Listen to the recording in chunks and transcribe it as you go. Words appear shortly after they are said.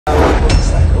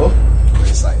Oh, go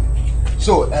inside.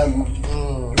 So,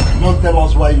 don't tell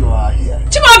us why you are here.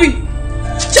 Chimabi!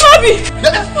 Chimabi!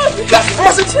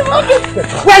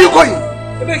 Where are you going?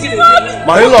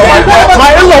 My in-law,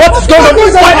 what is going on?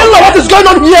 My in-law, what is going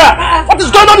on here? What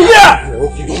is going on here?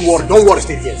 Okay, don't worry,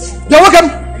 stay here. Yeah, welcome.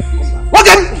 What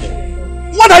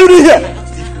are you doing here?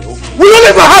 Will you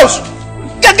leave my house?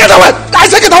 Get away! I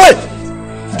say get away!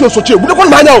 Just so chill. We don't want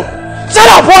my now. Shut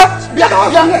up, boy! Be a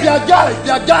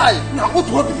guy. Now, what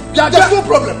will be? There's no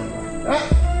problem.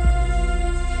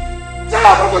 Shut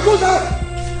up, go there.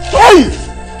 Hey!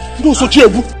 Don't so chill.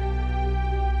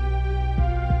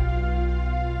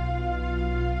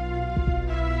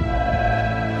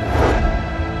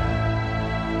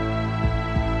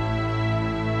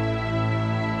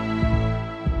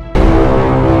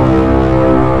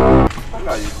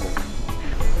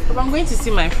 I'm going to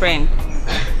see my friend.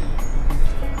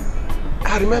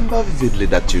 I remember vividly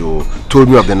that you told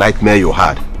me of the nightmare you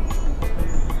had.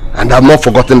 And I've not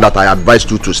forgotten that I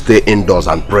advised you to stay indoors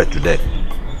and pray today.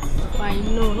 I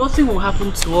know, nothing will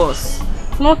happen to us.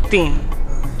 Nothing.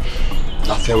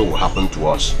 Nothing will happen to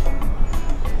us.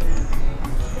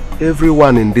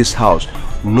 Everyone in this house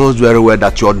knows very well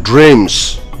that your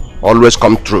dreams always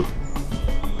come true.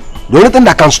 The only thing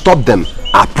that can stop them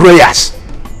are prayers.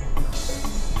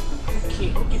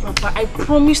 Okay, Papa, I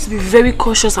promise to be very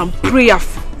cautious and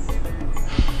prayerful.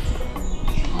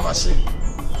 Mercy,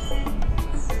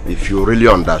 if you really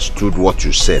understood what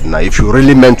you said, now if you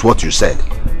really meant what you said,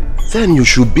 then you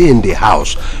should be in the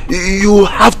house. You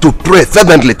have to pray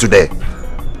fervently today.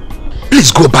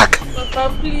 Please go back. Papa,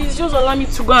 please, just allow me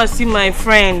to go and see my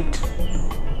friend.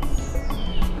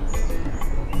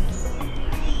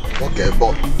 Okay,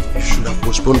 but you should have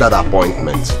postponed that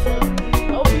appointment.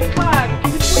 I'll be back.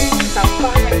 Before you get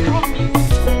back, I promise.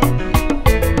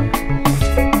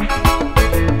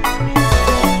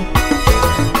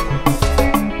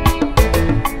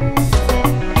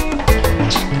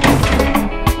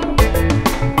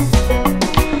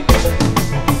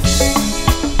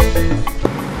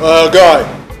 Guy,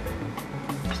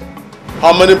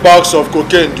 how many bags of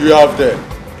cocaine do you have there?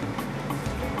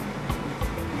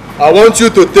 I want you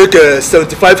to take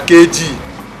 75 kg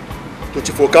to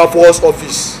Chief Okafor's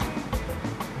office.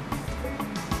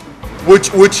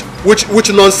 Which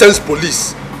nonsense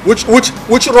police?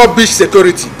 Which rubbish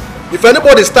security? If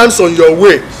anybody stands on your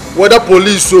way, whether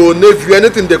police or navy,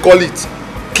 anything they call it,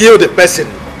 kill the person.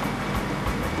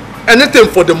 Anything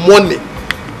for the money.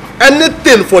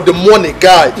 Anything for the money,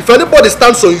 guy. If anybody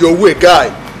stands on your way,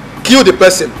 guy, kill the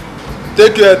person.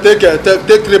 Take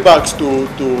 3 bags to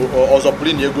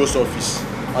Ozoplin Yego's office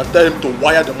and tell him to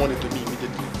wire the money to me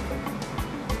immediately.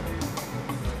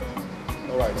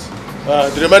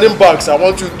 Alright. The remaining bags, I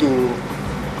want you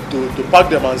to pack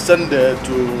them and send them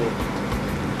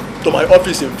to my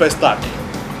office in Firstnolly.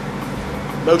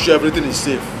 Make sure everything is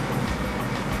safe.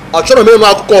 I'm trying to make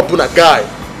my call upon a guy.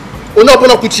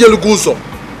 Onabona kuchielu guzo.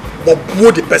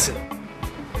 Bobo the person.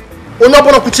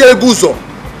 Onabona kuchielu guzo.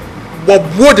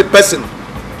 Bobo the person.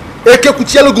 Eke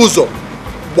kuchielu guzo.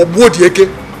 Bobo the eke.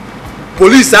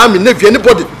 Police, army, navy,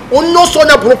 anybody. Ono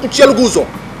sonya bono kuchielu guzo.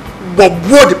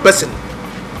 Bobo the person.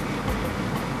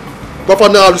 Papa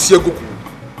na alusie gugu.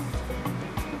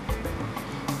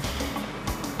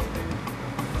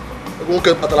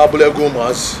 Ego patala bole ego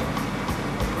mas.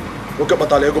 Oke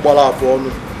patala ego bala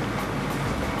afonu.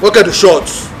 Oke the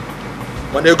shots.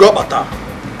 When they go bata,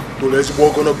 to let's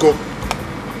walk on a go.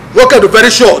 Look at the very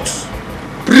short,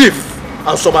 brief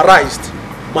and summarized.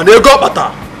 When they go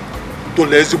bata, to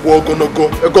let's walk on a go.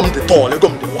 I come the tall, I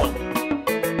come the one.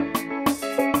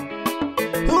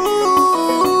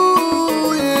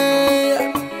 Ooh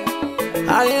yeah.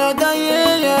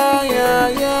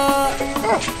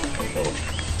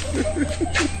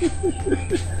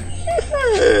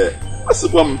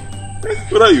 Asipam,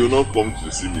 whether you not come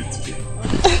to see me today.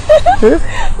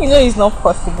 You know it's not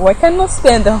possible. I cannot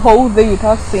spend the whole day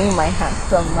without seeing my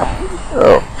handsome man.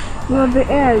 Oh. You know, the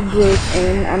air I breathe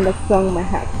in and the song my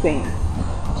heart sings.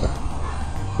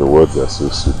 The words are so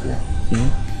soothing.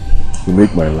 You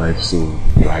make my life so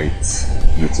bright,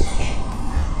 beautiful.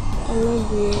 I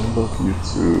love you. I love you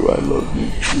too. I love you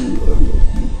too. I love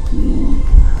you too.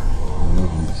 I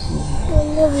love you too. I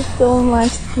love you so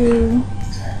much too.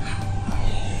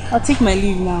 I'll take my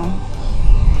leave now.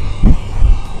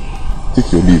 Take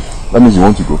your leave. That means you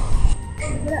want to go.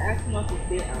 I'm gonna ask not to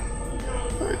stay out.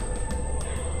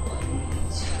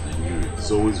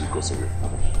 It's always because of your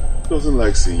father. He doesn't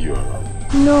like seeing you around.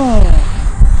 No.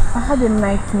 I had a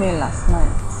nightmare last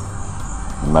night.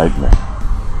 Nightmare?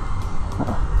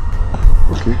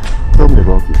 Okay. Tell me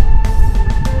about it.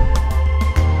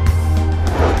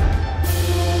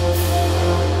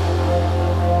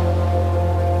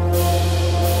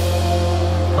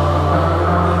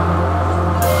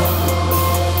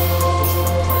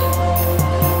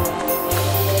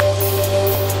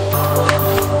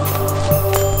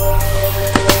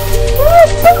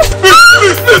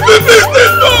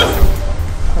 please, no!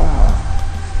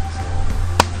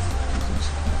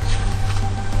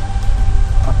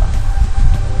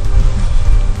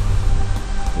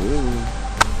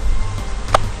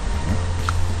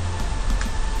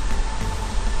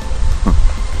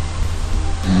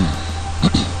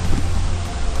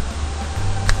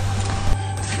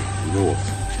 You know what?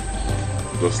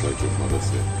 Just like your father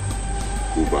said,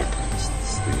 go back and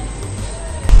stay in house.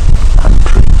 And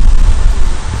pray.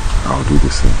 I'll do the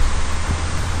same.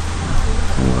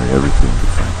 Don't worry, everything will be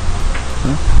fine.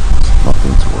 Huh? There's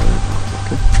nothing to worry about,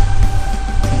 okay?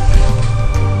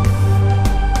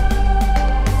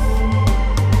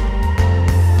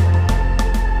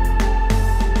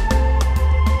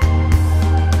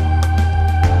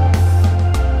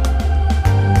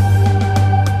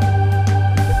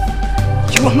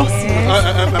 You are not serious.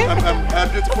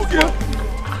 Beautiful girl.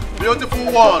 Beautiful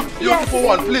one. Beautiful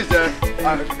one. Please,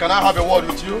 can I have a word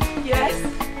with you? Yes.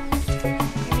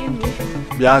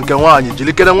 Bianca Wani,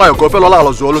 Jilikere Wani, Kofela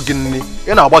Lozolo Guinea,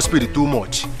 and our spirit too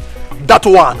much. That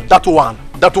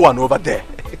one over there.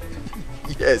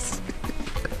 Yes.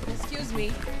 Excuse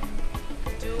me.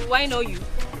 Do I know you?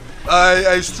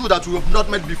 It's true that we have not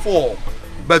met before.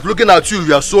 But looking at you,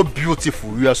 you are so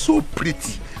beautiful, you are so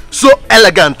pretty, so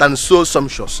elegant and so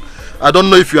sumptuous. I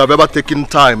don't know if you have ever taken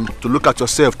time to look at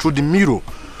yourself through the mirror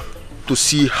to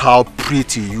see how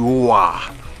pretty you are.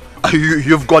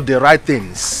 You've got the right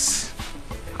things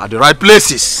at the right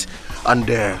places, and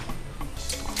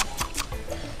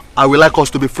I would like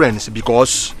us to be friends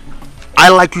because I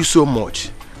like you so much,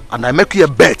 and I make you a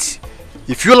bet.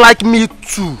 If you like me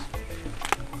too,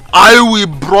 I will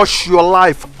brush your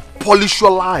life, polish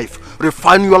your life,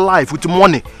 refine your life with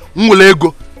money. You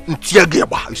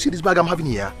see this bag I'm having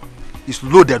here? It's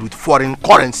loaded with foreign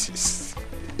currencies.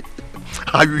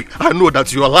 I know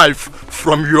that your life,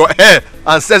 from your hair,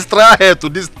 ancestral hair to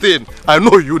this thing, I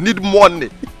know you need money.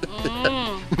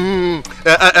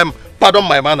 Pardon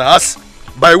my manners.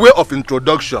 By way of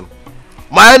introduction,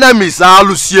 my name is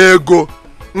Alusiego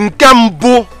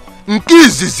Nkembo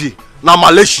Nkizizi na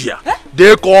Malaysia.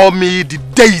 They call me the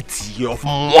deity of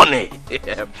money.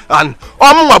 And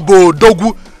Omwabo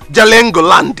Dogu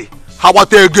Jalengolandi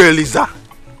Hawate Eliza.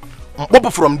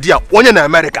 Papa from there, one in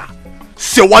America.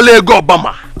 Sewale go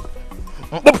Obama.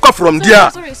 Papa from there.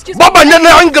 Baba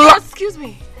Nyana. Excuse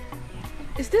me.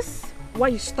 Is this why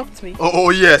you stopped me?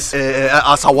 Oh yes.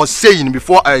 As I was saying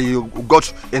before I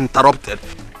got interrupted.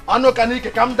 Ano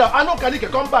Kanike, calm down. Ano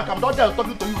Kanike, come back. I'm not done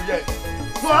talking to you yet.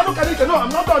 No, Ano Kanike, no, I'm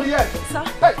not done yet. Sir?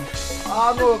 Hey.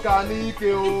 Ano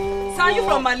Kanike, oh. Sir, are you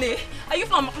from Malay? Are you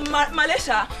from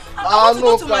Malaysia? I want to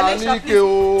go to Malaysia,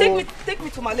 please. Take me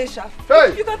to Malaysia.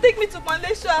 Hey. You can take me to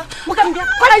Malaysia.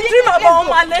 I dream about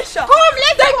Malaysia. Come,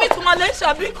 let's take me to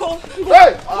Malaysia, Biko.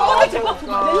 Hey. Malaysia,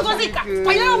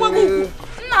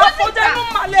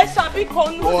 Biko.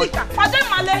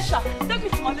 Malaysia. Take me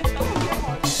to Malaysia.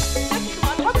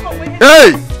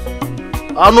 Hey.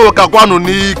 Ano kakwanu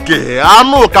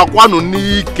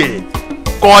nike.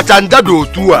 Ko chanja do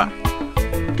tua.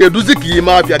 Keduzi ki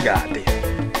ma afia gade.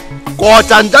 Ko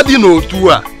chanja di no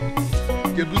tua.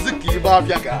 Keduzi ki ma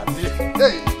afia gade.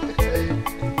 Hey.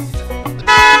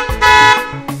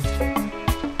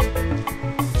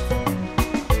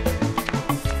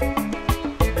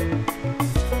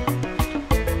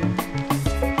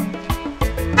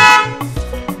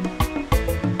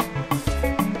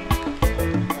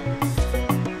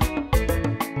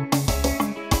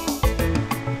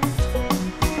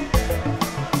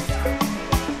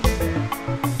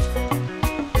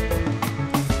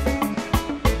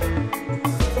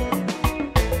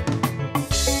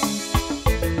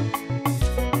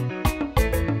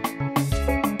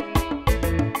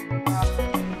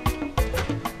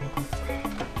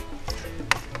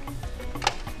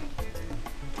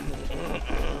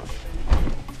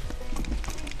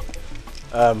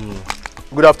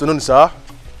 Good afternoon, sir.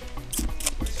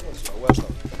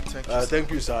 Welcome.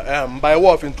 Thank you, sir. By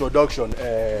way of introduction,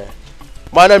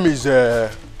 my name is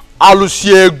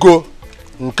Alusiego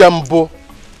Nkembo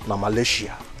na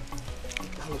Malaysia.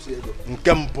 Alusiego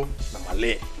Nkembo na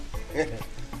Malay.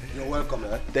 You're welcome,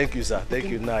 eh? Thank you, sir. Thank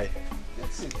you, Nai.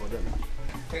 Let's sing for them.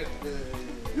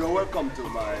 You're welcome to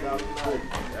my home.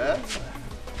 Eh?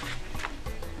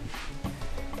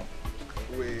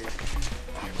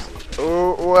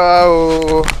 Oh,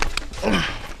 wow.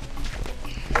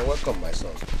 You're welcome, my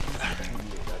son.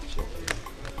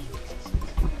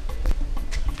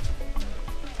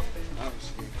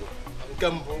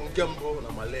 Nkembo na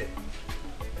Malay.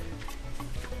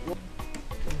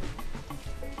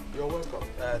 You're welcome.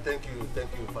 Thank you,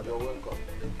 Father. You're welcome.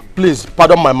 Thank you. Please,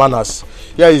 pardon my manners.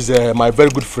 Here is my very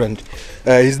good friend.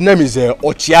 His name is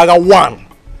Ochiaga One.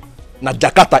 Na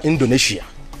Jakarta, Indonesia.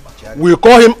 We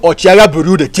call him Ochiaga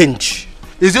Bureau de Change.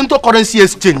 He's into currency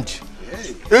exchange.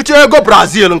 If you go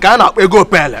Brazil, and go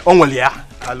Pele,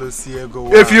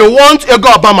 if you want go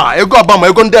Obama, you go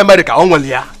America,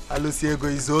 if you go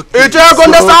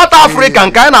South Africa,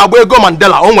 and go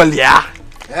Mandela,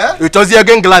 it was here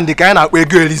England, the kind of go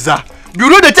Eliza.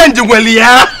 Bureau de Change,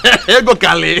 go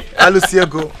Kali,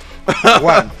 Alusiego.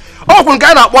 One. Oh, when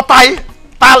kind of what I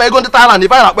go to Thailand,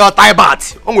 if I not well Thai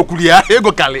bat, go Kulia,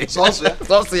 go Kali.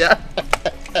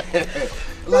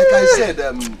 Like I said,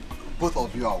 both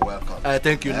of you are welcome.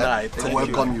 Thank you, Nai.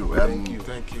 Welcome you.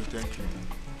 Thank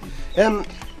you.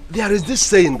 There is this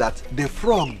saying that the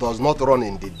frog does not run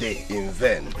in the day in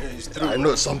vain. It's true. I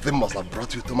know something must have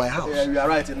brought you to my house. Yeah, you are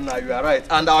right, Nai, you are right.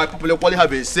 And our people equally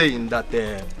have a saying that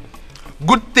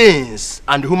good things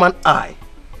and human eye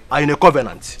are in a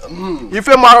covenant. If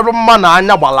a man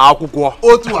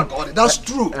that's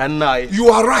true. And Nai, you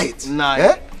are right.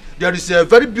 Nai, there is a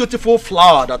very beautiful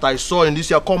flower that I saw in this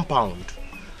your compound.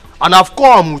 And I've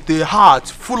come with a heart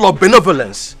full of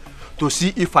benevolence to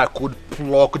see if I could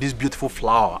pluck this beautiful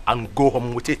flower and go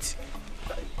home with it.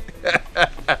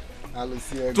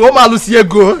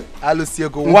 Alusiego.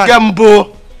 Alusiego one.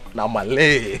 Nkembo na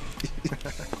Malay.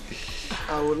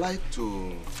 I would like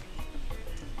to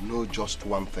know just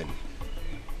one thing.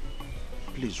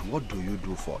 Please, what do you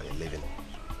do for a living?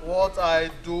 What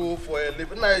I do for a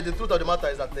living? The truth of the matter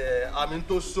is that I'm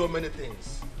into so many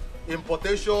things.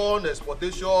 Importation,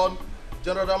 exportation,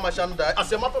 general merchandise.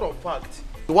 As a matter of fact,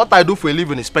 what I do for a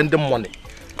living is spending money.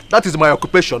 That is my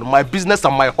occupation, my business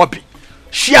and my hobby.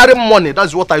 Sharing money,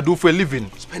 that's what I do for a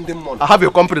living. Spending money? I have a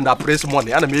company that prays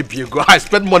money and maybe I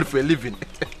spend money for a living.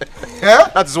 Yeah?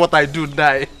 That is what I do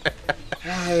now.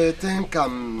 I think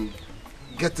I'm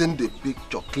getting the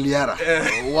picture clearer.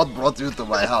 What brought you to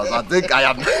my house? I think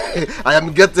I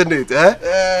am getting it.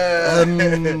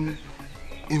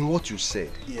 In what you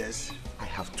said, yes, I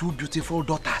have two beautiful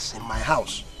daughters in my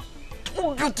house.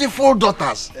 Two beautiful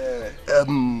daughters.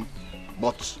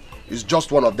 But it's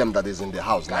just one of them that is in the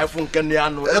house now.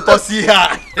 Let us see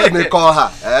her. Let me call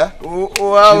her. She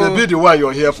may be the one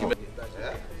you're here for.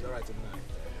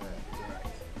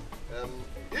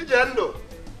 Ugendo.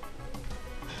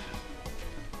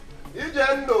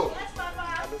 Ugendo. Yes,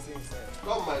 Papa.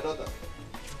 Come, my daughter.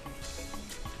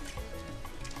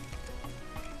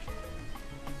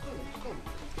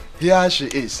 Here she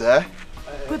is,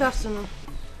 Good afternoon.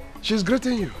 She's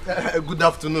greeting you. Good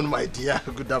afternoon, my dear.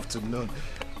 Good afternoon.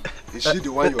 Is she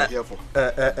the one you're here for?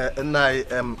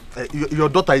 Your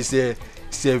daughter is a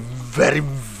very,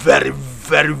 very,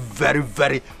 very, very,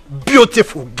 very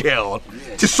beautiful girl.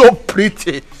 Yes. She's so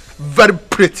pretty, very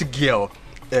pretty girl.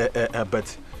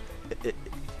 But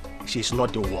she's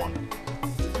not the one.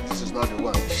 This is not the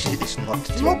one. She is not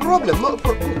the one. No problem, no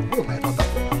problem. Go, my daughter.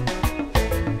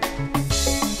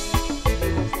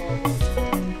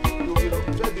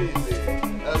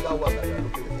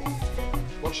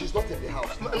 She's not in the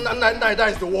house. That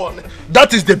is the one.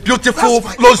 That is the beautiful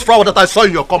rose flower that I saw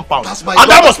in your compound. That's my and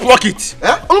daughter. I must pluck it.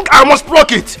 Eh? I must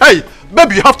pluck it. Hey,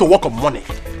 baby, you have to work on money.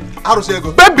 How to say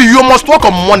go? Baby, you must work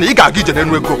on money. You gotta get your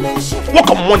name go. Work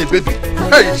on money, baby.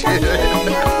 Hey,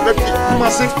 baby.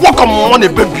 Work on money,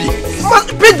 baby.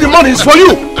 Big the money is for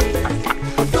you.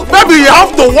 Baby, you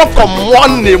have to work on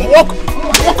money. Work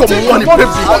on money,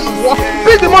 baby.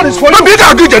 Big the money is for you. Baby, you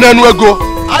gotta get your name go.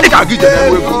 I think I'll give you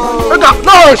the way go.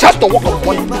 No, she has to work on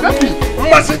money.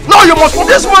 No, you must.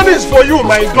 This money is for you,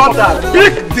 my daughter.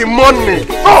 Pick the money.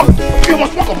 No, you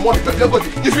must work on money.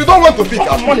 If you don't want to pick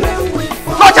money, no,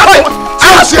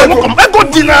 I will see you go. I go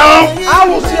dinner. I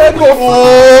will see you go.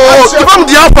 Oh, give him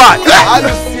the offer. I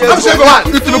will see you go.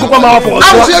 It will go come out for us.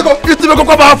 I will see you go. It will go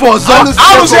come out for us. I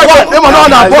will see you go.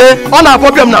 On our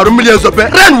problem now, millions of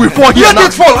rain we fall here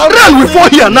now. Rain we fall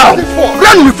here now.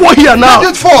 Rain we fall here now.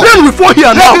 Rain we fall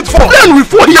here now. Rain we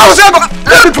fall here. I will see you go.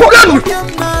 Let it fall.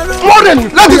 More rain.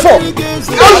 Let it fall.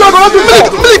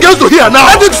 Many girls to here now.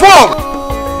 Let it fall.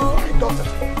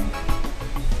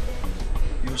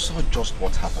 You saw just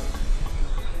what happened.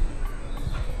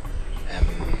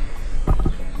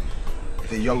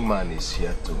 The young man is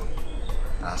here to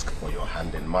ask for your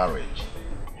hand in marriage.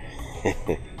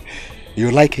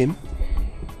 You like him?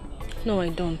 No, I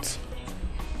don't.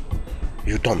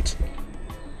 You don't?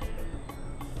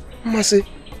 Mercy,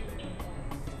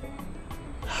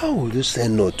 how would you say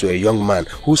no to a young man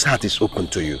whose heart is open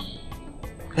to you?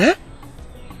 Eh?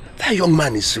 That young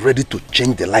man is ready to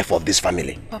change the life of this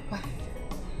family. Papa,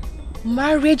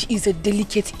 marriage is a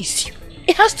delicate issue.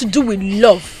 It has to do with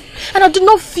love. And I do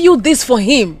not feel this for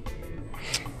him.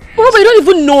 But you don't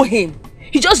even know him.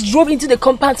 He just drove into the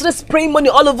compound, started spraying money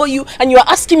all over you, and you are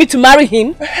asking me to marry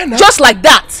him? Just like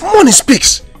that. Money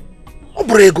speaks.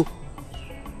 Obrego.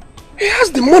 He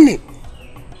has the money.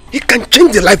 He can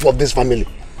change the life of this family.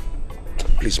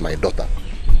 Please, my daughter.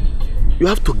 You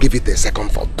have to give it a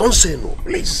second thought. Don't say no,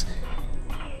 please.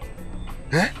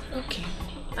 Eh? Okay.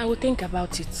 I will think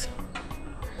about it.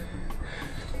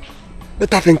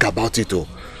 Better think about it, oh.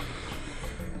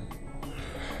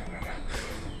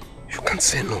 You can't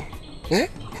say no. Eh?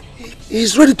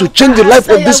 He's ready to change the life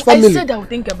of this family. I said I will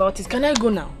think about it. Can I go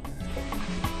now?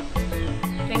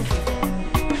 Thank you.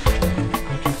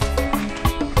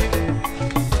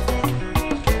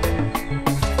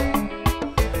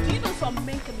 Do you know some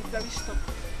men can be very stubborn?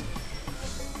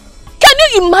 Can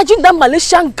you imagine that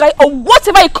Malaysian guy or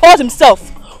whatever he calls himself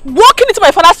walking into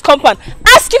my father's compound,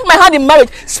 asking for my hand in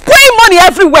marriage, spraying money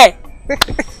everywhere?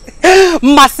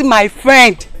 Mercy, my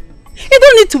friend. You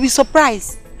don't need to be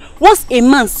surprised. Once a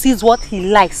man sees what he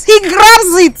likes, he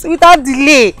grabs it without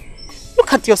delay.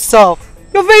 Look at yourself.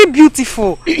 You're very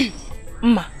beautiful.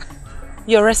 Ma,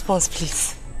 your response,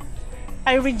 please.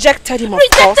 I rejected him, of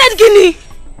course. Rejected, Guinea?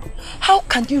 How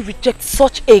can you reject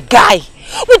such a guy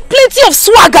with plenty of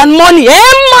swag and money,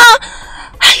 eh, ma?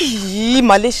 Hey,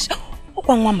 Malaysia.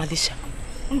 Malaysia.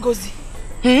 Ngozi.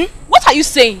 What are you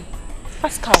saying?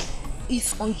 Pascal,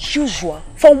 it's unusual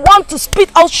for one to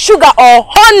spit out sugar or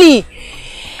honey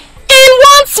in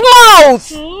one's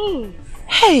mouth.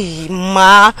 Hey,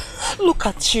 ma. Look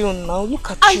at you now.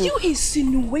 Look at you. Are you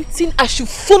insinuating I should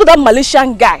follow that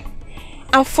Malaysian guy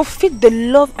and forfeit the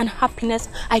love and happiness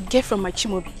I get from my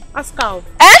Chimobi? Ask her.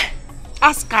 Eh?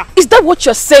 Ask her. Is that what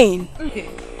you're saying? Okay.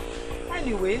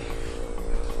 Anyway,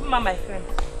 my friend,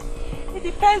 it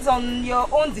depends on your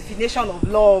own definition of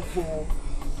love.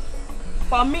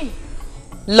 For me,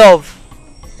 love.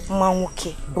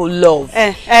 Manwoke. But love.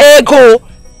 Ego.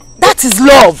 That is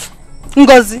love.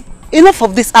 Ngozi, enough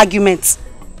of this argument.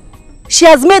 She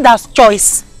has made her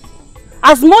choice.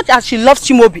 As much as she loves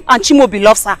Chimobi and Chimobi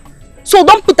loves her. So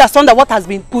don't put asunder what has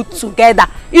been put together.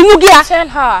 Inugia. Tell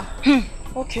her.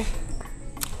 Okay.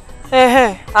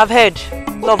 I've heard.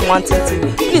 Love wanting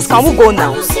to. Please, can we go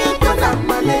now? Let's go.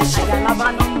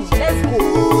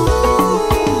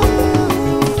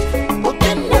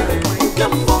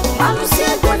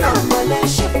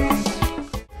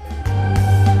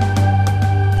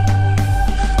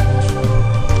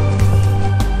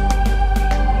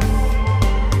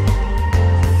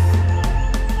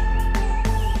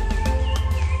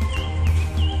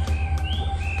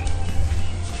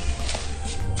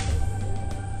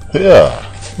 Yeah,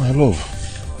 my love.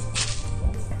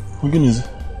 What is it?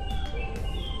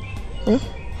 Huh?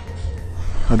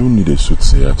 I don't need a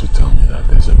soothsayer to tell me that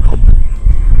there's a problem.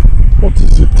 What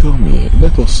is it? Tell me.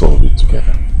 Let us solve it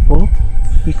together. Oh,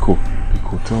 Biko,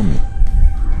 tell me.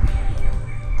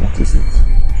 What is it?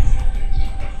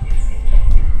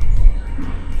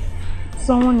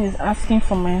 Someone is asking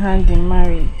for my hand in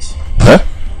marriage. Huh?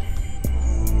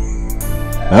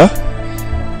 Huh?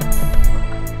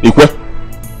 Ikwe?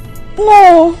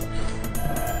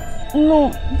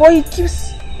 No, but he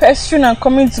keeps pestering and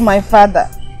coming to my father.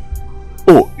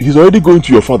 Oh, he's already going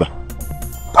to your father?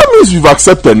 That means you've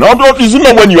accepted now. Is it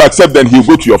not when you accept then he'll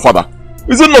go to your father?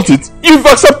 Is it not it? You've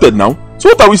accepted now. So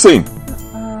what are we saying?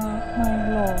 My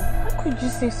lord, how could you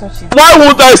say such a thing? Why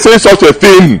won't I say such a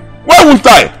thing? Why won't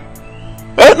I?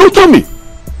 No, tell me.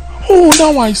 Oh,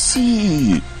 now I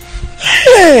see.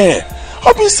 Yeah,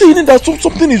 I've been saying that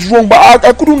something is wrong, but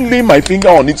I couldn't lay my finger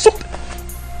on it.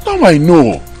 Now I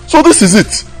know. So this is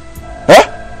it.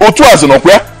 Otu as an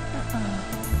okwe?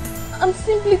 I'm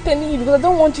simply telling you because I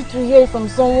don't want you to hear it from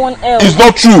someone else. It's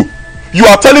not true. You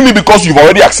are telling me because you've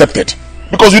already accepted.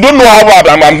 Because you don't know how hard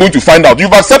I'm going to find out.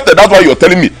 You've accepted, that's why you're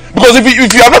telling me. Because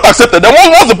if you have not accepted, then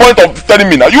what's the point of telling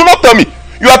me now? You will not tell me.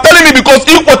 You are telling me because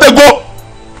if what they go.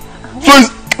 So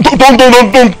don't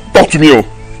talk to me. Why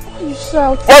you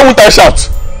shout? Why won't I shout?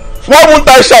 Why won't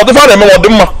I shout?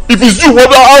 If it's you,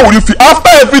 how will you feel? After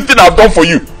everything I've done for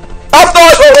you. After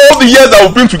all the years that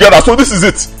we've been together. So this is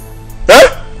it.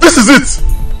 This is it.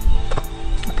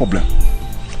 No problem.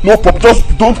 No problem.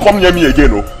 Just don't come near me again.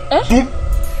 Don't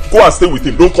go and stay with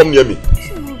him. Don't come near me.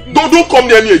 Don't come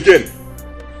near me again.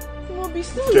 You will be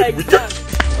still like that.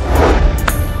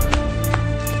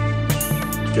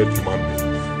 Get human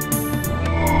being.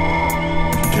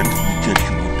 Get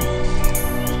human being.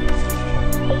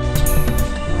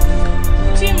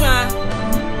 Chima.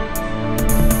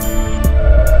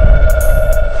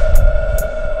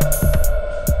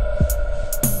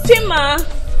 Chima.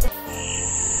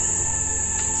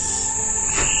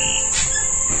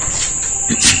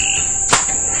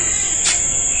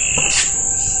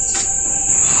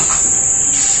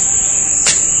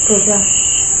 Brother,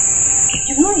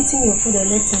 you've not eaten your food I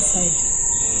left inside.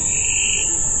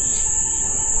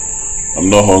 I'm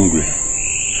not hungry.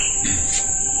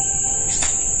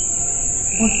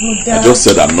 But I just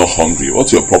said I'm not hungry.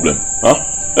 What's your problem? Huh?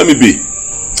 Let me be.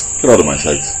 Get out of my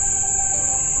sight.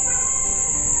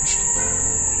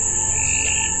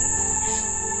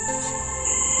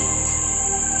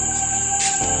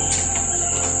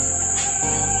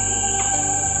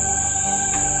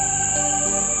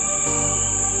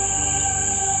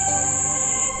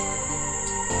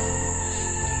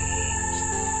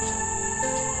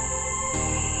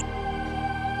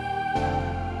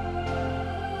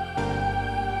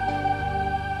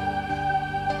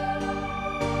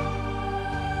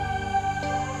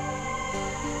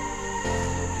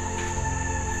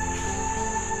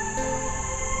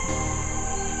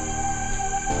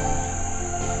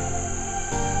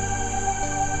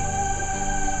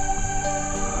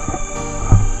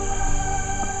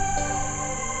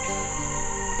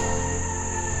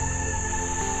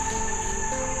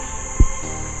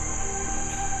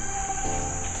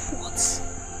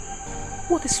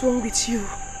 What is wrong with you?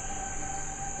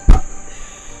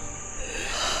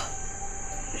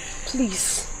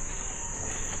 Please.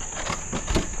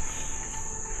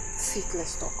 Sit,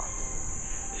 let's talk.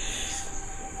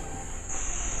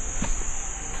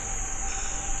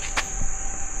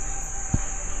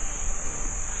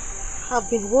 I've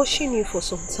been watching you for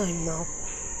some time now,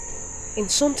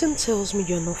 and something tells me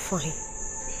you're not fine.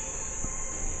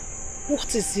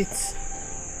 What is it?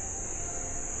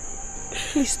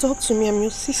 Please talk to me, I'm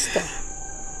your sister.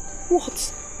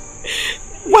 What?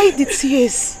 Why the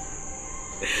tears?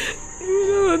 You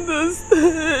don't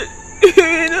understand. You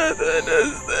don't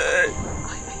understand.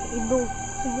 I know,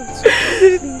 it's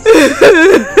okay,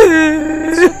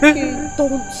 please. It's okay,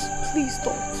 don't. Please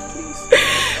don't, please.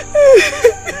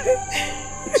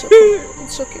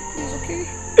 It's okay, please, okay?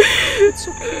 It's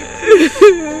okay, please.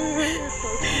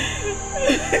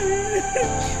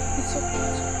 It's okay.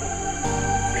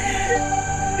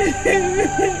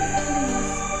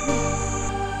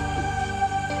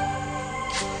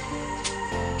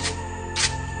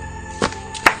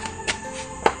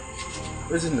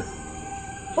 Isn't it?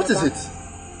 What is it?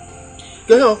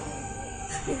 Girl,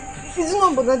 It's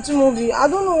not Ugezu movie. I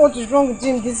don't know what is wrong with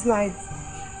him this night.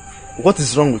 what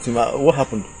is wrong with him? What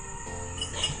happened?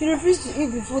 He refused to eat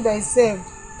the food I served.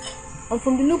 And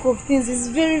from the look of things, he's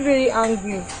very, very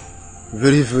angry.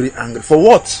 Very, very angry. For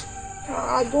what?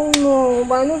 I don't know,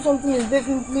 but I know something is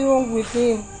definitely wrong with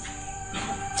him.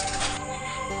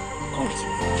 Come with me.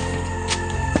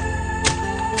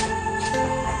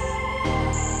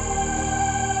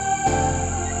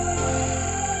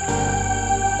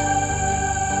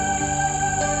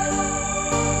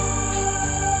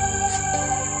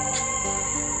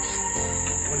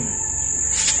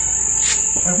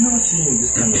 I've never seen you in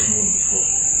this kind of mood before.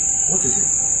 What is it?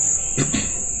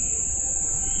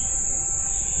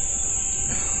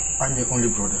 I'm your only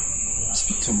brother.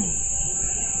 Speak to me.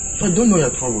 If I don't know your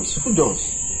troubles, who does?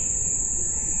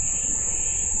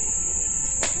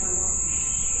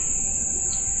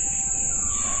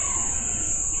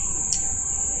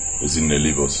 Isn't it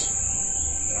leave us?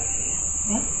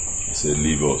 Huh? I said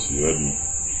leave us, you heard me?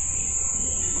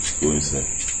 Go inside.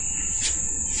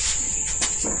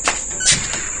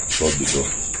 Shut the door.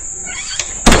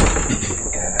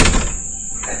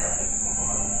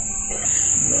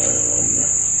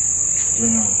 No,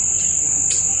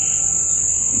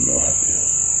 I'm not happy.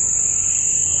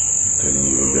 I'm telling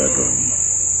you, we are done.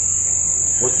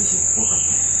 What is it? What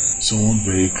happened? Someone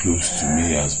very close to me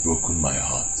has broken my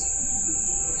heart.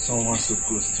 Someone so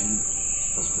close to you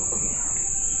has broken your heart.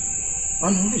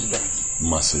 And who is that?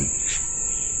 Marcel.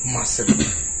 Marcel.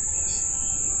 Yes.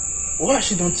 What has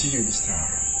she done to you this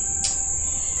time?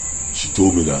 She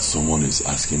told me that someone is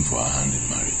asking for her hand in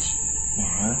marriage.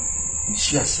 Did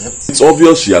she accept? It's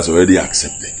obvious she has already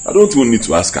accepted. I don't even need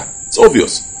to ask her. It's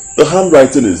obvious. The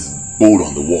handwriting is bold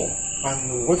on the wall.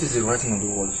 And what is the writing on the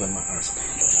wall, if I might ask?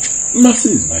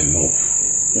 Marcy is my love.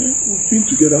 We've been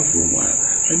together for a while.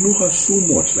 I know her so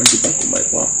much, like the back of my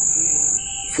palm.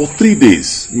 For 3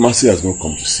 days, Marcy has not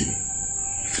come to see me.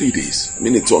 3 days. I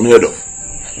mean, it's unheard of.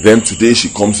 Then today she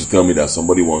comes to tell me that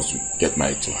somebody wants to get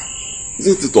married to her.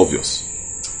 Isn't it obvious?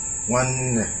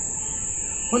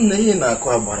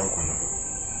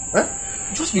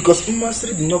 Just because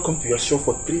Marcy did not come to your show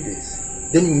for 3 days,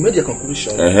 then you made your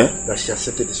conclusion that she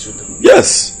accepted the suit.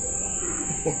 Yes.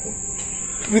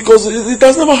 Because it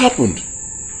has never happened.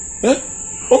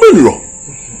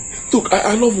 Look,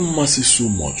 I love Marcy so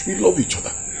much. We love each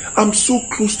other. I'm so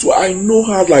close to her. I know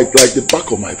her like the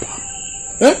back of my palm.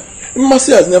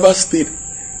 Marcy has never stayed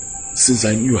since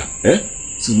I knew her,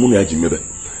 since Mummy Ajimebe,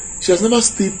 she has never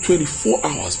stayed 24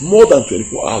 hours, more than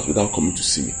 24 hours without coming to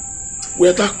see me. We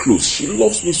are that close. She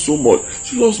loves me so much.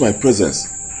 She loves my presence.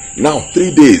 Now,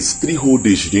 3 days, 3 whole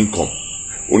days she didn't come.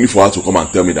 Only for her to come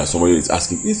and tell me that somebody is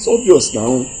asking. It's obvious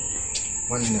now.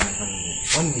 One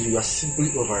you are simply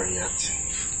overreacting.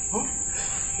 Huh?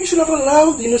 You should have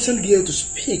allowed the innocent girl to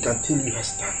speak until you have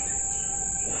stand.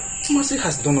 Mercy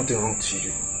has done nothing wrong to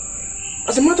you.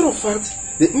 As a matter of fact,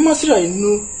 the Mercy I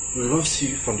know loves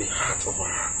you from the heart of her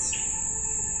heart.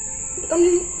 I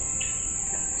mean,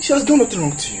 she has done nothing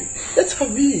wrong to you. Let her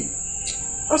be.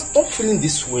 And stop feeling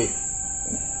this way.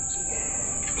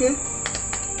 Okay?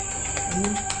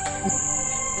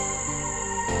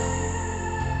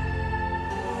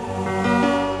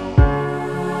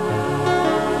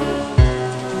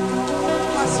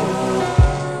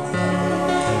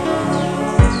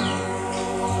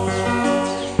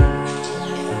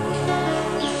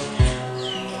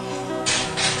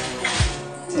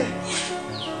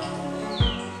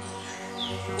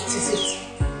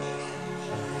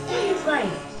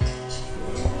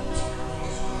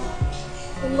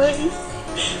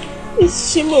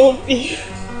 It's Chimobi.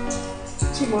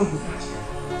 Chimobi?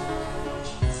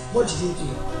 What did he do?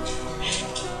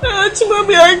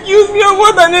 Chimobi accused me of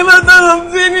what I never done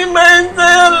of doing in my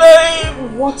entire life.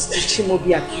 What did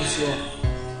Chimobi accuse you of?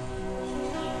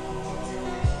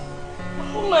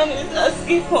 Woman is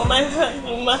asking for my hand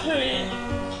in marriage.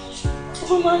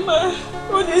 Oh Mama,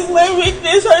 what is my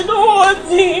weakness? I don't want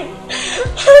him.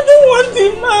 I don't want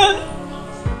him, man.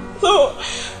 So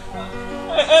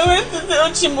I went to tell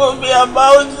Chimobi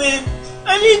about it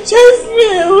and he chased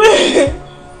me away.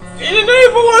 He didn't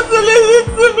even want to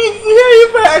listen to me to hear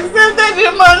if I accepted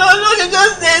him or not. No, he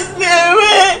just chased me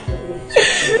away.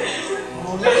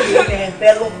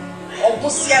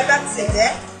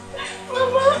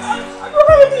 Mama, I don't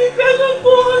have any intention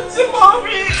to hurt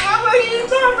Chimobi. Mama, you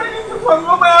don't have anything to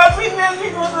forgo my happiness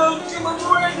because of Chimobi.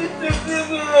 Why did you take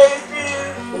me like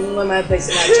this? My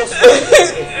person, I just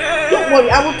don't worry,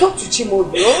 I will talk to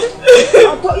Chimobi.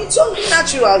 It's only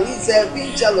natural, he's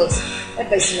being jealous.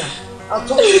 I'll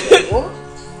talk to him.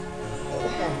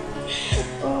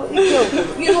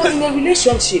 You know, in a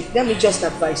relationship, let me just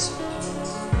advise you.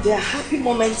 There are happy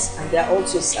moments and there are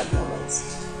also sad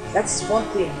moments. That's one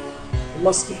thing you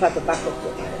must keep at the back of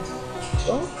your mind.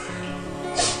 So,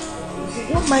 if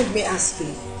you don't mind me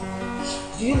asking,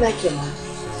 do you like your man?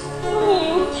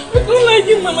 No, I don't like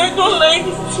him, Mama. I don't like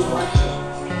him. So what?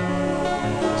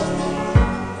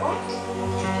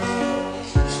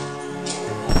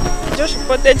 Just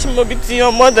reported Chimobi to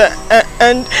your mother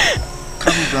and...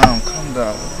 Calm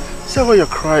down. See why you're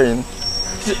crying.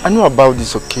 See, I know about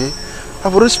this, okay?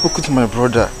 I've already spoken to my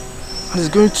brother. And he's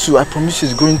going to, I promise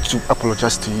he's going to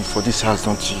apologize to you for this has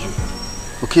done to you.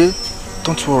 Okay?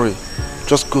 Don't worry.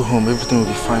 Just go home. Everything will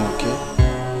be fine, okay?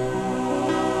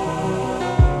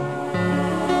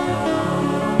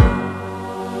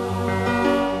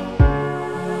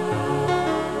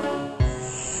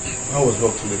 How was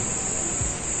work today?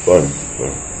 Fine.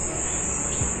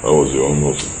 How was your own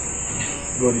also?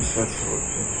 God is faithful.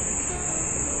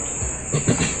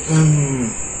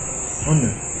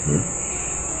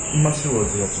 Mercy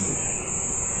was here today.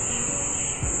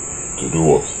 To do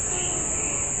what?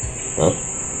 Huh?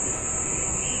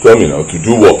 Tell me now, to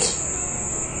do what?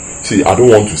 See, I don't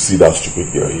want to see that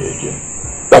stupid girl here again.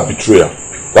 That betrayer.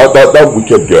 That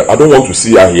wicked girl. I don't want to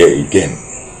see her here again.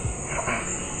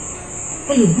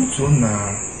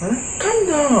 Calm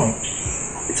down.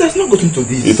 It has not gotten to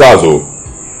this. It has, oh.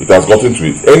 It has gotten to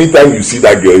it. Anytime you see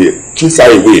that girl here, chase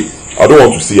her away. I don't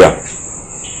want to see her.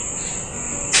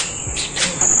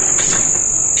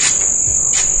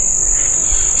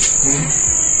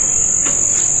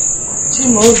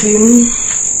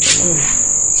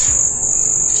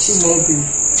 Chimobi.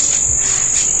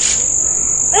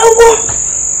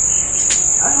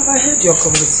 I overheard your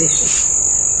conversation.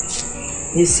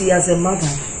 You see, as a mother,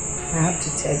 I have to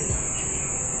tell you,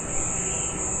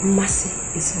 Mercy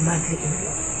is madly in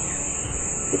love with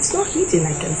you. It's not hidden,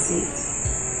 I can see it.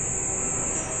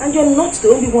 And you're not the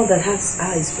only one that has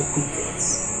eyes for good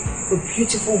things, for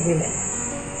beautiful women.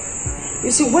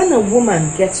 You see, when a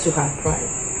woman gets to her prime,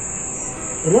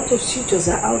 a lot of suitors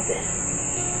are out there,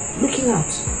 looking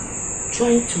out,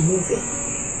 trying to move in.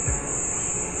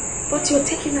 But you're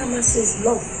taking her Mercy's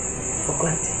love for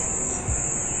granted.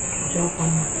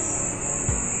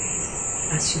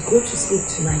 As you go to sleep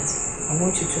tonight, I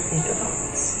want you to think about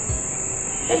this.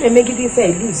 Let me make it if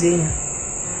I lose it.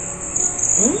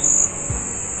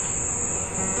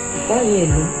 Find me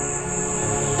alone.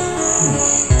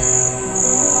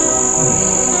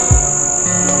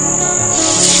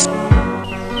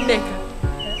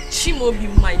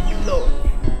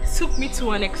 took me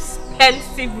to an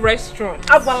expensive restaurant.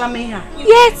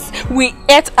 Yes, we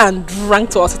ate and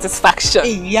drank to our satisfaction.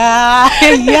 Yeah.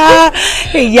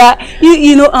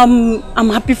 You know, I'm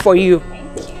happy for you.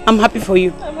 I'm happy for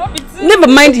you. I'm happy too. Never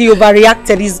mind he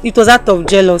overreacted. It was out of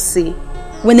jealousy.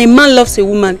 When a man loves a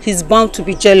woman, he's bound to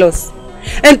be jealous.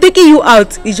 And taking you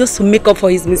out is just to make up for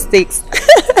his mistakes.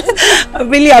 I'm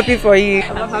really happy for you.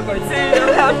 I'm happy too.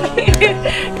 I'm happy.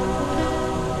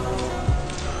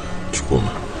 Chukuma,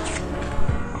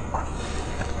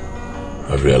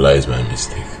 I've realized my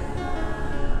mistake.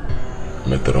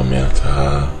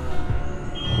 I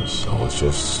was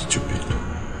just stupid.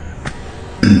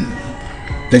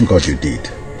 Thank God you did.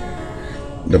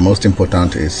 The most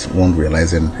important is one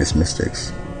realizing his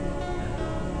mistakes.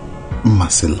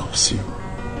 Mercy loves you.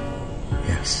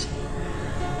 Yes.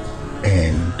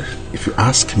 And if you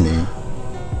ask me,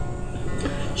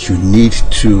 you need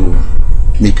to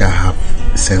make her have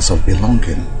a sense of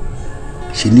belonging.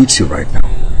 She needs you right now.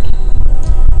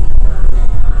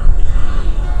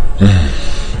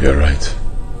 You're right.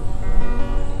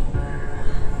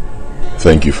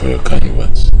 Thank you for your kind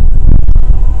words.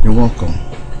 You're welcome.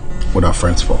 What are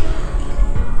friends for?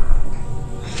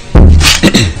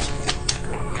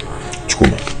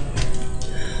 Chukuma,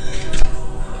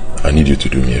 I need you to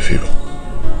do me a favor.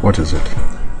 What is it?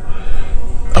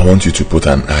 I want you to put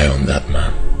an eye on that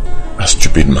man. A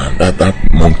stupid man. That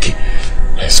monkey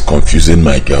is confusing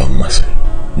my girl, Mercy.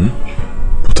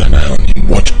 Put an eye on him.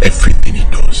 Watch everything he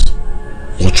does.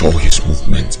 Watch all his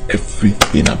movements.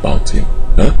 Everything about him.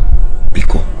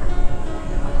 Biko,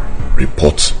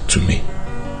 report to me.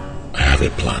 I have a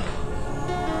plan.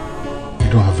 You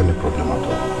don't have any problem at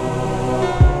all.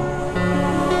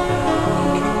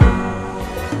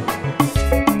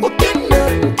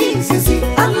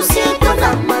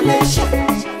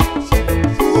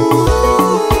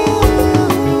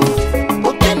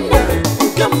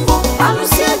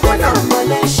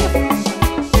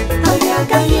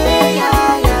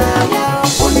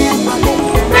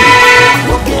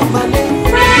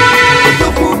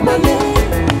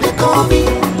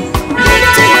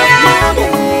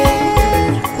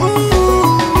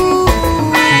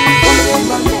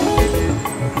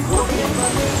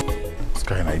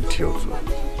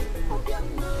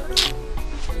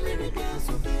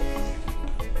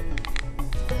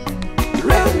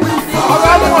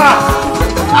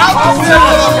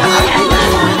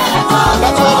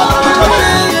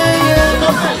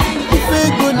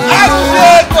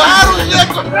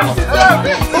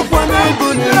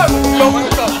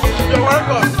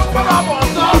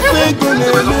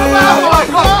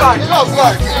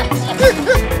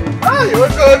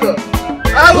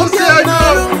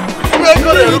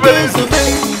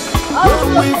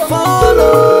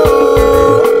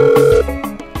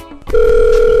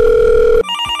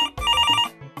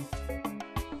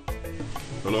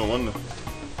 Hello, Wanda.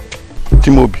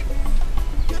 Chimobi,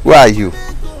 where are you?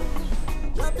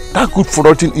 That good for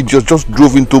nothing idiot just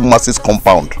drove into Mercy's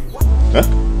compound. Huh?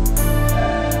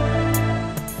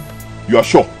 You are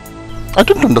sure? I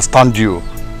don't understand you.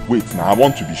 Wait, now I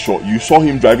want to be sure. You saw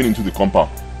him driving into the compound.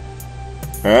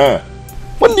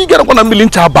 When you get up on a million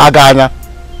bagana.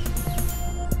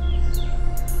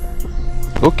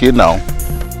 Okay now.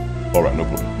 Alright, no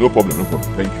problem. No problem, no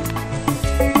problem. Thank you.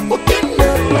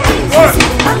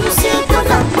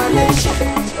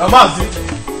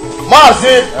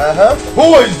 Mazi, who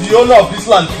is the owner of this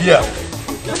land here?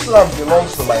 This land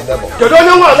belongs to my neighbor. You don't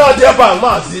know what now, dear man,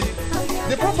 Mazi.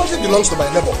 The property belongs to my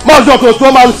neighbor. Mazi,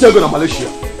 to Marusiego na Malaysia.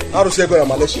 Arusiego na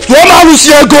Malaysia. To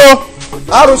Marusiego.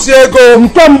 Arusiego.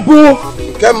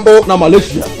 Nkembo na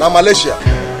Malaysia. Na Malaysia. I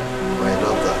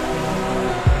love that.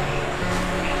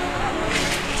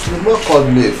 You've not called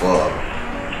me for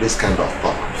this kind of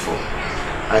talk before.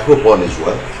 I hope all is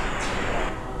well.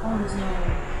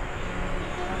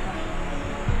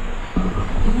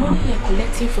 The money you're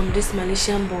collecting from this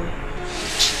Malaysian boy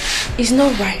is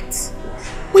not right.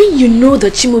 When you know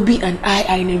that Chimobi and I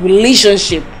are in a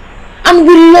relationship and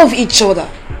we love each other.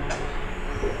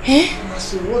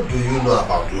 Mercy, what do you know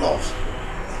about love?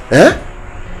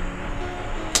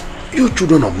 You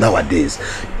children of nowadays,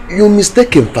 you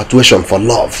mistake infatuation for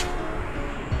love.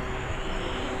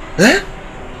 There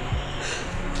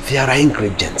are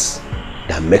ingredients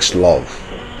that makes love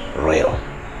real.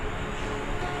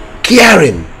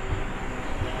 Caring,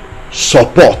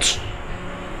 support,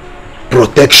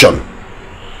 protection.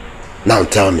 Now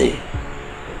tell me,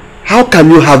 how can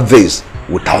you have this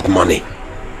without money?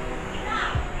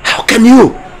 How can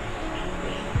you?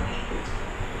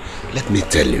 Let me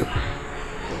tell you,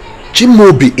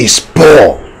 Chimobi is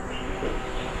poor.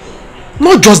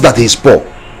 Not just that he is poor,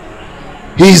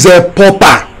 he is a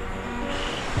pauper.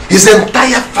 His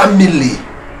entire family,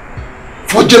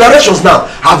 for generations now,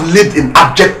 have lived in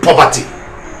abject poverty.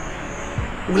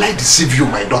 Will I deceive you,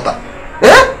 my daughter?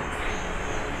 Eh?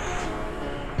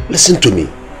 Listen to me.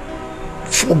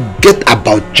 Forget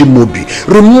about Jimobi.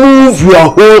 Remove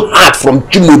your whole heart from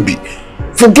Jimobi.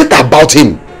 Forget about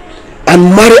him.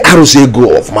 And marry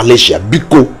Arosego of Malaysia,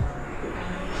 Biko.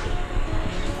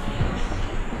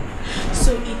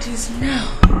 So it is now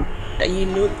that you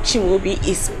know Jimobi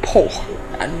is poor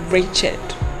and wretched.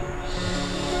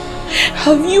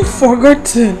 Have you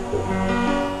forgotten?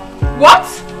 What?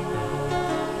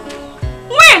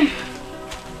 When?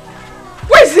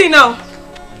 Where is he now?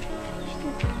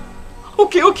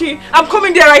 Okay, I'm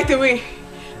coming there right away.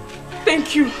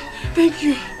 Thank you.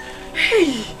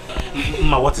 Hey.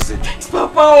 Ma, what is it? It's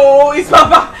Papa, oh, it's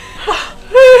Papa.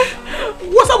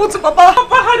 What's happened to Papa?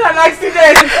 Papa had an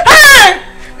accident. Hey!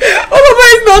 Oh, Papa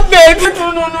is not dead.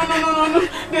 No.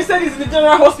 They said he's in the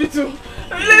general hospital.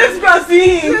 Let's go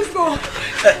see him. Let's go.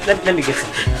 Let me get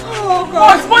something. Oh,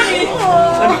 God. It's money.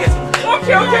 Let me get something.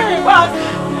 Okay, be fast.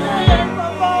 Hey,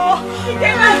 Papa.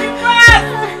 Get back, be fast.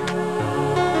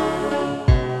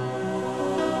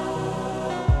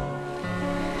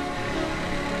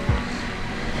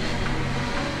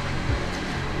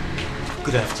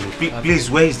 Good afternoon.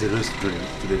 Please, where is the restaurant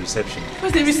to the reception?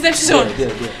 Where's the reception?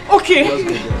 There. Okay.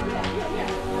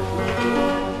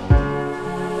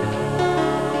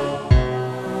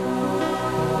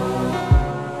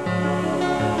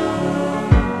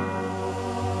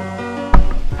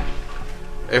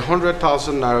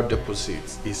 ₦100,000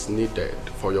 deposit is needed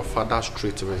for your father's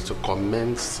treatment to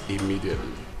commence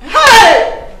immediately.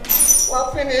 Hey!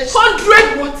 We're finished.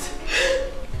 100 what?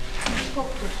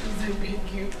 Doctor, please, I beg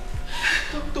you.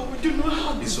 Doctor, we do not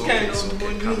have this kind of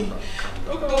money.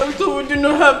 Doctor, we do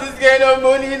not have this kind of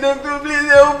money. Doctor,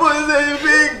 please help us, I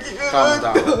beg you. Calm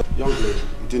down. Young lady,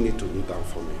 you do need to kneel down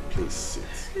for me. Please sit.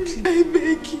 I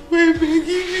beg you,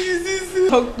 please.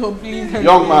 Doctor, please.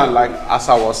 Young man, like as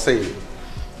I was saying,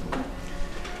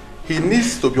 he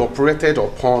needs to be operated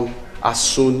upon as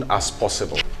soon as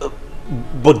possible.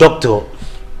 But doctor,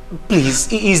 please,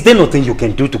 is there nothing you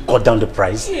can do to cut down the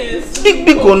price? Yes. There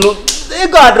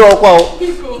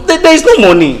is no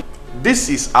money. This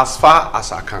is as far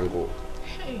as I can go.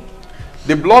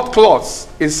 The blood clots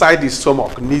inside the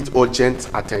stomach need urgent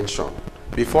attention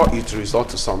before it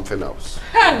resorts to something else.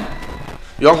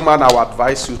 Young man, I would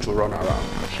advise you to run around.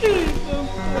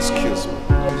 Excuse me.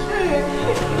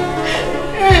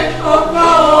 Oh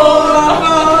God!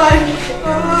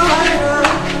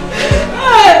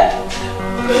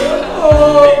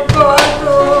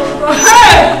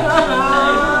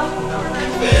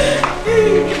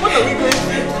 What are we going to do?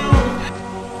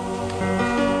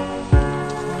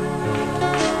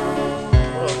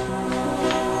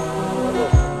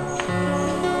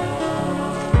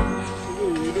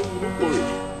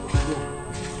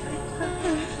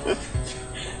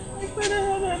 My father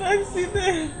had an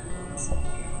accident.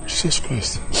 Jesus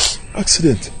Christ.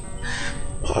 Accident.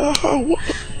 I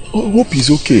hope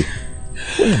he's okay.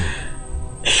 When?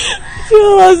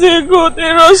 2 hours ago,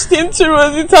 they rushed him to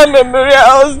Rosita Memorial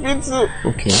Hospital.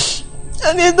 Okay.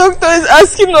 And the doctor is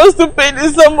asking us to pay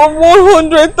the sum of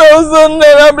 100,000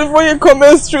 naira before you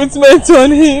commence treatment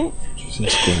on him.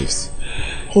 Jesus Christ.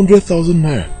 100,000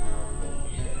 naira.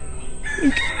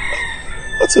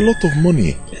 That's a lot of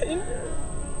money.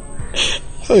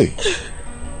 Hey.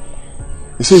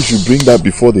 He said you should bring that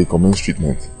before they commence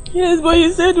treatment. Yes, but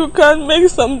he said we can't make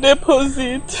some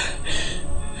deposit.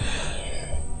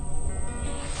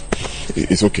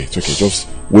 It's okay. Just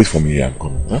wait for me here. I'm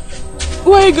coming. Huh?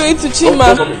 Where are you going to,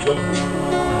 Chima?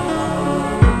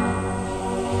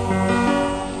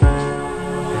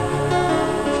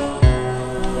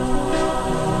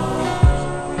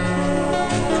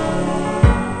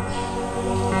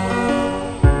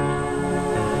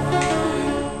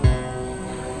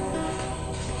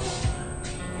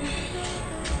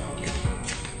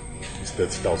 It's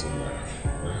 30,000 naira.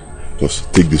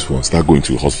 Just take this one, start going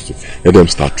to the hospital. Let them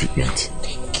start treatment.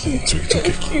 Thank you. It's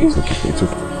okay. Thank you. It's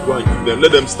okay. Go and give them.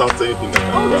 Let them start anything that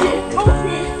can go.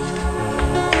 Okay.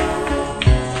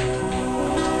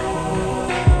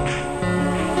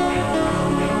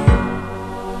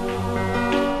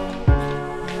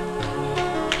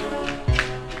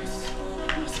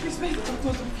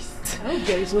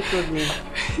 There is no problem.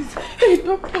 Hey,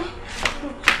 doctor.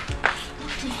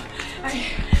 I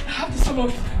have the sum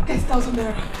of 10,000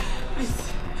 naira.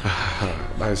 Please.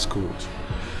 That is good.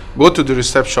 Go to the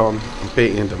reception and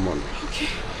pay in the money. Okay.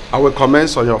 I will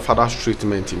commence on your father's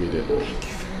treatment immediately.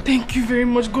 Thank you very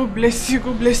much. God bless you.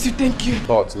 God bless you. Thank you.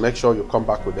 But make sure you come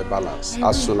back with the balance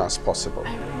as soon as possible.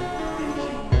 Thank you.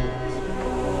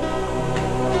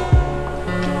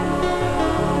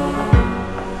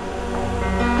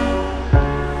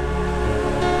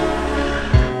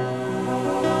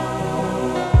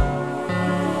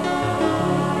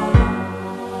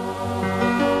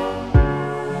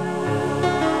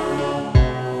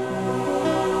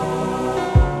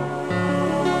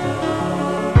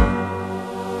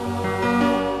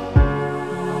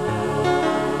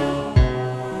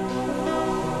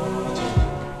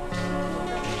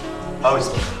 How is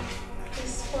it?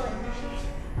 It's fine.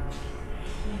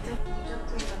 The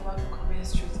doctor is about to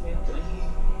commence treatment on him.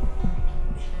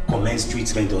 Commence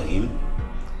treatment on him?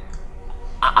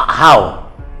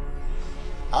 How?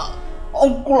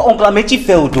 Uncle Amechi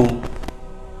failed though.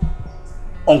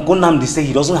 Uncle Namdi said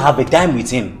he doesn't have a dime with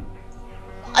him.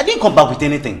 I didn't come back with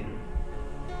anything.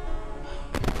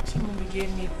 Chimobi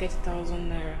gave me 30,000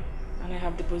 naira and I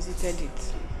have deposited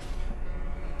it.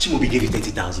 Chimobi gave you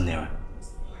 30,000 naira.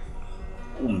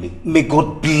 Oh, may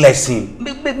God bless him.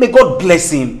 May God bless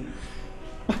him.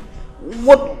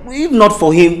 What if not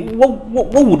for him?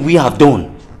 What would we have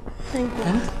done? Thank God.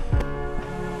 Huh?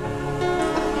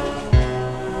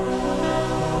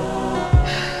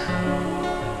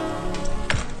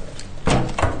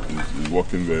 It's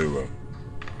working very well.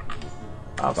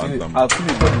 I've seen it,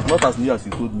 but it's not as new as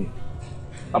you told me.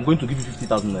 I'm going to give you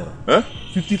 50,000 naira. Eh?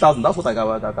 50,000, that's what I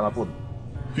can afford.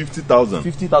 50,000?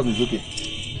 50,000 is okay.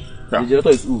 Yeah. The generator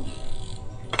is full.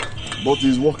 But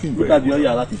it's working very well. Look at the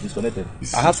well. alert is disconnected.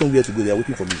 I have somewhere to go, they are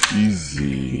waiting for me.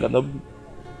 Easy.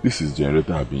 This is the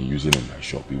generator I've been using in my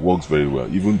shop. It works very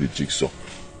well, even the jigsaw.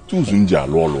 Look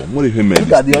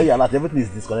at the alert, everything is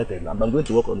disconnected and I'm going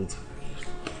to work on it.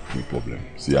 No problem.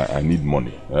 See, I need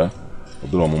money. I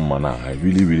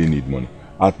really need money.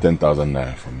 Add 10,000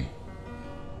 naira for me.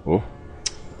 Oh?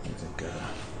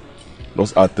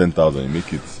 Just add 10,000 and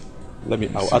make it.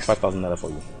 I'll add 5,000 naira for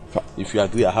you. If you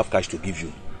agree, I have cash to give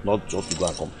you, not just to go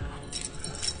and come.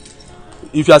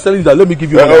 If you are selling that, let me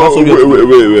give you money.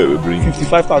 Wait, bring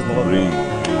 55,000. Bring.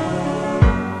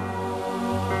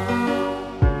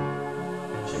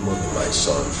 Chimobi, my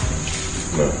son.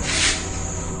 No.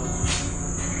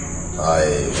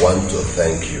 I want to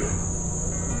thank you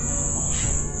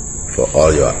for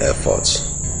all your efforts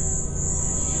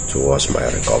towards my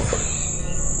recovery.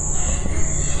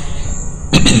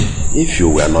 If you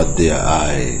were not there,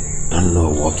 I don't know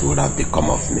what would have become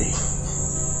of me.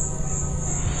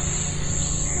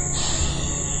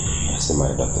 I see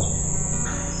my daughter.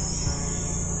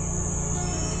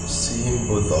 Seeing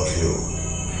both of you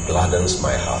gladdens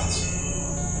my heart.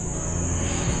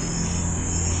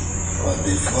 But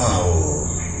before I will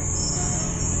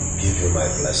give you my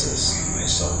blessings, my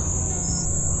son,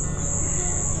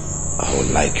 I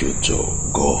would like you to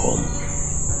go home.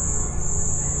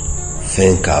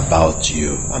 Think about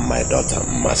you and my daughter,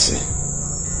 Mercy.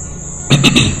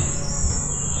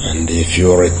 And if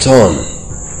you return,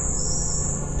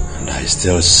 and I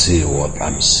still see what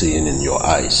I'm seeing in your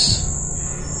eyes,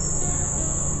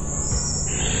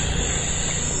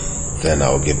 then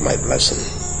I'll give my blessing.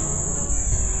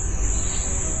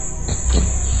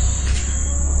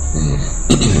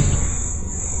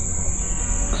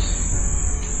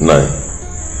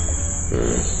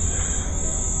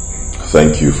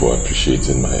 Thank you for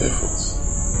appreciating my efforts.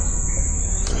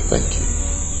 Thank you.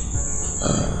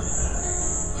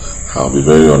 I'll be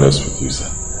very honest with you, sir.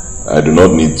 I do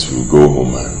not need to go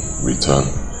home and return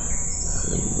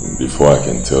before I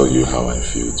can tell you how I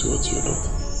feel towards your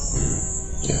daughter.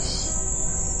 Yes.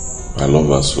 I love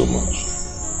her so much.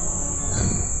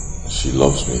 And she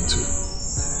loves me too.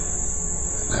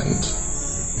 And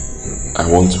I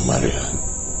want to marry her.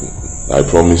 I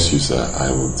promise you, sir, I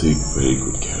will take very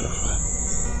good care of her.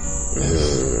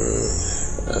 Yes.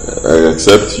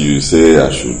 Except you say I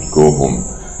should go home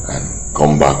and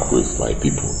come back with my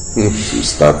people to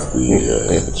start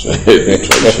the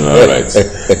traditional rites.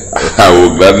 I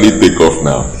will gladly take off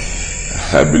now.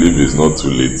 I believe it's not too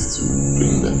late to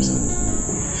bring them, sir.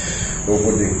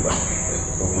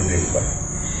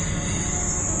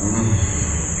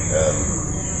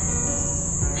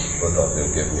 Both of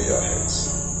them, give me your hands.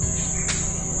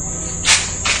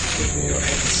 Give me your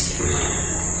hands.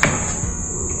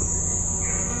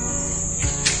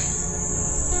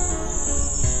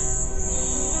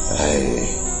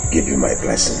 I give you my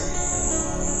blessing.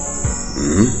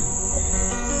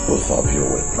 Both of you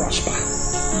will prosper.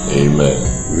 Amen.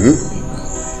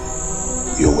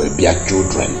 You will bear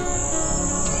children.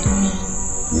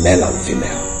 Male and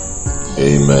female.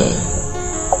 Amen.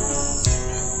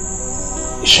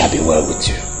 It shall be well with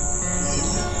you.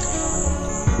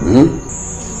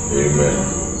 Amen.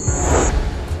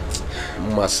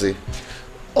 Mercy,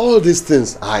 all these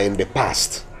things are in the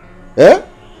past. Eh?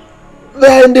 They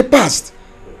are in the past.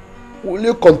 Will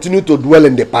you continue to dwell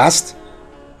in the past?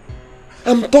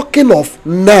 I'm talking of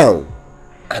now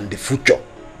and the future.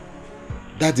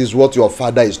 That is what your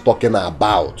father is talking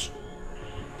about.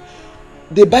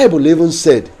 The Bible even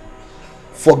said,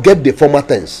 forget the former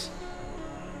things.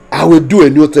 I will do a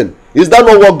new thing. Is that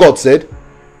not what God said?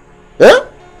 Eh?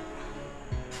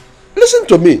 Listen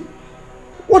to me.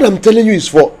 What I'm telling you is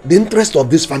for the interest of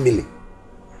this family.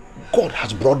 God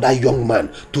has brought that young man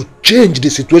to change the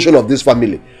situation of this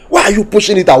family. Why are you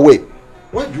pushing it away?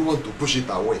 Why do you want to push it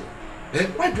away?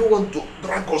 Why do you want to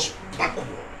drag us backward?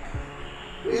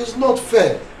 It's not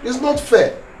fair. It's not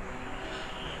fair.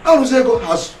 Arusego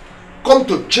has come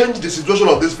to change the situation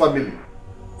of this family.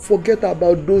 Forget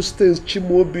about those things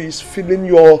Chimaobi is filling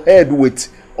your head with.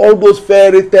 All those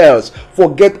fairy tales.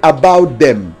 Forget about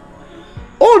them.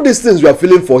 All these things you are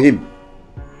feeling for him.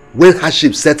 When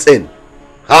hardship sets in.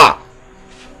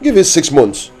 Give it 6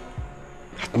 months.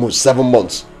 At most 7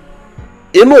 months.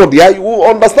 You know, dear, you will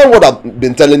understand what I've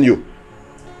been telling you.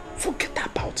 Forget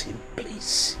about him,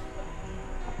 please.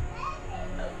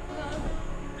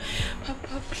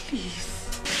 Papa, please.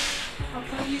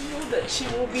 Papa, you know that she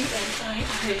will be and I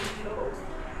know.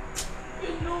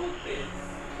 You know this.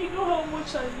 You know how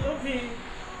much I love him.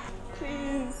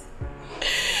 Please.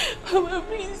 Papa,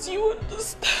 please, you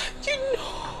understand.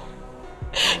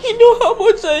 You know how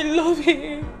much I love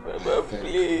him. Papa,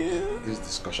 please. This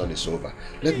discussion is over.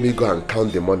 Let me go and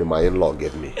count the money my in-law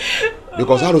gave me.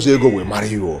 Because Arusego will marry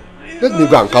you. Let me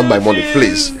go and count my money,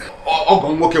 please. You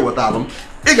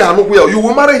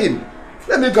will marry him.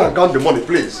 Let me go and count the money,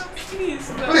 please.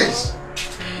 Please. Please.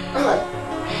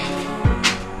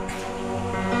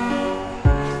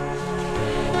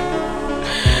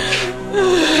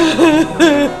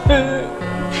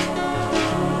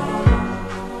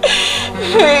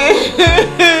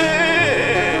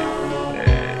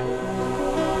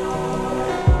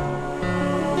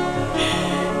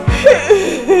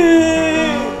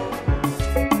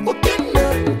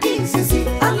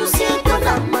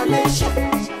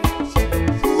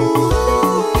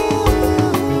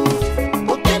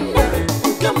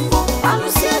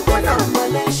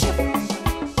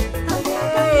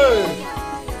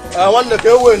 I want to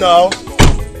get away now.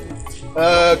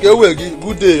 Get away,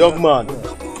 good day, young man.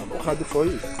 What can I do for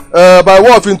you? By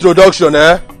way of introduction,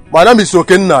 my name is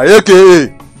Okenna, aka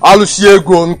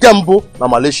Alusiego Nkembo na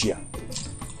Malaysia.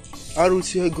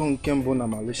 Alusiego Nkembo na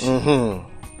Malaysia.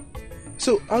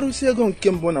 So, Alusiego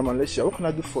Nkembo na Malaysia, what can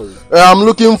I do for you? I'm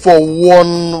looking for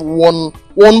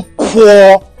one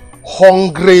poor,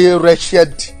 hungry,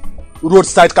 wretched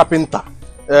roadside carpenter.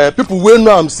 People will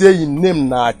know I'm saying name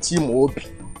na Chimaobi.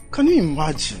 Can you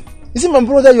imagine? Is it my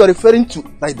brother you are referring to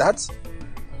like that?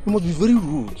 You must be very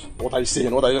rude. What are you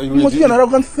saying? You must be an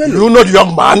arrogant fellow. You know the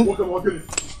young man?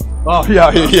 Oh,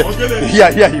 here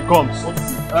he comes.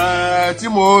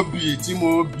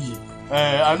 Chimaobi.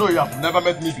 I know you have never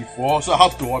met me before, so I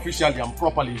have to officially and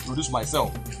properly introduce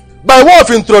myself. By way of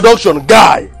introduction,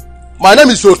 guy, my name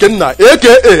is Okenna,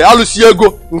 aka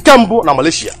Alusiego Nkembo na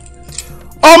Malaysia.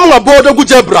 I'm about to go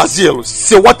to Brazil,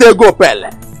 see what they go pele.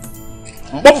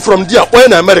 Mbop from there, when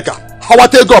in America, how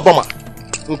what they go Obama.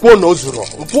 Mpo no zero.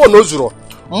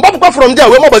 Mbop from there,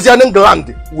 when Mabazian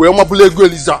England, where Mabulego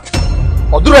Eliza.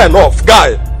 Or enough,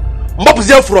 guy. Mbop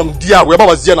there from there, where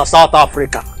Mabazian South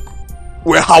Africa.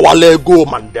 Where Hawale go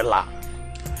Mandela.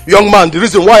 Young man, the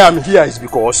reason why I'm here is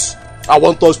because I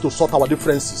want us to sort our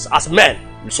differences as men.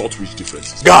 We sort which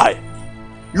differences? Guy,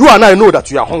 you and I know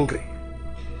that you are hungry.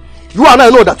 You and I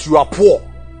know that you are poor.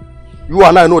 You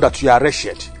and I know that you are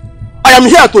wretched. I am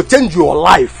here to change your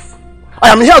life. I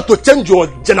am here to change your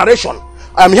generation.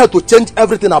 I am here to change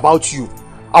everything about you.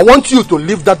 I want you to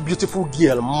leave that beautiful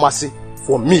girl, Masi,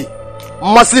 for me.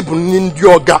 Masi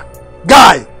Bunindioga.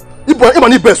 Guy,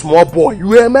 even if a small boy,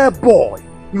 you are my boy.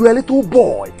 You are a little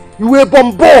boy. You are a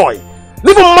bomb boy.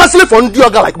 Leave Masi for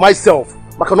Ndioga like myself.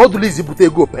 I cannot do this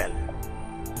go pen.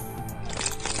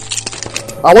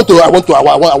 I want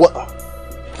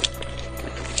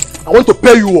to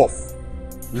pay you off.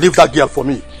 Leave that girl for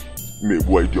me. Me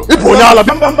boy, idiot. I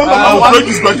will break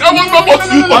this back. You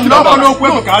and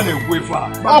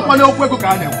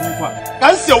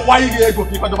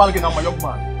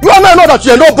I know that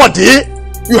you are nobody.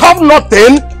 You have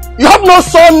nothing. You have no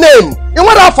surname.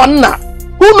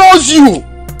 Who knows you?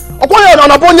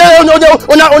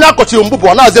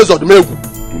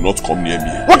 Do not come near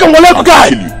me. What can I guy?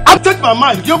 I'll take my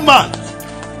mind, young man.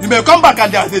 You may come back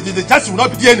and the chance will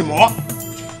not be there anymore.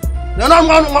 You know,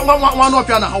 one of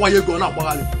you know how you go now.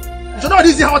 You know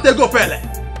this is how they go, Pele.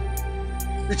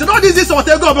 You know this is how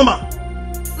they go, Mama.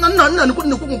 No, you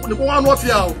couldn't one of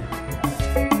you.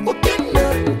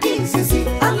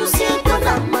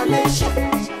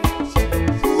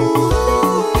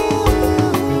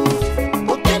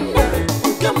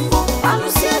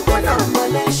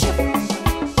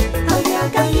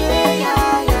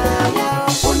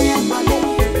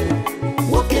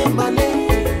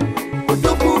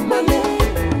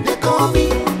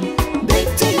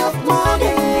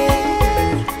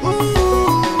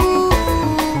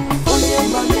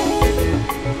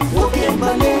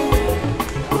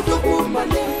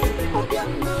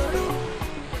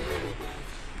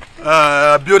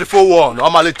 beautiful one.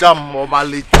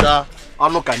 Omalicha,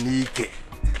 Anokanike.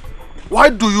 Why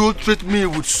do you treat me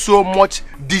with so much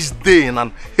disdain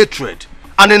and hatred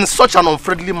and in such an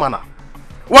unfriendly manner?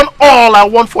 When all I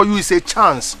want for you is a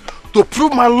chance to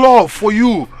prove my love for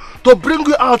you, to bring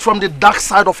you out from the dark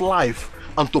side of life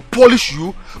and to polish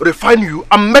you, refine you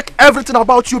and make everything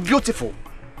about you beautiful.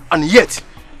 And yet,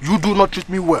 you do not treat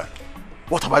me well.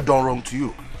 What have I done wrong to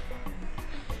you?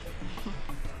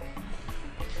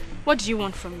 What do you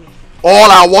want from me?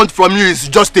 All I want from you is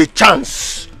just a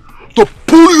chance to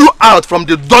pull you out from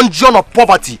the dungeon of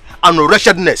poverty and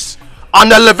wretchedness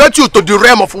and elevate you to the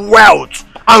realm of wealth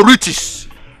and riches.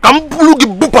 Have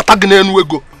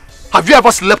you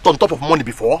ever slept on top of money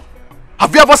before?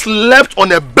 Have you ever slept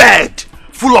on a bed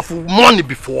full of money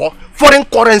before? Foreign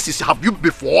currencies, have you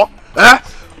before?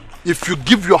 If you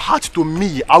give your heart to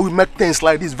me, I will make things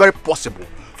like this very possible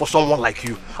for someone like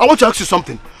you. I want to ask you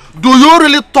something. Do you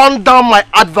really turn down my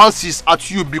advances at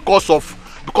you because of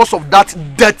that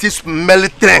dirty, smelly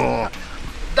thing?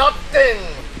 That thing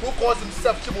who calls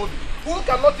himself Chimobi, who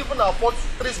cannot even afford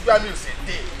 3 square meals a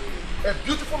day. A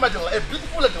beautiful lady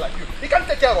like you. He can't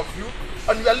take care of you,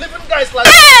 and you are living guys like.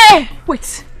 Hey!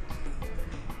 Wait.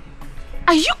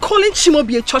 Are you calling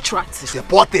Chimobi a church rat? It's a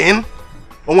poor thing.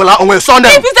 If he's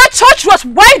a church rat,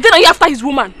 why then are you after his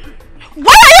woman?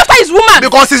 Why are you after his woman?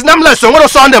 Because he's nameless. I want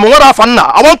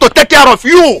to take care of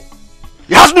you.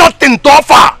 He has nothing to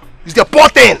offer. It's the poor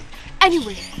thing.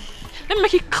 Anyway, let me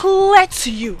make it clear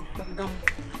to you.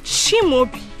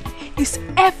 Chimobi is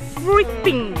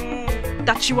everything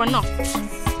that you are not. Let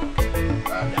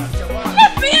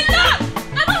me alone!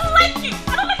 I don't like you.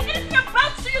 I don't like anything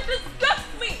about you. You disgust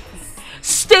me.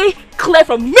 Stay clear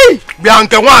from me.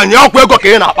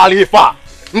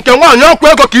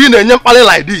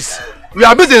 Like this. We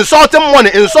are busy insulting money,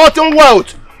 insulting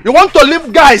wealth. You want to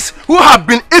leave guys who have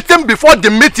been eating before the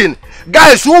meeting,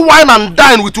 guys who wine and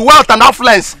dine with wealth and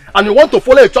affluence, and you want to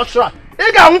follow a church rat.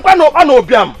 I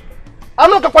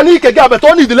know Kapanike, but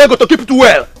only the Lego to keep it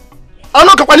well. I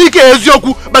know Kapanike is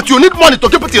Yoku, but you need money to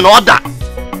keep it in order.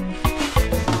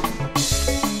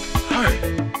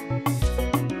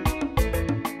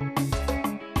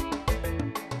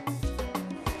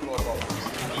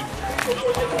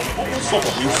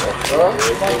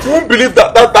 You won't believe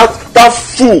that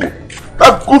fool,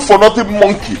 that good-for-nothing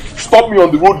monkey, stopped me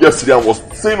on the road yesterday and was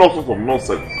saying all sorts of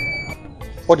nonsense.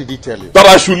 What did he tell you? That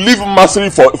I should leave mastery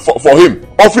for him,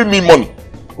 offering me money.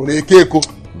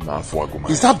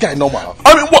 Is that guy normal?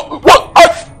 I mean, what?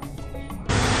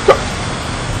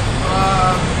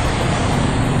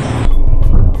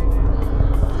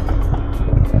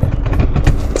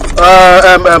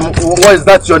 What is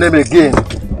that your name again?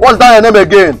 What's that your name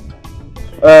again?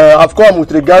 I've come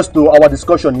with regards to our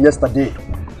discussion yesterday.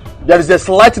 There is a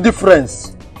slight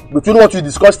difference between what we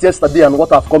discussed yesterday and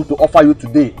what I've come to offer you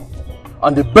today.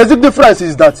 And the basic difference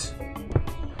is that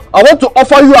I want to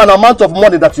offer you an amount of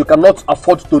money that you cannot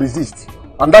afford to resist.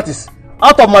 And that is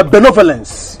out of my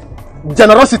benevolence,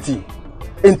 generosity,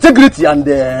 integrity, and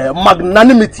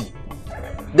magnanimity.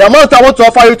 The amount I want to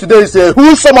offer you today is a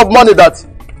huge sum of money that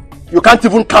you can't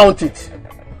even count it.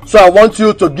 So I want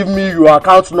you to give me your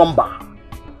account number.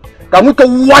 Can we go?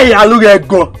 Why are you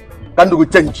go? Can you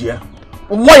change here?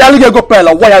 Why are you go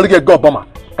Pella? Why are you go Obama?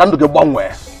 Can you go one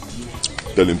way?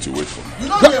 Tell him to wait for me. You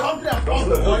know you're hungry and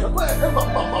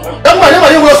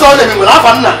you will solve them. You will have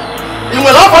fun. You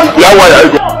will have fun. Yeah, why are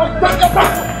you go?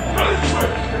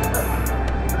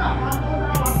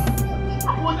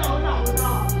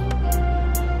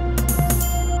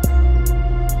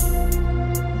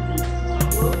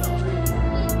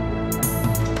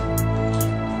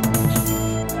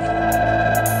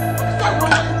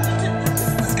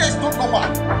 This guy is not normal.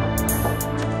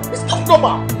 It's not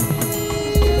normal.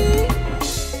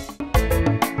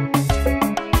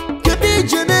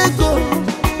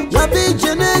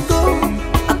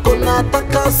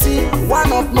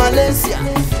 One of Malaysia,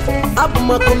 I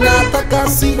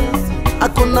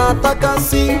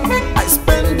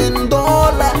spend in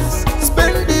dollars,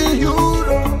 spend in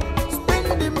euro,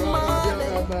 spend in money.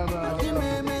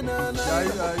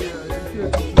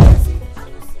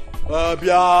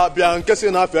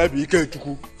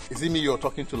 Is it me you're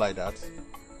talking to like that?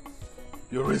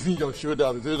 You're raising your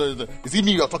shoulder. Is it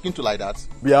me you're talking to like that?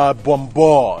 Be a bomb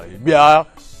boy. Be a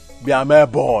mere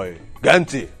boy.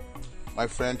 Ganti. My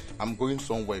friend, I'm going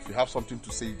somewhere. If you have something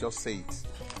to say, just say it.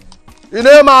 You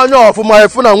know, man, for my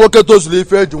phone and work to sleep,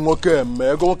 too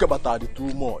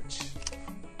much.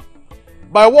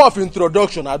 By way of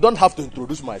introduction, I don't have to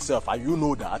introduce myself, and you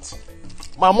know that.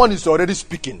 My money is already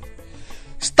speaking.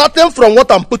 Starting from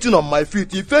what I'm putting on my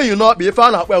feet, if you not be a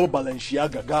fan of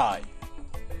Balenciaga guy,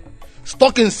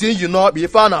 Stocking saying you know be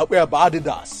found out where bad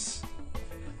Adidas.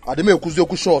 Ademe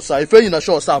kuzoku short sir. If you na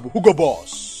short sir, Hugo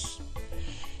Boss.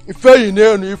 If you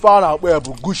know found out where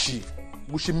Gucci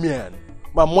man.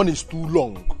 My money is too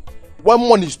long. When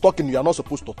money is talking, you are not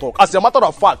supposed to talk. As a matter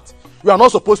of fact, you are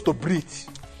not supposed to breathe.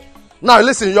 Now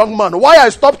listen, young man, why I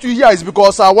stopped you here is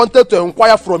because I wanted to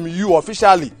inquire from you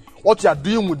officially what you are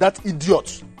doing with that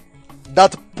idiot,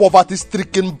 that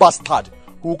poverty-stricken bastard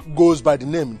who goes by the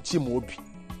name Chimaobi.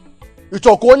 It's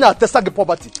Okonya Tesagi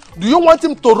poverty. Do you want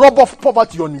him to rub off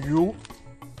poverty on you?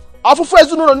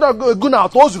 Is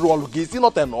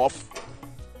not enough.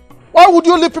 Why would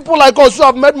you leave people like us who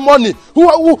have made money,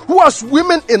 who are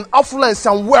swimming in affluence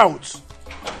and wealth,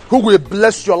 who will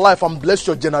bless your life and bless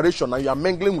your generation, and you are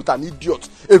mingling with an idiot,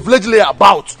 a village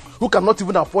layabout, who cannot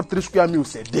even afford 3 square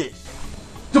meals a day?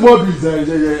 Even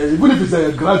if he's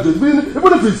a graduate, even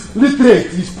if he's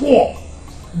literate, he's poor.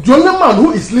 The only man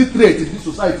who is literate in this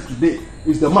society today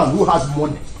is the man who has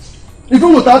money.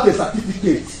 Even without a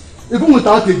certificate, even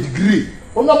without a degree,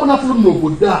 you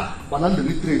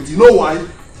know why?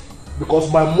 Because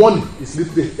my money is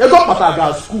literate. I don't matter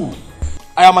at school.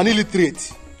 I am an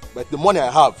illiterate, but the money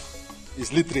I have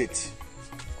is literate.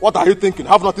 What are you thinking?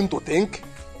 Have nothing to think?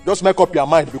 Just make up your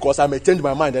mind, because I may change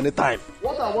my mind anytime.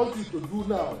 What I want you to do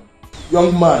now,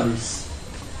 young man, is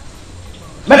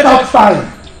make out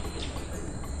time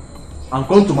and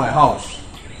come to my house.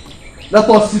 Let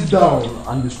us sit down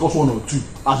and discuss 1 or 2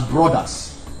 as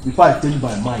brothers before I change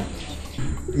my mind.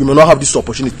 You may not have this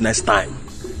opportunity next time.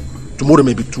 Tomorrow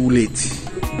may be too late.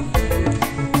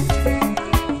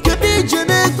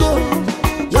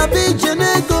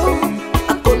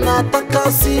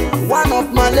 One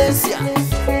of Malaysia.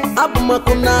 Abuma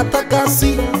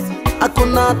takasi.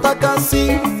 Akuna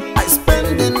takasi. I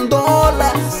spend in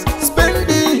dollars,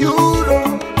 spending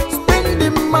euro,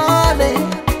 spending money.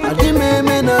 Adime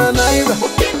mena naira.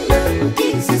 Okina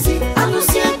kisisi.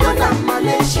 Alusia kona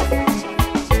Malaysia.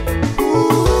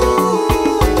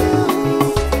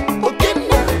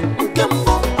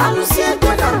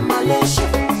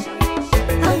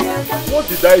 What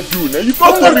did I do? Now you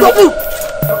can't tell me.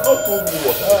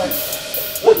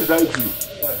 What did I do?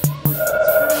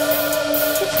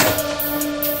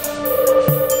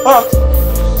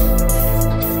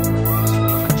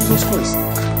 Jesus Christ.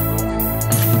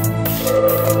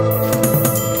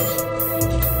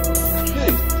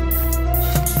 Hey.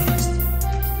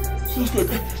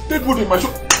 Dead body in my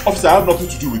shop. Officer, I have nothing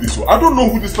to do with this one. I don't know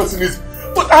who this person is,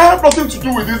 but I have nothing to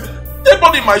do with this. Dead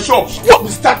body in my shop. What?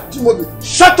 Mr. Timothy,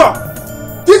 shut up!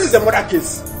 This is a murder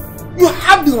case. You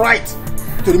have the right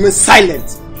to remain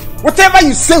silent. Whatever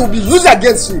you say will be used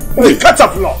against you. In the court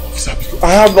of law. Officer,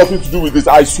 I have nothing to do with this.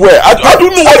 I swear. I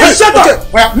don't know what this is. Shut up! Okay.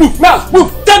 Well, move now.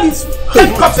 Move. Take this.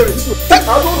 Take custody. I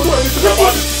don't know anything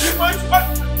about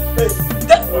this.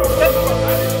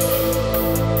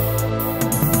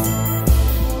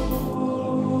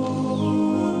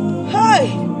 Hi.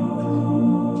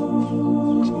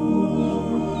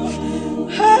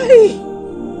 Hi.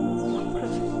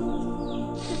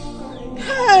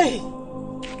 Hi.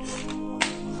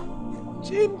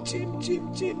 Jim.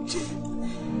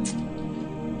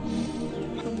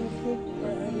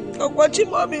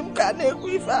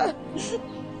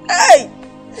 Hey!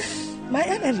 My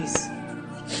enemies.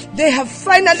 They have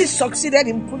finally succeeded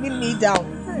in pulling me down.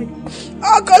 Hey!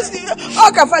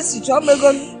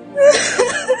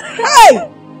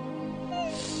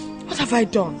 What have I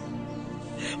done?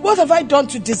 What have I done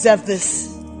to deserve this?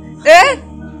 Eh?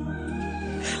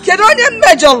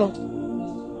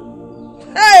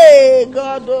 Hey,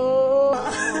 God. Oh.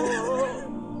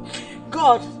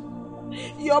 God,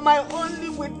 you're my only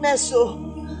witness. Oh.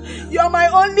 You're my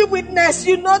only witness.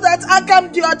 You know that I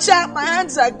come to your child. My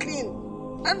hands are clean.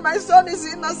 And my son is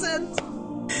innocent.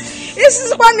 This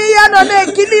is one year no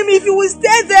kill him if you will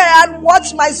stay there and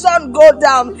watch my son go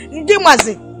down.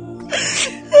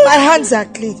 My hands are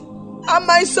clean. And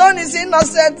my son is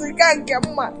innocent. He can't get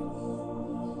mad.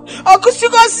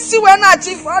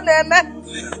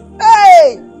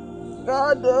 Hey!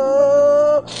 God,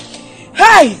 oh.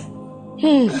 Hey!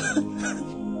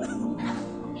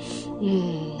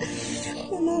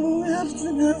 We have to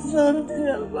do something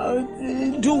about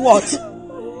it. Do what?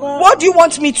 What do you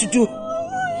want me to do?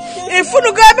 If you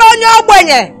go on your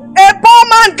way, a poor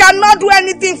man cannot do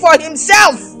anything for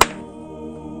himself.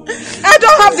 I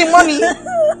don't have the money.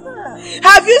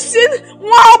 Have you seen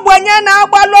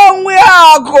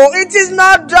it is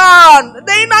not done.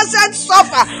 The innocent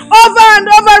suffer over and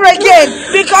over again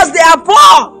because they are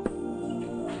poor.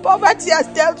 Poverty has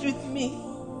dealt with me.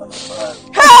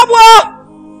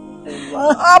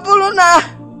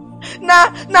 Na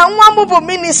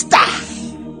minister.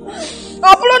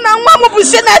 I'm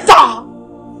senator.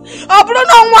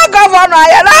 Bruno nwa governor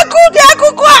ya na kudi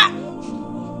akukwa.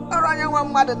 Oranya nwa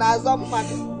mmadu na azo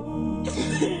mmadu.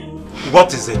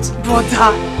 What is it?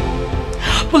 Brother,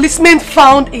 policemen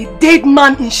found a dead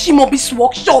man in Shimobi's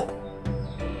workshop.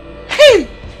 Hey!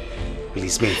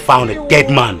 Policemen found a dead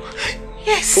man?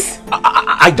 Yes.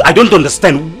 I don't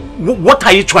understand. What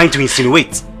are you trying to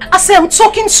insinuate? As I am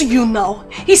talking to you now,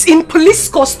 he's in police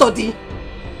custody.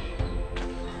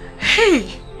 Hey!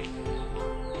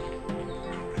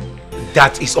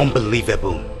 That is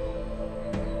unbelievable.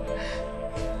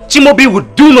 Chimobi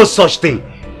would do no such thing.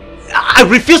 I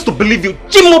refuse to believe you.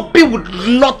 Chimobi would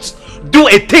not do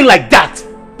a thing like that.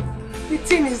 The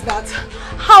thing is that,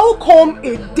 how come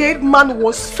a dead man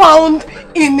was found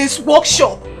in his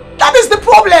workshop? That is the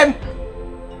problem.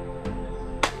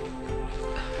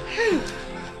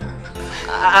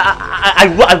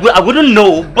 I wouldn't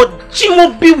know, but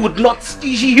Chimobi would not.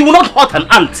 He will not hurt an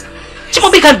ant.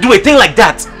 Chimobi can't do a thing like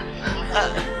that.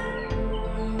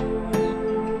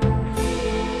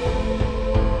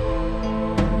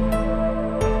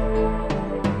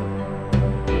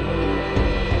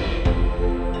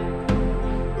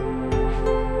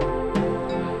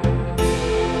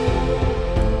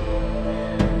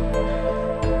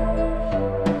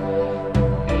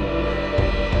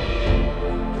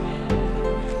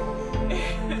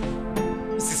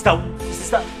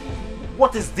 Sister,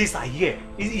 what is this I hear?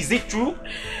 Is it true?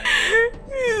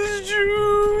 It's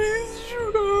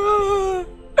true.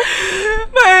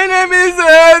 My name is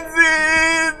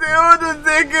Auntie. They want to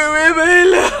take away my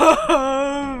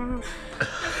love.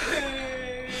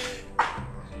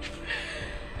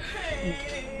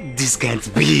 This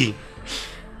can't be.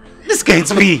 This can't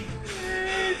be.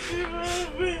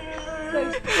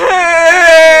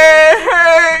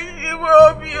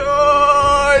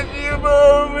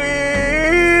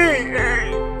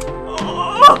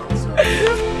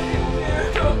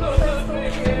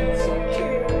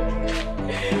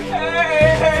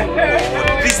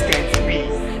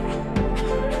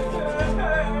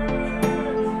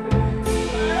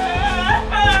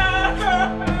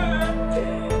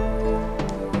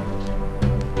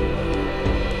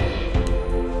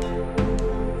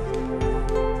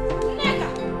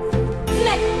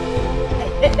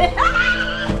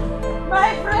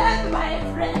 My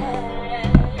friend.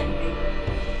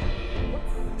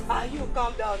 You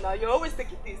calm down now. You're always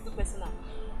taking things too personal.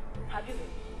 Have you heard?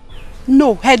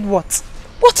 No, heard what?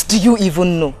 What do you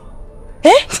even know?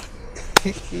 Eh?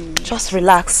 Just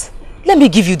relax. Let me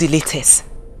give you the latest.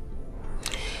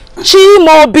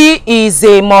 Chimobi is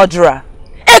a murderer.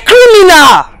 A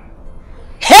criminal!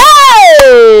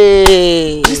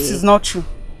 Hey! This is not true.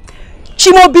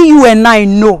 Chimobi, you and I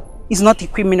know, is not a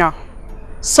criminal.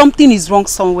 Something is wrong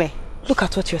somewhere. Look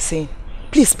at what you're saying.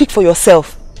 Please speak for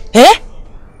yourself. Eh?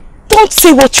 Don't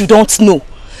say what you don't know.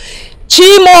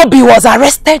 Chimobi was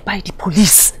arrested by the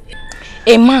police.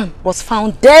 A man was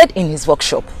found dead in his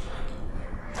workshop.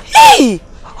 Hey!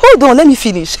 Hold on, let me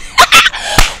finish.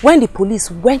 When the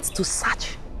police went to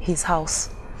search his house,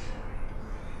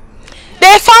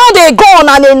 they found a gun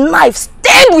and a knife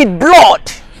stained with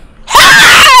blood.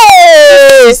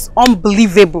 Hey! This is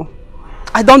unbelievable.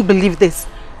 I don't believe this.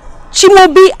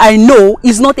 Chimobi I know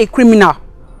is not a criminal.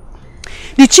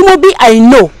 The Chimobi I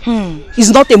know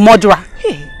is not a murderer.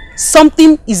 Hey.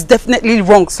 Something is definitely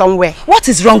wrong somewhere. What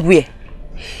is wrong where?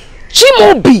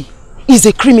 Chimobi is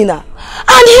a criminal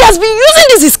and he has been using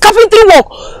this his carpentry work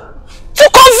to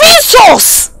convince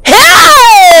us.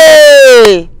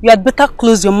 Hey! You had better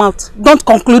close your mouth. Don't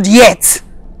conclude yet.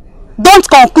 Don't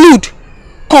conclude.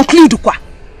 Conclude kwa.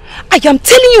 I am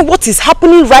telling you what is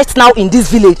happening right now in this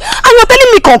village and you're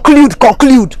telling me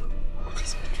conclude.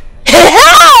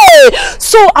 Hey!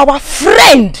 So our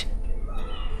friend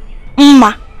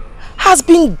Mma has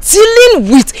been dealing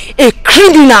with a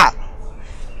criminal.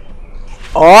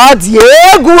 Oh,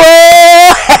 Diego!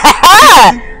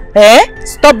 Eh?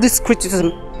 Stop this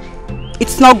criticism.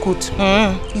 It's not good.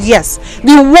 Yes,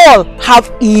 the wall have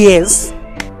ears.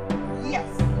 Yes,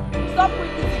 stop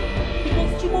criticism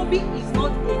because Chimobi is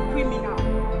not a criminal.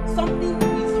 Something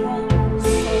is wrong.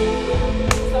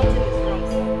 Something is wrong.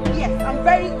 Yes, I'm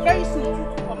very soon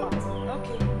to come out.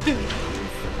 Okay.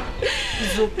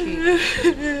 It's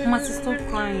okay. My sister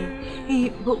crying. Hey,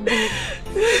 but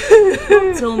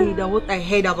don't tell me that what I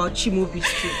heard about Chimobi is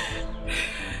true.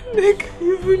 Like,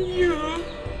 even you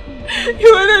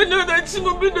wanna know that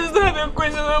Chimobi doesn't have a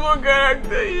questionable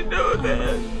character, you know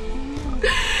that.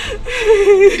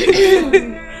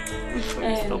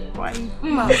 Stop crying.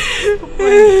 Mama, stop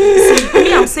crying. See,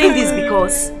 me, I'm saying this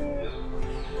because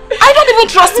I don't even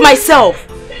trust myself.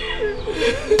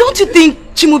 Don't you think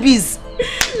Chimobi is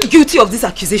guilty of this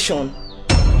accusation.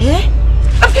 Eh?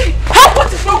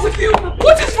 What is wrong with you?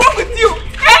 What is wrong with you?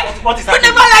 Eh? What is you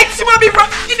happening? never liked Chimabi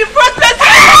in the first place.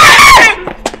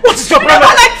 What is your You problem?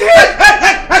 never liked him.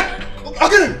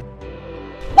 Okay.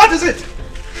 What is it?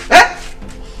 Eh?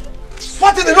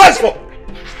 What is the noise for?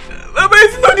 Mama,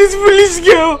 it's not this foolish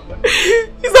girl.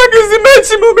 It's accusing my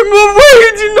Chimabi, Mom. What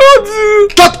did you not do?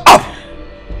 Shut up!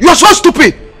 You're so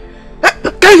stupid!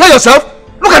 Can you hear yourself?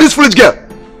 Look at this foolish girl.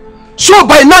 So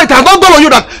by now it has not dawned on you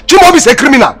that Chimabi is a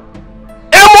criminal.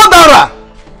 A murderer!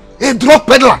 A drug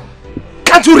peddler!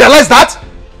 Can't you realize that?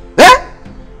 Eh?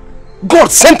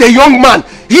 God sent a young man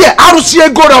here,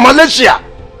 RCA God of Malaysia,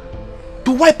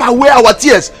 to wipe away our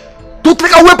tears, to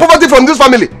take away poverty from this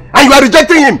family, and you are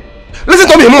rejecting him. Listen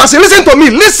to me, Masi, listen to me,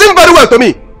 listen very well to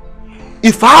me.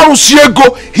 If RCA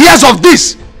God hears of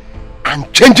this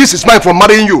and changes his mind from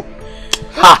marrying you,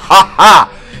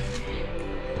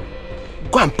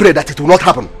 go and pray that it will not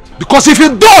happen. Because if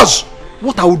it does,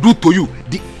 what I will do to you,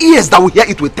 the ears that will hear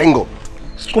it will tingle.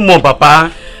 Come on,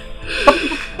 Papa.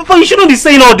 Papa, you shouldn't be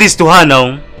saying all this to her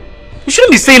now. You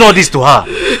shouldn't be saying all this to her.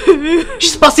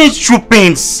 She's passing through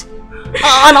pains.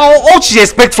 And all she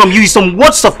expects from you is some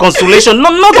words of consolation.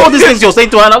 Not all these things you're saying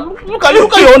to her now. Look at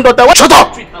your own daughter. Shut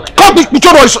up!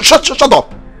 Shut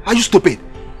up! Are you stupid?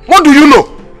 What do you know?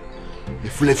 You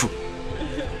fool.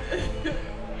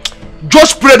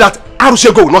 Just pray that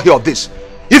Arushego will not hear of this.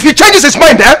 If he changes his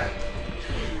mind, eh?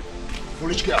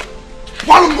 Foolish girl.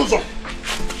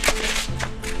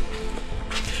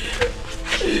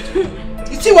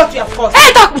 You see what you have caused?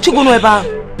 Hey, talk what you gonna about?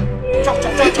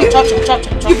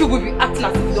 If you will be acting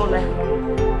as if you don't like her.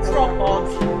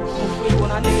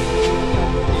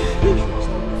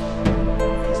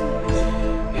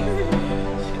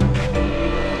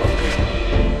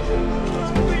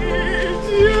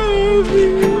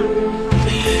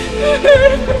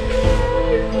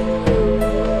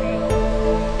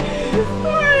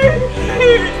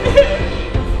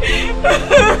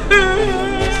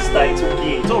 Sister, it's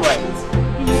okay. It's alright.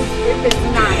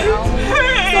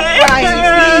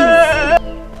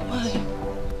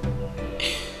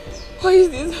 Why is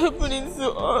this happening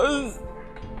to us?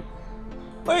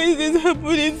 Why is this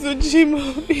happening to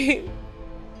Chimabi?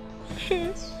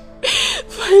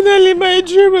 Finally, my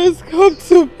dream has come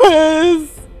to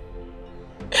pass.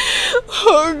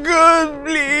 Oh God,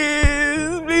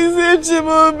 please, please save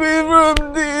Chimabi from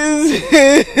this.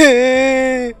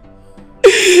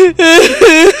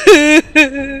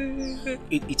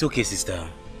 It's okay, sister.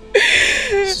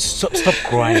 Stop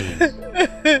crying.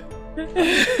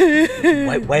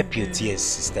 Wipe your tears,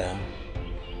 sister.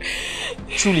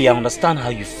 Truly, I understand how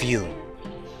you feel.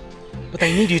 But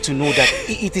I need you to know that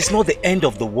it is not the end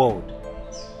of the world.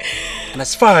 And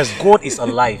as far as God is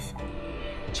alive,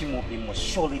 Chimabi must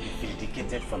surely be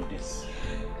vindicated from this.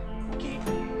 Okay?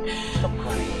 Stop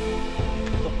crying.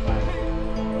 Stop crying.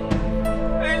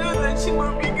 I know that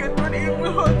Chimabi cannot even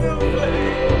hold the fire.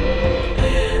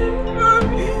 God,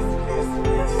 please, please,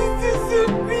 please, do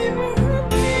something.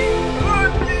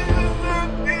 God, please, do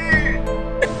something.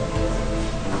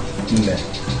 Nne,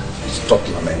 stop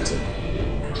lamenting.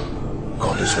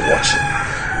 God is watching.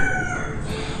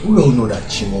 We all know that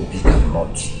Chimabi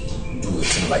cannot do a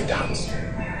thing like that.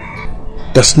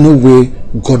 There's no way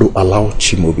God will allow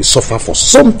Chimabi suffer for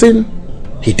something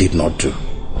he did not do.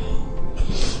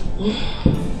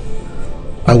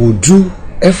 I will do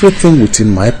everything within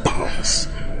my powers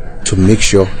to make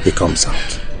sure he comes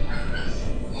out.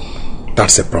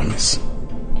 That's a promise.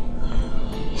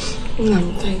 No,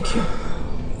 thank you.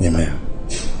 Amen.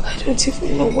 I don't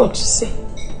even know what to say.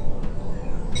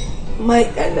 My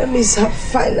enemies have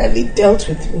finally dealt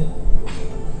with me.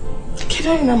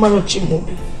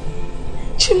 Chimabi.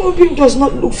 Chimabi does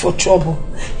not look for trouble.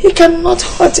 He cannot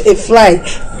hurt a fly,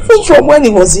 even from when he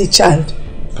was a child.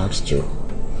 That's true.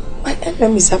 My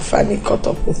enemies have finally caught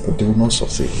up with me. But they will not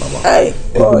succeed, Mama. They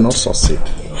will not succeed.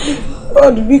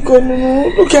 God, because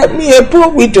look at me, a poor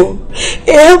widow.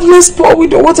 A helpless poor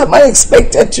widow. What am I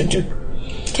expected to do?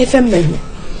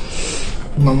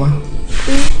 Mama,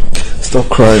 stop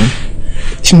crying.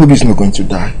 Chimabi is not going to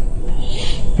die.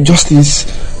 Justice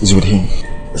is with him.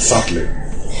 Exactly.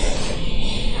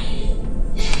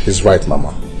 He's right,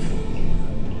 Mama.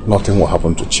 Nothing will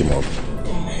happen to Chimabi.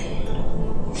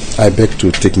 I beg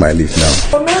to take my leave now.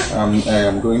 I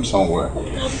am going somewhere.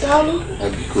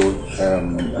 Because I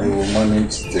will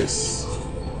manage this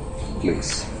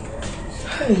place.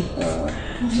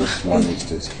 Just manage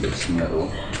this place. No.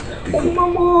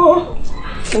 Mama,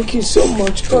 thank you so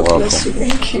much. God bless you.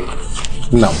 Thank you.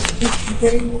 Now, Thank you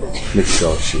very much. make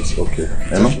sure she's okay.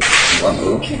 You know?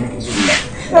 Okay.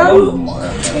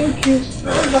 Thank you.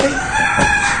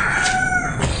 Bye.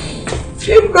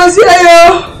 Because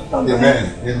yeah, Amen.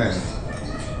 Amen.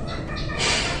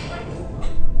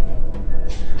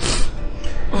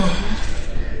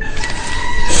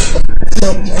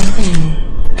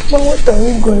 But what are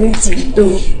we going to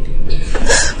do?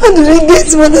 How do we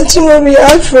get Mother Chimobi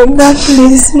out from that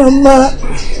place, Mama?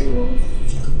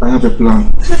 I have a plan.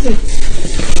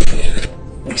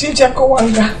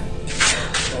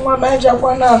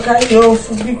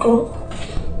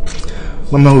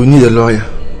 Mama, we need a lawyer.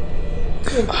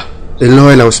 A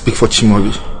lawyer that will speak for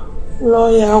Chimobi.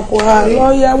 Lawyer,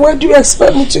 where do you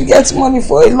expect me to get money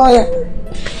for a lawyer?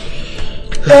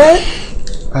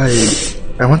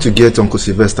 I want to get Uncle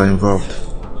Sylvester involved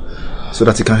so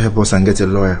that he can help us and get a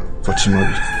lawyer for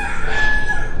Chimobi.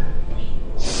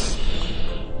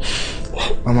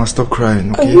 Mama, stop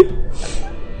crying, okay?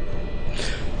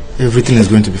 Everything is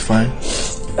going to be fine.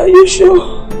 Are you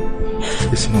sure?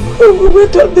 Yes, Mama. We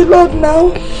wait on the Lord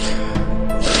now.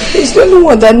 He's the only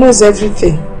one that knows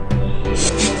everything.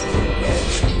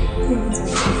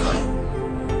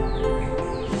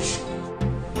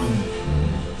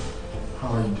 How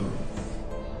are you doing?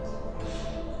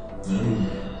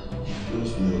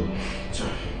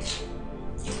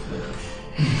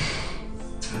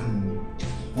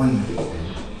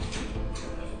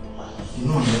 You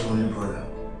know I'm your only brother.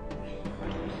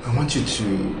 I want you to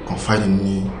confide in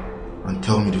me and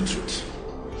tell me the truth.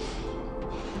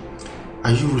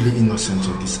 Are you really innocent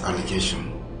of this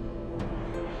allegation?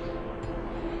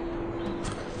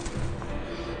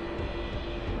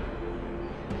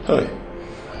 Hi.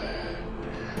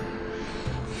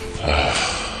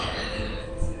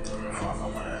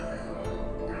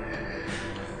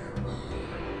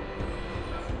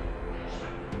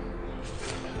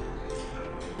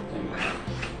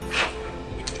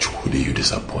 Chukwudi, you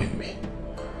disappoint me.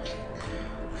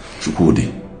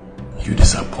 Chukwudi, you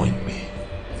disappoint me.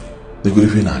 The good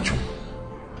even at you.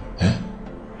 Eh?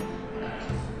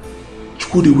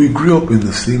 Chukwudi, we grew up in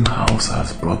the same house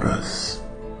as brothers.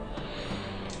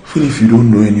 Even if you don't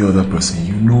know any other person,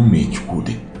 you know me,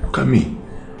 Chukwudi. Look at me.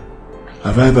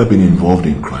 Have I ever been involved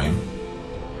in crime?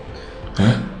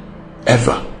 Eh?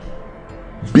 Ever?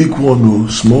 Big one or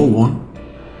small one?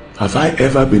 Have I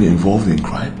ever been involved in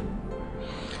crime?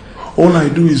 All I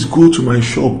do is go to my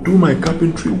shop, do my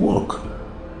carpentry work.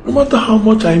 No matter how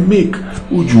much I make,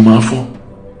 Ujumafo,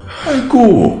 I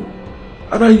go.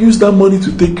 And I use that money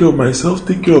to take care of myself,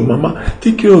 take care of Mama,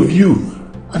 take care of you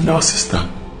and our sister.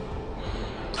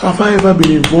 Have I ever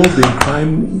been involved in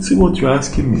crime? See what you're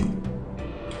asking me.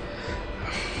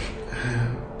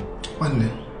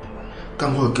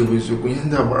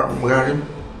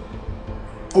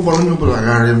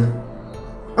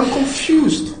 I'm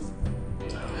confused.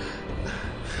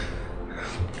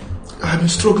 I've been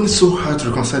struggling so hard to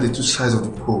reconcile the two sides of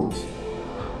the poles.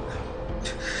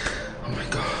 Oh my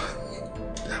God.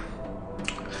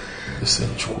 Listen,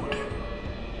 Chukwudi.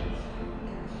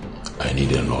 I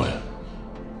need a lawyer.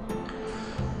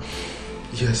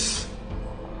 Yes,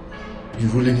 you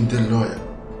really need a lawyer.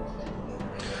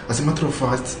 As a matter of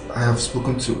fact, I have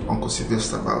spoken to Uncle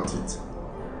Sylvester about it,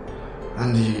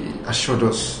 and he assured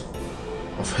us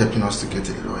of helping us to get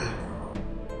a lawyer.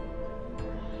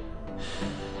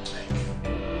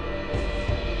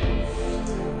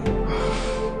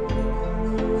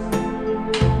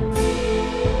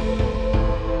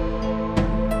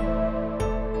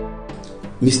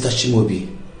 Mr.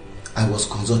 Chimobi, I was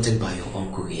consulted by your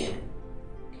uncle here.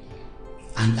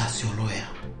 And as your lawyer,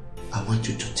 I want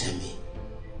you to tell me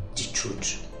the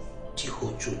truth, the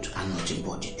whole truth, and nothing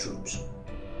but the truth.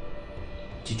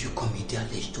 Did you commit the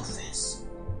alleged offense?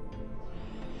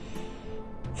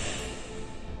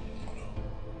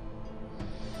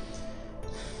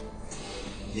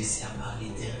 Let's see about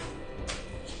it then.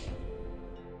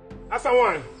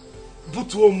 Asawan,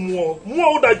 Butuo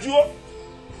more that you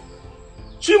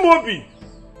Chimobi,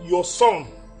 your son,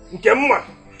 Nkemma,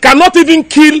 cannot even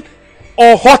kill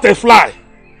or hurt a fly.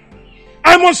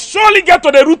 I must surely get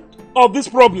to the root of this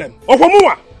problem.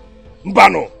 Okwamua,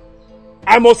 Mbano,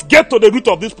 I must get to the root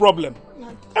of this problem.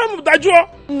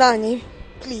 Nani,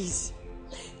 please.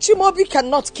 Chimobi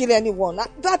cannot kill anyone.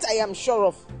 That I am sure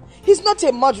of. He's not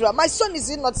a murderer. My son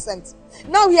is innocent.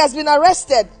 Now he has been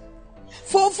arrested.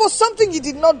 For something he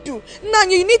did not do.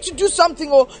 Nani, you need to do something.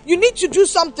 Oh, you need to do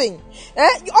something.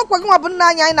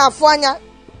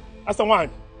 Asawan,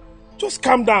 just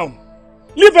calm down.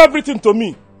 Leave everything to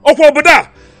me. Okwoboda,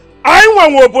 I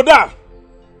want Oboda.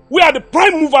 We are the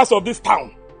prime movers of this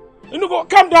town. You know,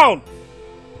 calm down.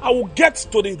 I will get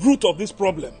to the root of this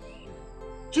problem.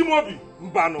 Chimobi,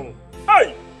 Mbano.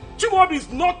 Hey, Chimobi is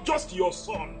not just your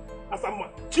son. Asaman,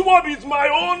 Chimobi is my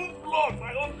own blood,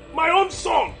 my own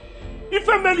son. If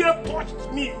a million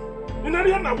touched me, in a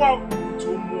real now,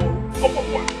 2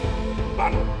 more.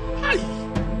 Bano. Hi.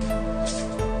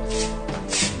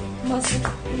 Master,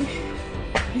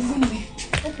 Izumi,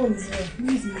 open this door,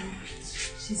 please, ma'am.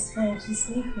 She's fine, she's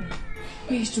sleeping.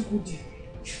 Where is Chukudi?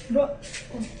 But,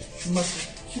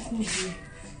 Master,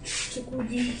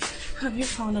 Chukudi, have you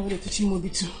found out where to Chimobi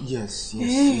to? Yes.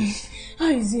 How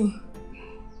is he?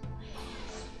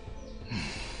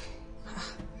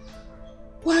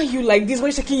 Why are you like this? Why are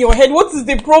you shaking your head? What is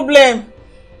the problem?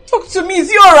 Talk to me, is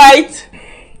he alright?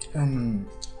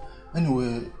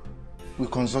 Anyway, we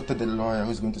consulted the lawyer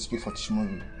who's going to speak for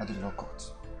Chimobi at the law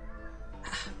court.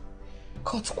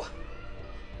 Court what?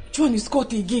 John is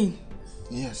court again?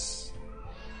 Yes.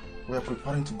 We are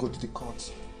preparing to go to the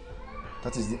court.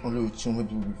 That is the only way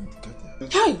Chimobi will get there.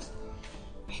 Hi!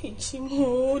 Hey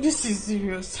Chimo, this is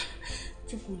serious.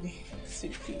 Chukudi, say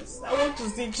please. I want to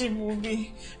see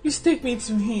Chimobi. Please take me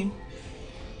to him.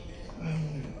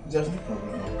 There's no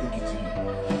problem. I'll take you to him.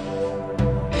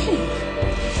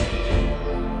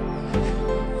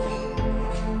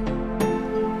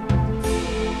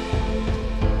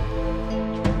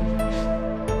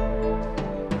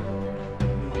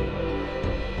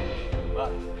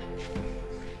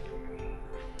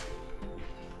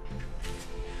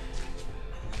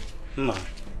 Ma,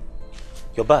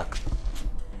 you're back.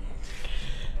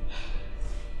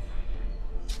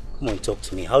 Come on, talk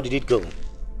to me. How did it go?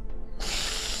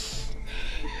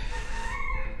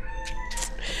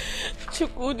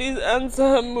 Chukwudi's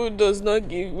answer mood does not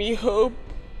give me hope.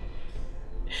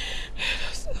 It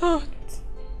does not.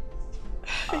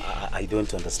 I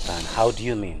don't understand. How do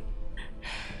you mean?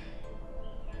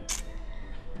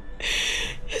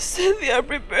 He said they are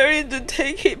preparing to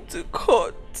take him to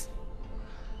court.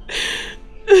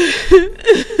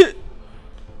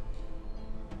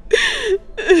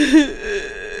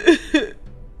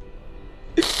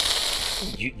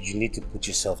 You need to put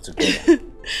yourself together.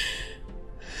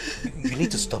 You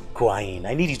need to stop crying.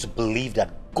 I need you to believe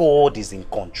that God is in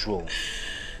control.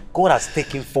 God has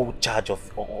taken full charge of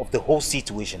the whole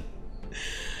situation.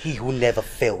 He who never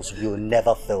fails will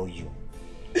never fail you.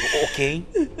 Okay?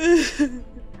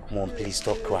 Come on, please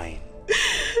stop crying.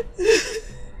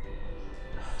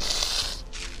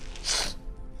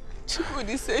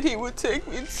 Chimobi said he would take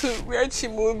me to where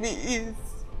Chimobi is.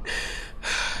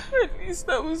 At least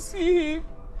I will see him.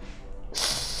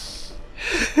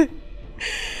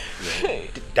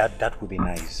 Yeah, that would be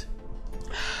nice.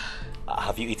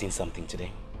 Have you eaten something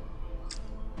today?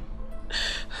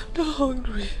 I'm not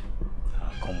hungry.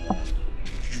 Oh, come on.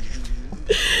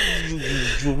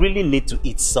 You really need to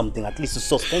eat something, at least to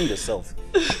sustain yourself.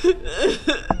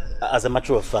 As a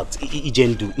matter of fact,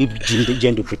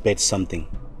 Ugezu prepared something.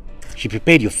 She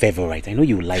prepared your favorite. I know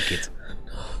you like it.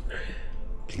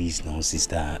 Please, no,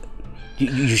 sister.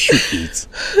 You should eat.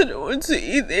 I don't want to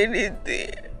eat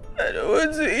anything. I don't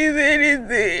want to eat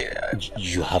anything.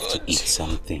 You have to eat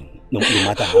something. No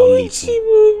matter how little.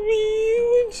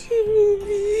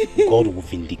 God will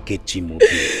vindicate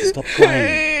Chimobi. Stop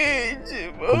crying.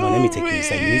 Come on, let me take you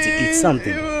inside. You need to eat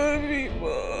something.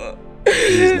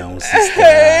 Please now, sister.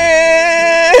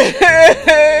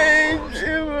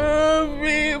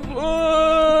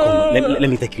 Come on, let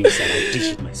me take you inside. I'll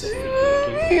dish it myself.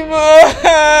 Okay?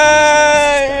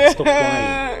 Stop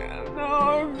crying. I'm not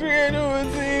hungry. I don't want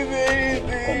to eat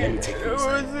anything. Come on, let me take you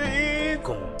inside.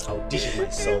 Come on, I'll dish it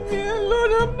myself.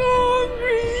 Lord, I'm not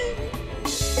hungry.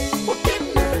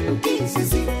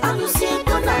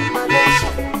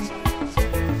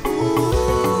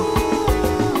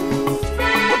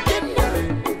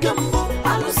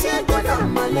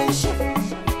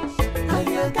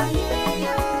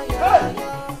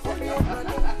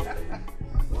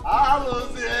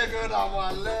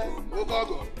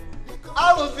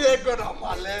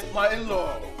 My in-law.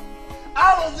 I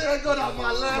was here good on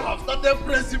my leg. You have started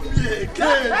pressing me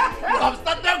again. You have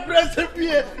started pressing me.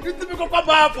 You think you go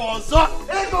papa for us?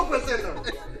 Hey, go pressing now.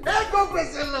 Hey, go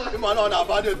pressing now. You man on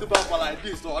about it to papa like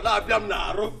this. So now I'm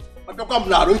narrow. I come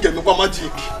narrow. Get me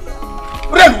magic.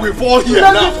 Rain will fall here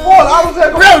now.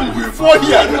 Rain will fall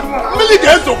here now. Millie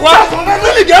gets so quiet.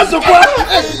 Millie gets so quiet.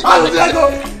 I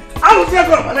was here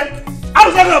good on my leg. I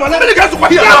was here good on my leg. Millie gets so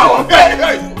quiet here now.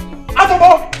 Hey.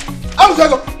 I was here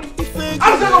good.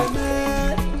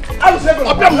 Rain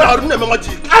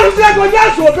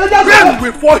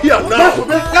will fall here now.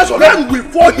 Rain will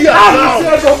fall here now.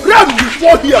 Rain will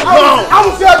fall here now.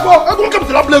 I don't come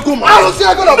to that play, come on.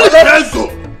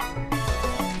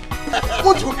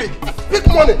 What you pick? Pick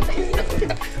money.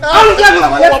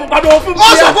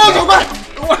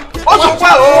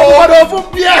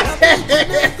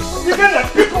 You get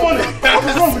pick money. What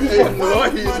is wrong with this one? No,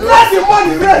 he's not. Let the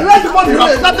money rain. Let the money rain. You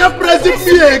have started praising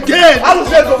me again. Don't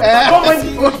mind the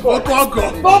food.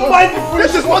 Don't mind the food.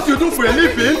 This is what you do for a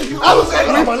living.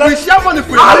 We share money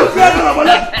for a living.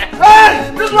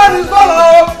 Hey, this one is not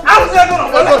all.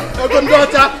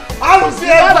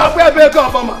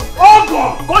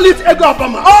 Call it Ego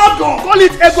Obama. Call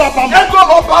it Ego Obama.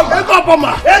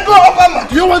 Ego Obama.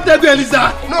 Do you want Ego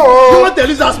Eliza? No. You want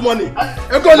Eliza's money?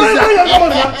 Ego Eliza.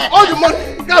 All the money.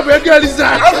 Can't be Ego Eliza.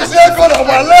 I will say Ego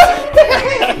Obama.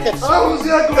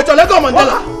 It's a Lego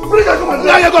Mandela. Bring Ego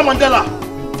Mandela. Ego Mandela.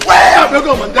 Where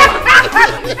Ego Mandela?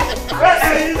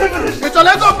 It's a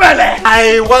Lego Pele.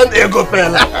 I want Ego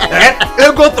Pele.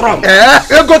 Ego Trump.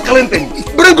 Ego Clinton.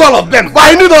 Bring all of them. But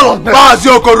I need all of them.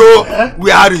 Baziokoro,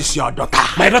 where is your daughter?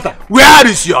 My daughter. Where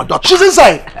is your daughter? She's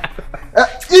inside.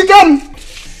 Ikem.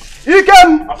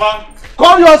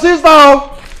 Call your sister.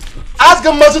 Ask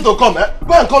Mercy to come.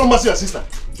 Go and call Mercy your sister.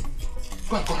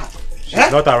 Go and call her.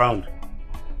 She's not around.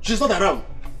 She's not around.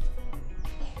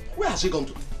 Where has she gone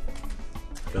to?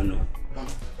 Don't know.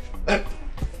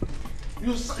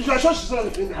 You are sure she's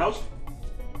not in the house?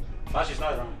 But she's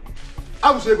not around.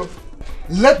 I will say go.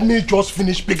 Let me just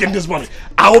finish picking this money.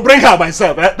 I will bring her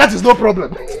myself. That is no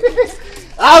problem.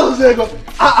 I will say go.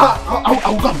 I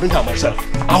will go and bring her myself.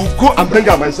 I will go and bring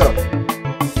her myself.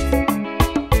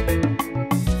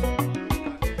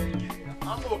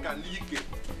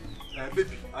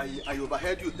 Baby, I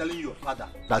overheard you telling your father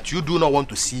that you do not want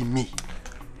to see me.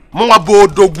 Mwa bo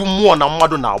odogwu muo na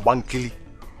mmadu na agbankili.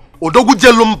 Odogwu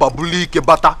jelu mba buli ike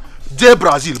bata, je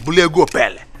Brazil buli ego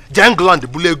Pele, je England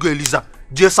buli ego Eliza,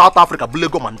 je South Africa buli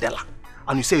ego Mandela.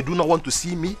 And you say you do not want to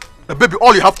see me? But baby,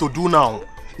 all you have to do now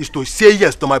is to say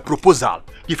yes to my proposal.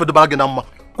 If the bargain amma,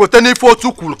 koteni for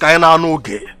too cool kaina no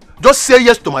gay. Just say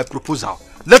yes to my proposal.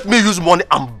 Let me use money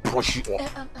and brush you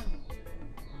off.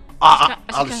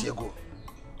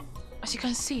 As you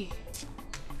can see,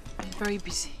 I'm very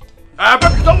busy.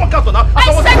 Baby, don't walk out on that. I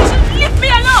said you should leave me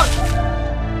alone!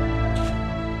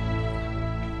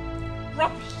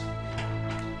 Rubbish.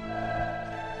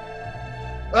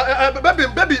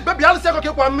 Baby, I'll say okay,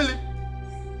 1 million.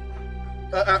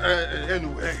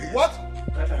 Anyway. What?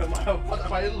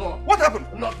 My in-law. What happened?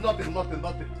 Nothing.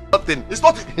 Nothing. It's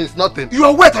nothing. It's nothing. You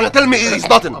are wet and you're telling me it's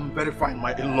nothing. I'm very fine,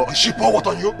 my in-law. Did she pour what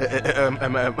on you?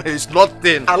 It's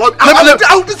nothing.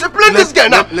 I'll discipline this girl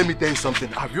now. Let me tell you something.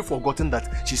 Have you forgotten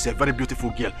that she's a very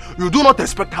beautiful girl? You do not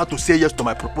expect her to say yes to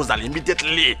my proposal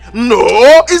immediately. No.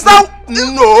 Is that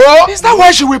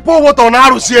why she will pour water on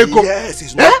Arusieko? Yes,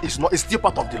 it's not. It's not. It's still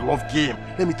part of the love game.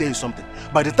 Let me tell you something.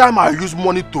 By the time I use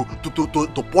money to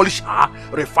polish her,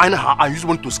 refine her, and use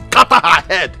money to scatter her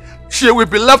head, she will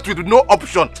be left with no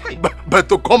option but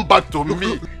to come back to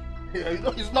me.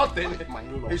 It's nothing.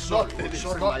 It's nothing.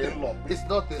 It's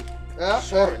nothing.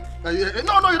 Sorry. No, you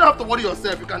don't have to worry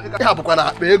yourself. You can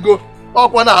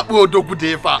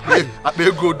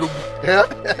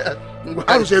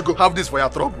have this for your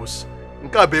troubles.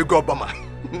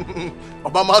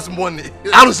 Obama's money.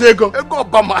 Alusego. Ego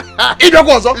Obama.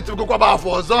 Idogozo. It will go back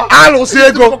for us.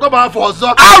 Alusego. Go back for us.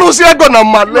 Alusego na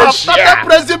Malaysia. You have started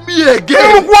praising me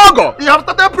again. You have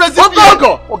started praising me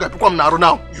again. Okay, people come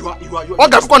now. You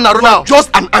are now. Just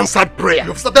an answered prayer.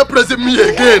 You have started praising me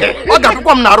again. Okay, people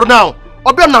come now.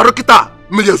 Obi am na rokita.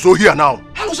 Ugezu here now.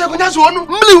 Alusego nyazo onu.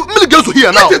 Ugezu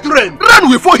here now. Let it rain. Rain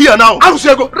will fall here now.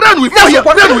 Alusego. Rain will fall here.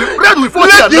 Rain will fall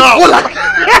here now.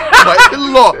 My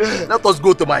in-law, let us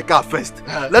go to my car first.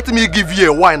 Let me give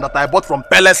you a wine that I bought from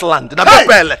Pele's land.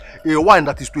 Pele, a wine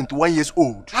that is 21 years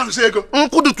old. Alusego.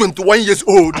 Uncle 21 years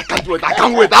old. I can't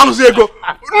wait. Alusego.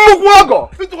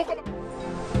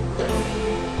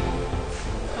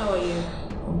 How are you?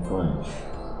 I'm fine.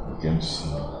 I came to see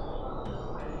you.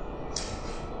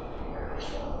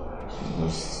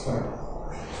 It's fine.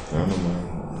 I don't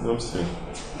mind. Go upstairs.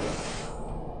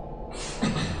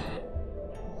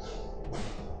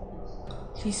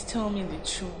 Please tell me the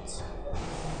truth.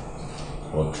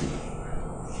 What truth?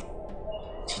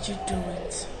 Did you do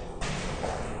it?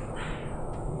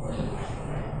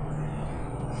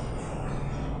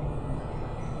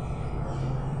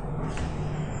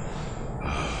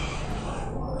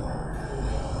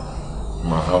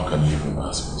 Ma, how can you even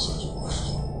ask me such a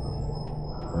question?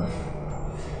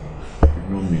 You've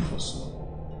known me for so long.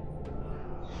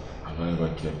 Have I ever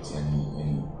kept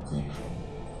anything from you?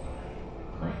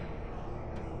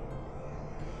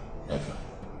 Ever.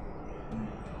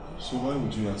 So why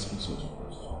would you ask me such a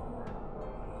question?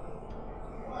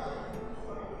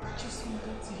 I just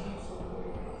wanted to hear from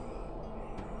you.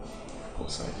 Of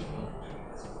course I did not.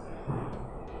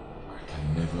 I can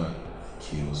never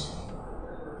kill someone.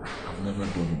 I've never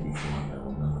done it before and I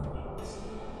will never do it.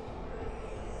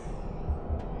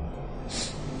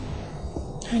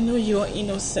 I know you are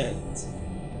innocent.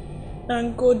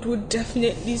 And God will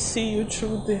definitely see you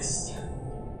through this.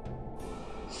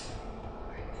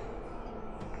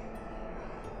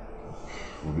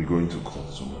 We'll be going to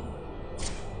court tomorrow.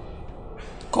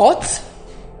 Court?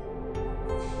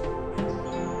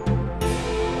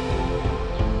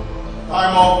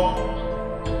 Time up.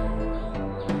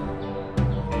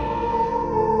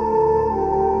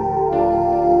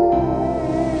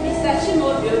 Mr.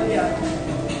 Chimobiobia,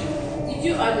 did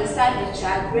you understand the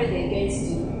charge read against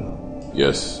you?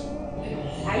 Yes.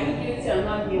 Are you guilty or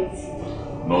not guilty?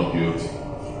 Not guilty.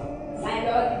 My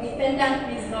lord, the defendant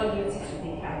pleads not guilty to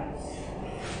the charge.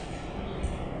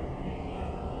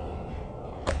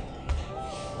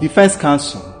 Defense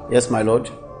counsel. Yes, my lord.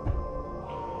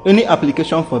 Any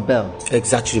application for bail?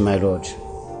 Exactly, my lord.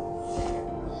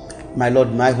 My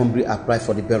lord, may I humbly apply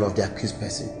for the bail of the accused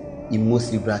person in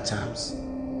most liberal terms.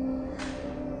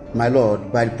 My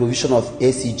lord, by the provision of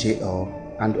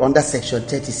ACJL and under section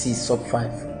 36 sub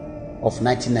 5 of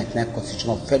 1999 Constitution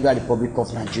of Federal Republic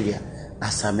of Nigeria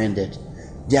as amended,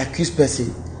 the accused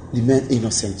person remains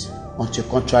innocent until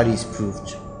contrary is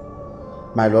proved.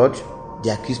 My lord, the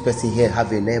accused person here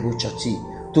have a liable charge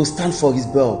to stand for his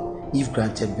bail if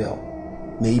granted bail.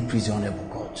 May he please the honorable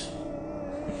court.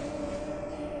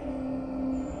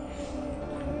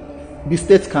 The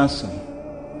state counsel.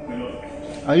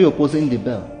 Are you opposing the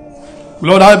bail?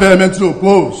 Lord, I vehemently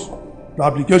oppose the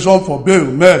application for bail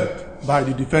made by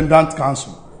the defendant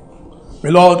counsel. My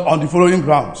lord, on the following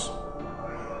grounds.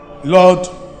 Lord,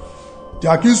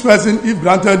 the accused person, if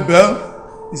granted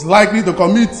bail, is likely to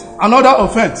commit another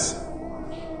offense.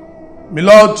 My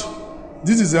lord,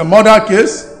 this is a murder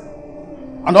case,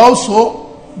 and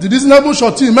also the reasonable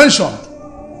surety mentioned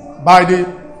by the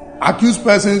accused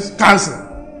person's counsel.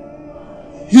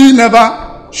 He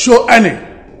never showed any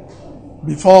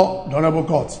before the honorable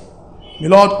court. My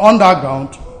lord, on that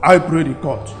ground, I pray the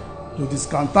court to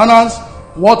discountenance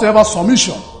whatever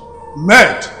submission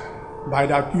made by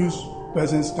the accused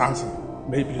person's counsel.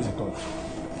 May it please the court.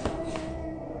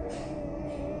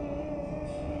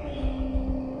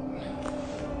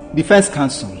 Defense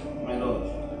counsel. My lord.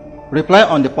 Reply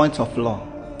on the point of law.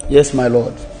 Yes, my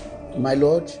lord. My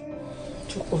lord.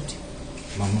 Chukodi,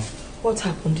 Mama. what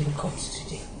happened in court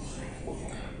today?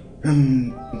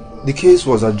 The case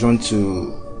was adjourned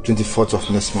to 24th of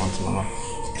next month, Mama.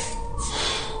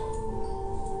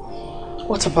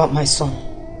 What about my son?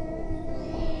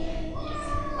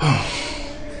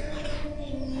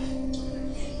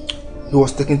 He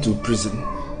was taken to prison.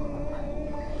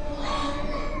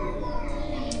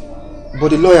 But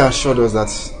the lawyer assured us that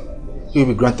he will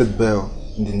be granted bail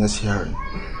in the next hearing.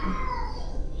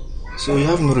 So we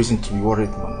have no reason to be worried,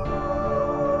 Mama.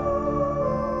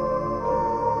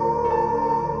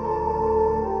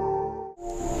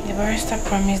 The barrister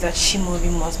promised that Shimobi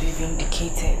must be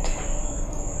vindicated.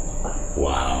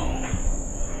 Wow.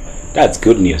 That's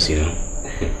good news, you know.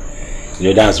 You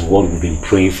know, that's what we've been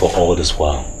praying for all this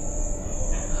while.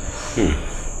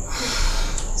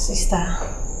 Sister,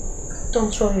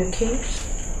 don't worry, okay?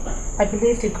 I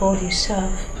believe the God you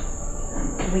serve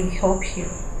will help you,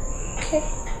 okay?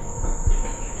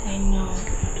 I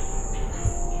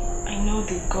know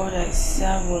the God I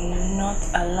serve will not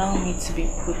allow me to be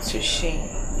put to shame.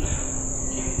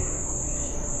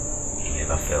 He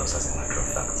never fails, as a matter of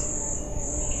fact.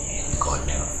 God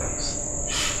never fails.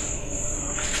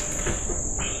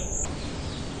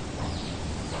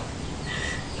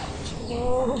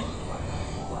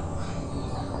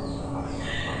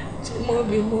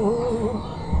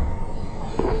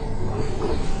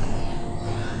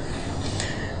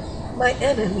 My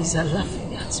enemies are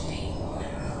laughing at me.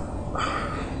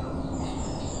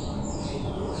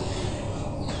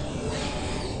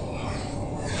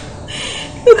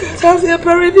 Look at how they are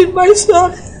parading my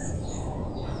son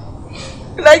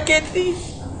like a thief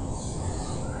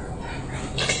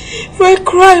for a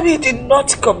crime he did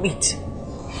not commit.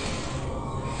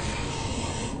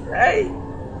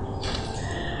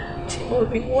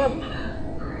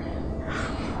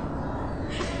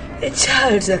 A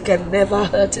child that can never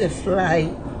hurt a fly.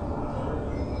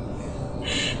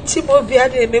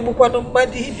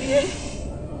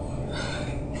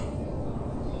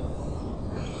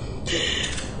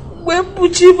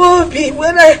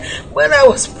 When I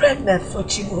was pregnant for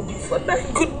Chimobi for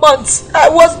 9 good months, I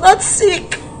was not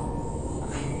sick.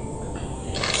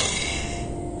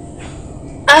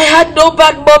 I had no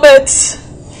bad moments.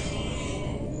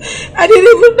 I didn't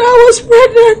even know I was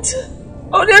pregnant.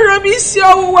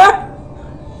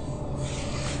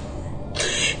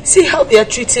 See how they are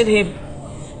treating him.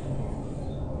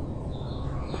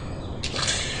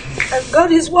 And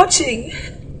God is watching.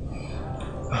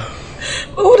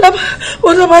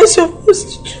 What am I supposed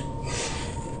to do?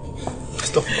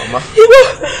 Stop, Mama.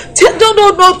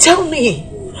 No, tell me.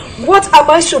 What am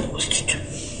I supposed to do?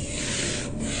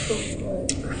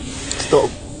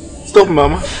 Stop,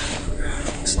 Mama.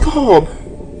 Stop.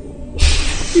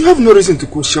 You have no reason to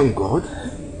question God.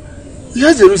 He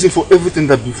has a reason for everything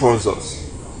that befalls us.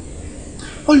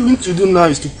 All you need to do now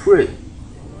is to pray.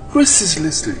 Pray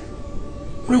ceaselessly.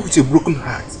 Pray with a broken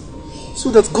heart,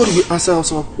 so that God will answer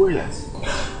us our prayers.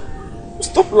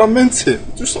 Stop lamenting.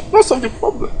 To not solve the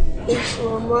problem. Yes,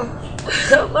 Mama.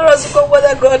 I'm not asking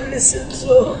whether God listens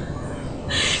to.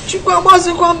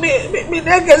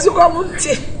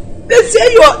 They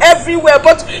say you're everywhere,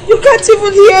 but you can't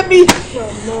even hear me.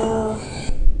 Mama,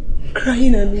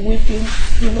 crying and weeping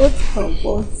do not help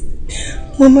us.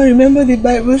 Mama, remember the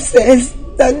Bible says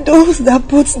that those that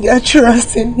put their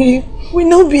trust in Him will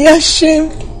not be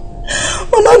ashamed.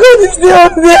 Mama, God is there.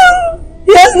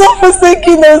 He has not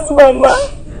forsaken us, Mama.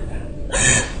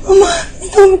 Mama,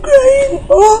 stop crying.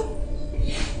 Mama.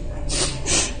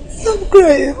 Stop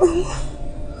crying, Mama.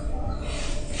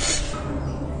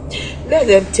 Let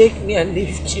them take me and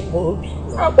leave Chimobi.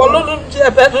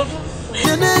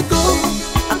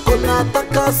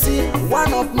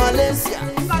 One of Malaysia.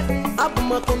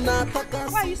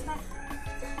 Why are you standing?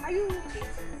 Are you okay?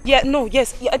 Yeah, no,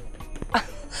 yes. Yeah,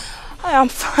 I am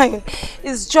fine.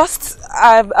 It's just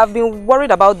I've been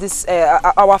worried about this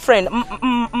our friend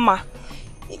Ma.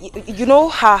 You know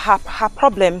her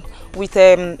problem with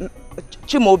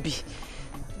Chimobi.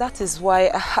 That is why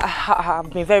I've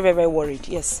been very, very worried.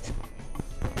 Yes.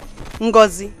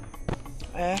 Ngozi,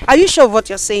 are you sure of what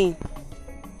you're saying?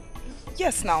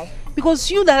 Yes, now. Because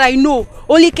you that I know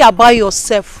only care about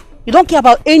yourself. You don't care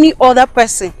about any other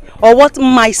person or what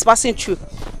Ma is passing through.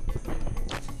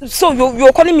 So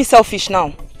you're calling me selfish now?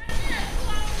 I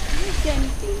didn't say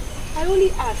anything. I only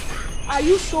ask, are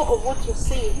you sure of what you're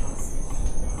saying?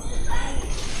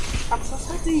 I'm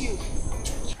suspecting you.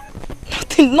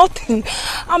 Nothing.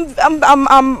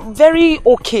 I'm very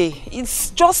okay.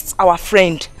 It's just our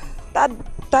friend.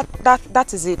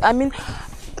 That is it. I mean,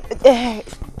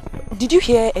 did you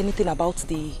hear anything about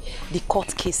the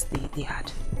court case they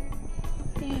had?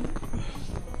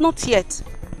 Not yet.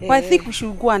 But I think we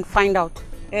should go and find out.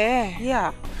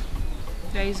 Yeah.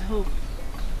 There is hope.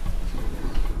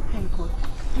 Thank God.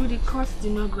 Though the court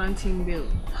did not grant him bail,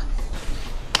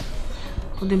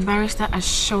 but the barrister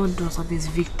assured us of his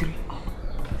victory.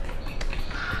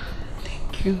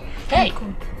 Thank you. Hey.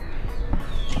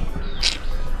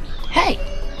 Hey.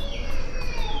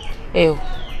 Ew.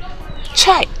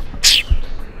 Chai.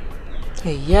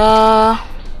 Hey, yeah.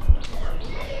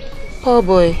 Oh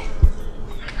boy.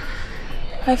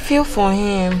 I feel for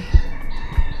him.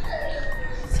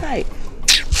 Chai.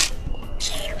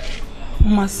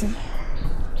 Mercy.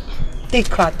 Take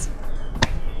heart.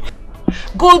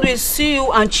 God will see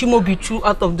you and Chimobi through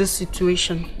out of this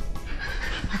situation.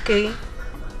 Okay?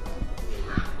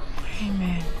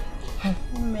 Amen.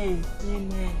 Amen.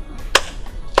 Amen.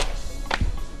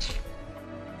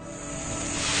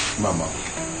 Mama,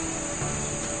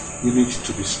 you need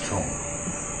to be strong.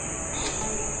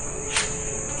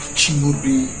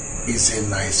 Chimobi is a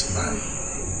nice man.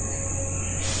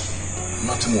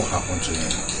 Nothing will happen to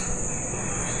him.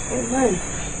 Amen.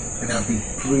 And I've been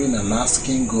praying and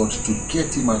asking God to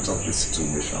get him out of this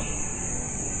situation.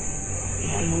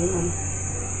 Amen.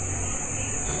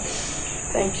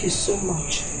 Thank you so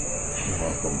much. You're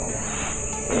welcome, Mama.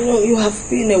 You know, you have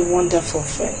been a wonderful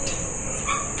friend.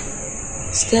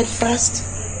 Steadfast,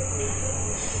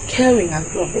 caring and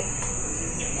loving.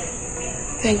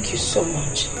 Thank you so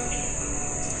much.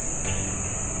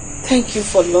 Thank you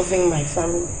for loving my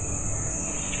family.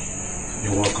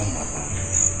 You're welcome, Mama.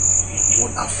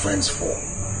 What are friends for?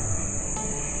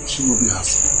 Chimobi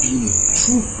has been a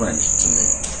true friend to me.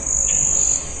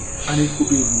 And it would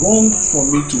be wrong for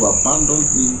me to abandon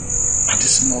him at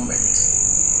this moment.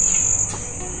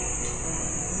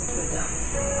 Brother,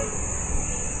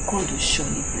 God will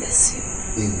surely bless you.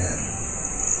 Amen.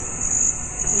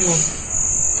 No.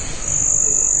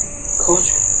 God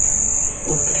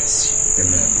will bless you.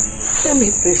 Amen. Let me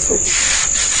pray for you.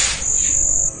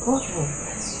 God will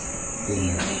bless you.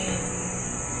 Amen.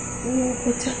 He will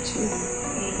protect you.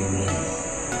 Amen.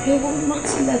 He will not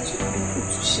let you be put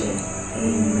to shame.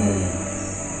 Amen.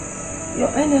 Your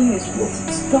enemies will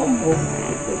stumble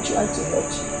if they try to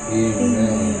hurt you.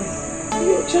 Amen.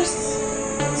 You're just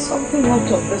something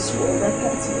out of this world. I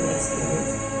can't even explain it.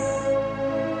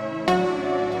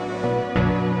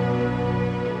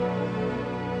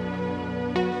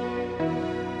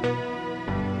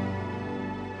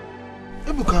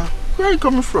 Ebuka, where are you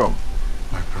coming from?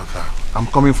 My brother, I'm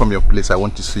coming from your place. I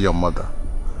want to see your mother.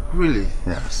 Really?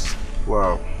 Yes.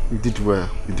 Wow. You did well.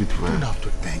 You did well. You don't have to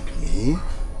thank me.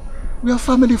 We are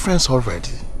family friends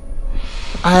already.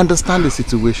 I understand the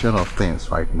situation of things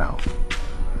right now.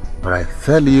 But I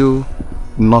tell you,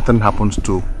 nothing happens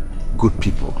to good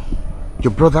people.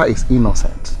 Your brother is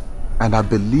innocent. And I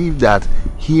believe that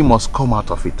he must come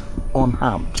out of it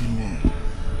unharmed. Amen.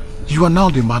 You are now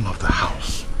the man of the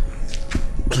house.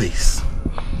 Please,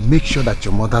 make sure that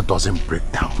your mother doesn't break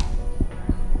down.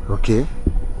 Okay?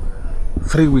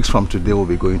 3 weeks from today we'll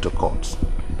be going to court.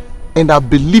 And I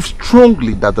believe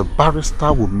strongly that the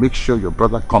barrister will make sure your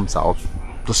brother comes out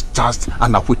discharged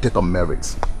and acquitted on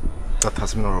merits. That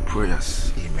has been our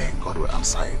prayers. Amen. God will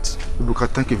answer it. Ibuka,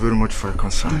 thank you very much for your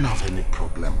concern. You don't have any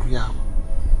problem. We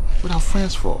are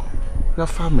friends for. We are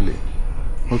family.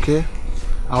 Okay?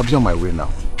 I'll be on my way now.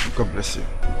 God bless you.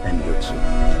 And you too.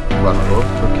 Well,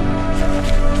 okay.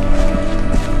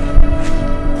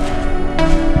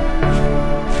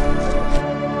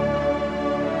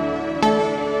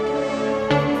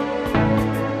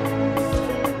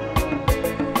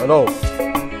 Hello.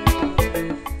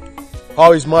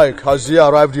 How is Mike? Has he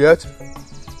arrived yet?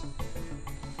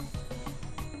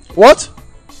 What?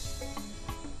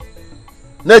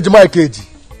 Ned Mike Eji.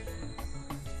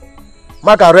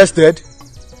 Mike arrested?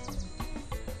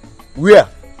 Where?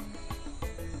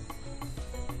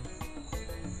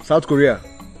 South Korea.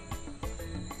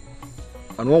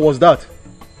 And what was that?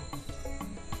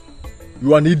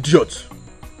 You are an idiot.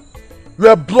 You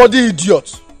are a bloody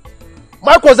idiot.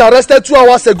 Mike was arrested 2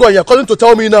 hours ago and you're calling to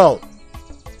tell me now.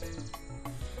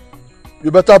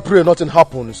 You better pray nothing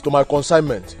happens to my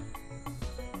consignment.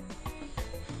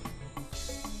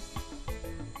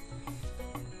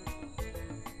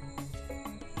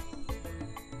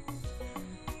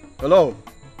 Hello?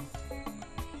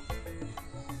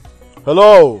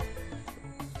 Hello?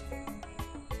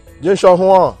 Yes,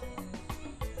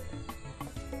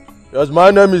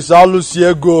 my name is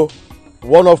Alusiego,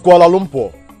 one of Kuala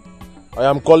Lumpur. I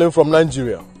am calling from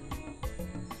Nigeria.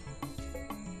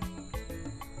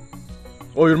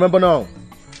 Oh, you remember now?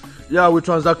 Yeah, we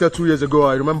transacted 2 years ago,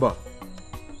 I remember.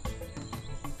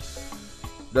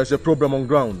 There's a problem on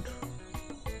ground,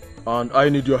 and I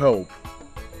need your help.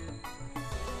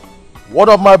 One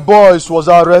of my boys was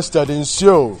arrested in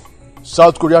Seoul,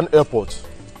 South Korean airport.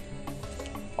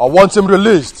 I want him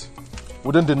released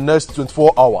within the next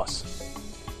 24 hours.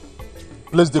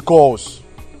 Place the calls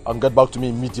and get back to me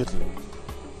immediately.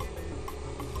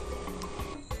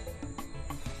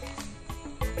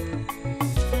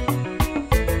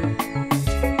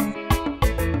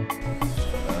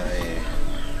 I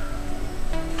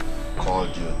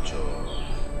called you to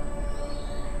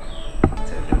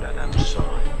tell you that I'm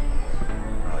sorry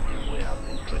how the way I've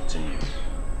been treating you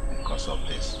because of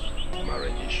this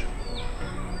marriage issue.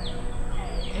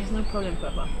 There's no problem,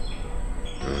 Papa.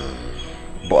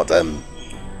 But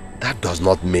that does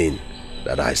not mean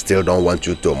that I still don't want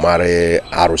you to marry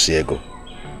Arusiego.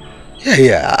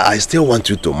 Yeah, I still want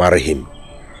you to marry him.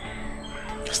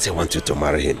 I still want you to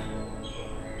marry him.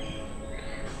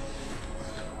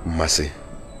 Mercy,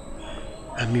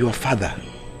 I'm your father.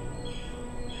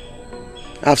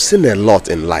 I've seen a lot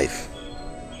in life.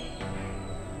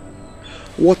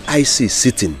 What I see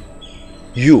sitting,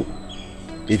 you,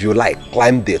 if you like,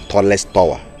 climb the tallest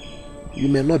tower, you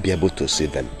may not be able to see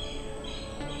them.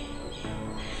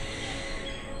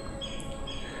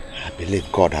 I believe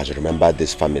God has remembered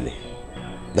this family.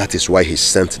 That is why he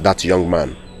sent that young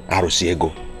man,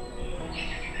 Arusiego.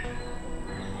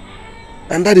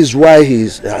 And that is why he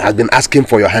has been asking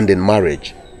for your hand in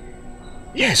marriage.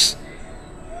 Yes.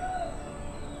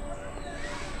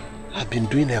 I've been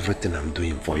doing everything I'm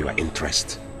doing for your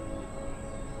interest.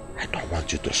 I don't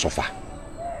want you to suffer.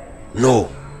 No.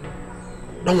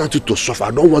 I don't want you to suffer.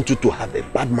 I don't want you to have a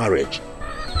bad marriage.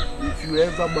 If you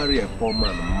ever marry a poor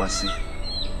man, Mercy,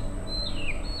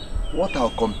 what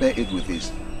I'll compare it with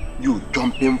is you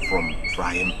jumping from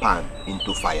frying pan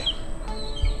into fire.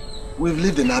 We've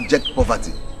lived in abject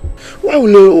poverty. Why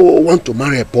will you want to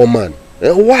marry a poor man?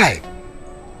 Why?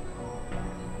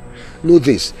 Know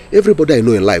this, everybody I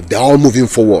know in life, they're all moving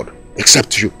forward,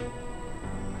 except you.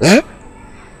 Eh?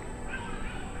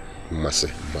 Mercy,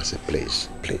 please,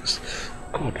 please.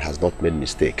 God has not made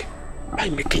mistake by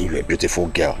making you a beautiful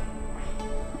girl.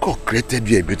 God created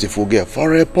you a beautiful girl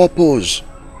for a purpose.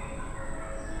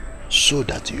 So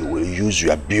that you will use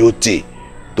your beauty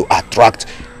to attract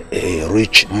a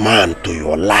rich man to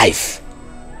your life.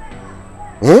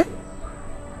 Huh?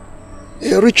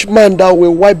 A rich man that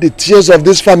will wipe the tears of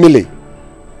this family.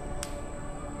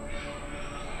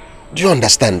 Do you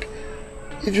understand?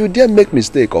 If you dare make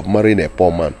mistake of marrying a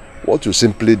poor man, What you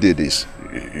simply did is,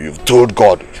 you've told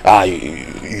God,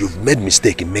 you've made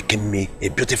mistake in making me a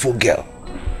beautiful girl.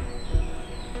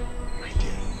 My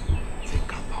dear, think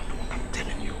about what I'm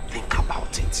telling you. Think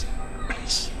about it,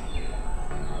 please.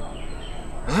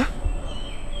 Huh?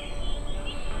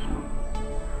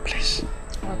 Please.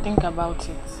 I'll think about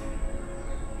it.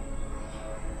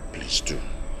 Please do.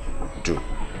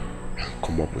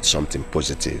 Come up with something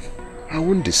positive. I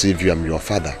won't deceive you, I'm your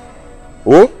father.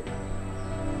 Oh?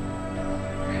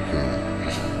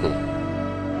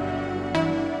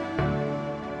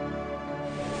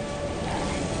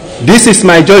 This is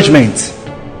my judgment.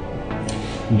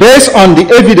 Based on the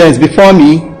evidence before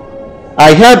me,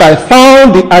 I hereby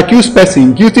found the accused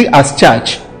person guilty as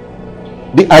charged.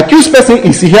 The accused person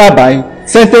is hereby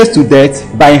sentenced to death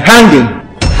by hanging.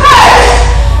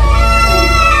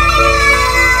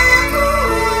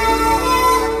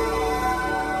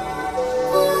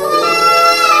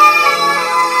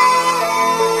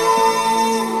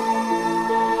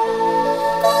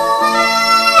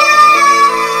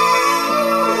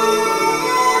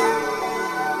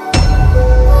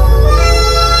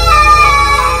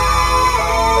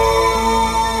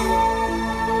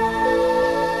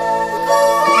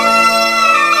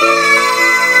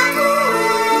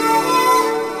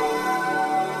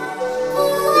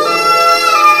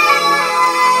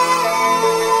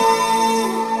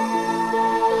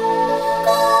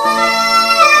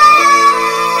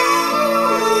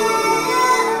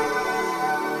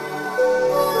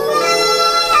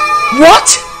 What?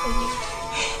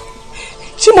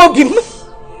 Chimobim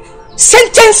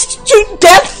sentenced to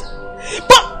death?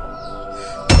 But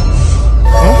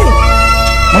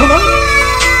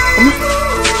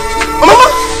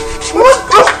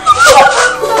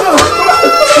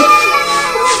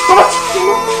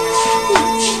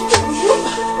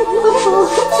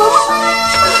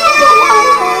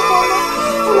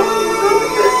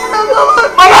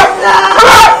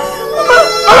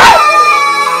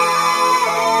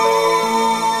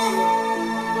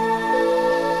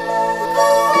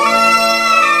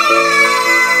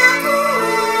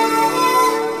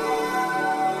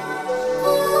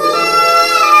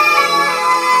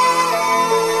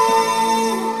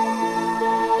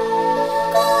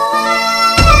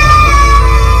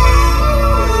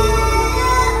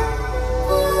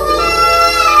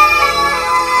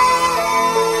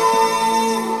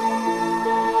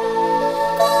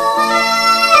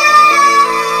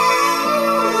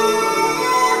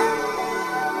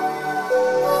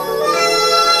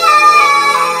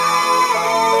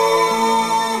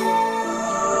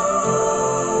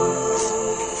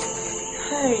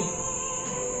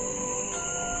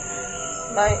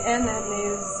my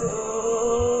enemies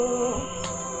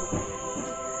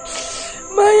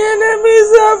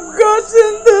have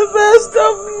gotten the best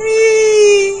of me.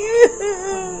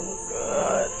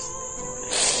 God.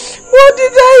 What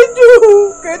did I do?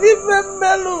 Can you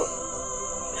remember?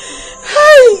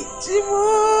 Hi, Chimo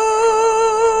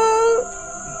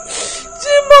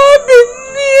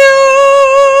Binio.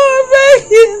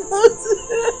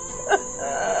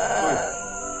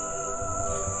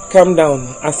 Calm down,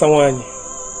 Asawani.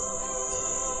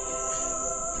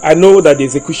 I know that the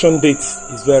execution date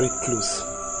is very close.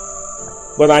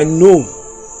 But I know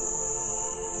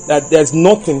that there's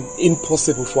nothing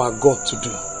impossible for our God to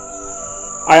do.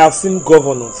 I have seen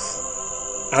governors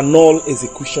annul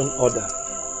execution order.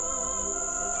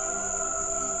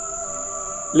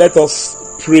 Let us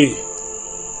pray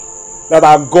that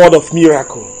our God of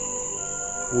miracle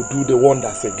will do the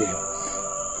wonders again.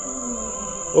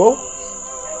 Oh,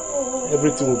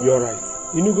 everything will be alright.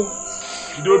 You know, go.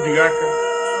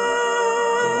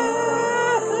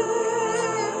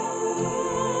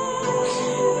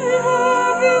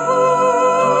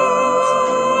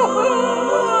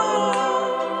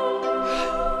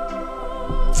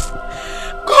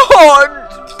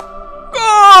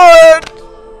 God!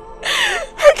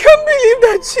 I can't believe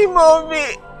that Chimobi,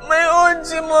 my own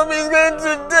Chimobi, is going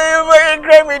to die over a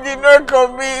crime he did not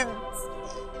commit.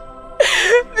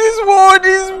 This world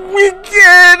is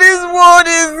wicked. This world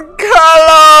is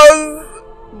callous.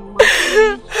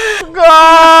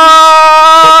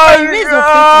 God! This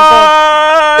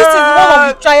is one of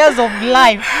the trials of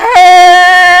life.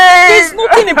 There's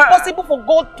nothing impossible for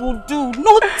God to do.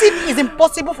 Nothing is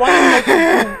impossible for him not to do.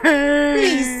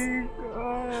 Please.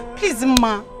 Please,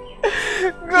 Ma.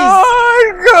 God,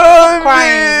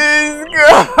 please,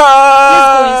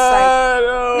 God.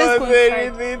 Let's go inside. Let's go inside.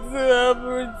 Anything to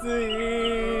happen to him.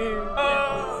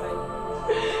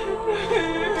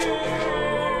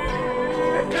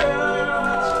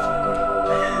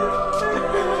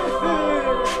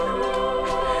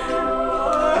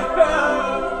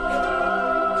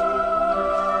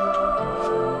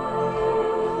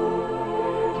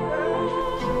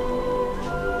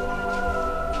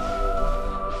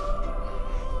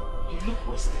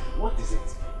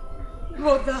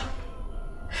 Brother,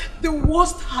 the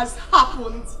worst has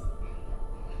happened.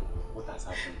 What has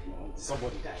happened?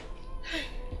 Somebody died.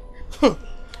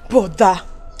 Brother,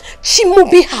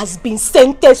 Chimaobi has been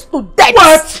sentenced to death.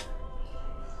 What?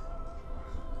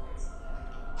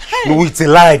 Hey. No, it's a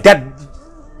lie. That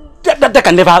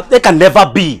can never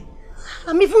be.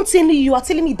 I'm even telling you are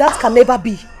telling me that can never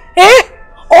be. Eh?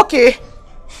 Okay.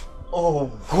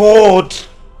 Oh God.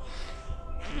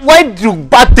 Why do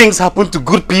bad things happen to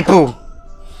good people?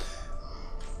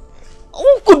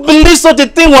 Who could believe such a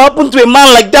thing will happen to a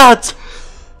man like that?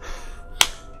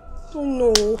 Oh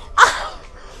no.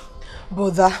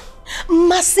 Brother,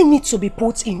 Mercy needs to be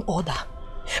put in order.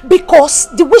 Because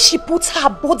the way she puts her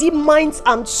body, mind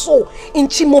and soul in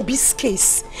Chimaobi's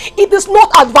case, it is not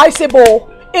advisable.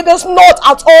 It is not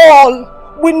at all.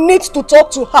 We need to talk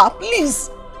to her. Please,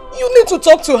 you need to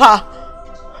talk to her.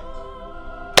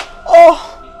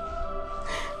 Oh.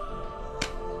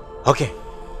 Okay.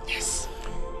 Yes.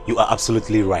 You are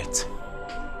absolutely right.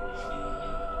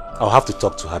 I'll have to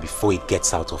talk to her before it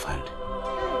gets out of hand.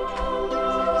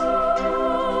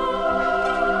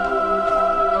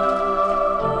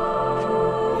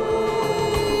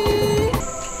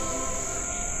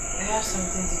 I have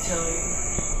something to tell you.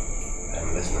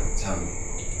 I'm listening. Tell me.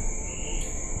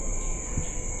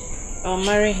 I'll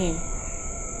marry him.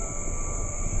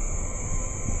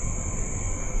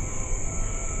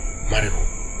 Marry who?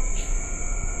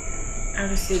 I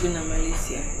was living in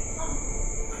Malaysia.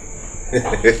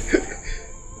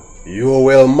 You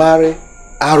will marry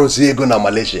Arusiego na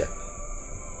Malaysia.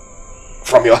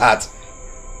 From your heart.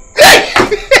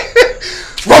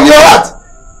 From your heart.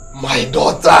 My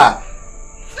daughter.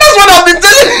 That's what I've been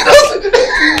telling you.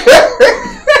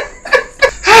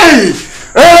 Hey.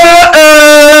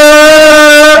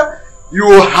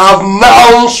 You have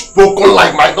now spoken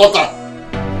like my daughter.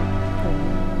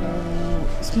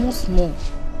 Small.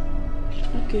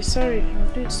 Okay, sorry.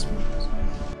 I'll do it small.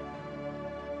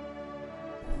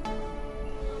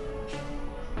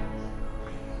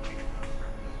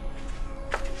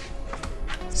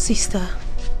 Sister,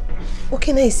 what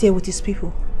can I say with these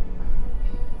people?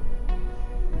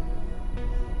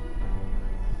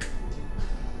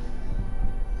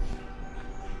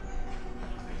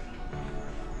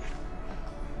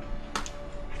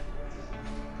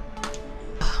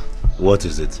 What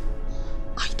is it?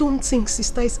 I don't think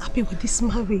sister is happy with this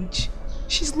marriage.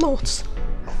 She's not.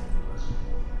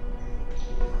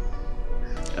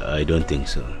 I don't think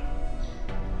so.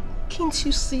 Can't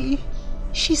you see?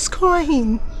 She's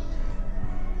crying.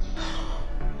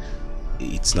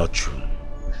 It's not true.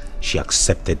 She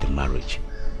accepted the marriage.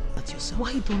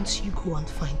 Why don't you go and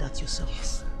find out yourself?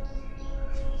 Yes.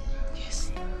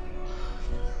 Yes.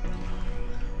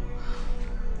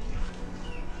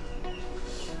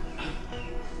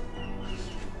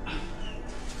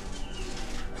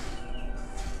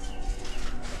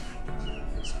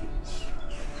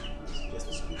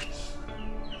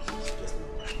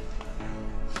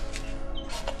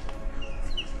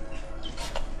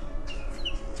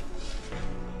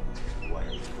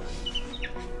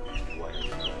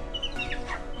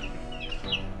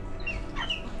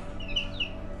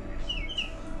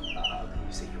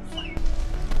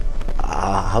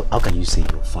 How can you say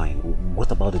you're fine?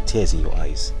 What about the tears in your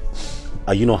eyes?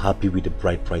 Are you not happy with the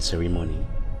bride price ceremony?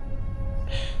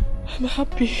 I'm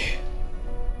happy.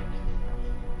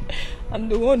 I'm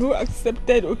the one who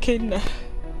accepted Okenna.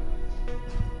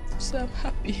 So I'm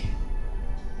happy.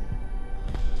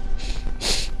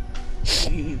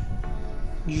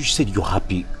 You said you're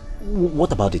happy.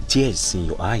 What about the tears in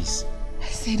your eyes? I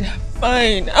said I'm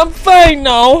fine. I'm fine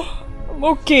now. I'm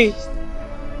okay.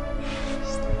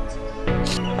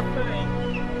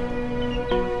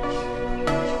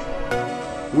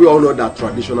 We all know that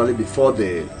traditionally before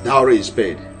the dowry is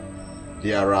paid,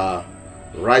 there are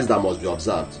rites that must be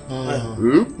observed. My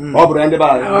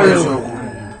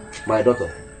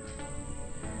daughter,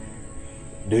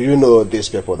 do you know these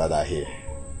people that are here?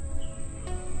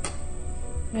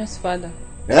 Yes, father.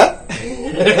 Yeah?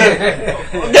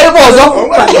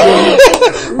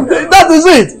 That is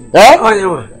it.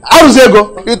 How does it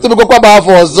go?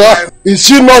 Is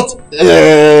she not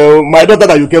my daughter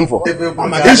that you came for?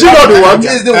 Is she not the one?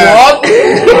 Is the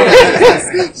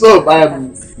one? So,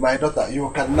 my daughter, you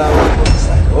can now go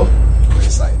inside. Oh, go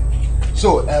inside.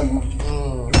 So,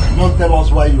 don't tell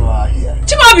us why you are here.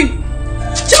 Chimaobi!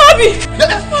 Chimaobi!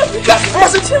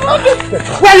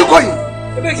 Where are you going?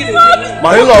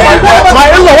 My in-law,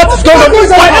 what is going on?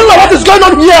 My in-law, what is going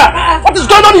on here? What is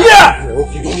going on here?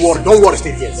 Okay, don't worry,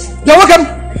 stay here. You're welcome.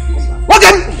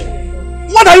 Welcome.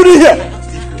 What are you doing here?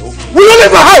 Will you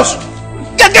leave my house?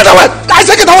 Get away! I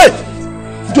say get away!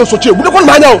 Just so cheap. We don't want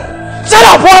now. Shut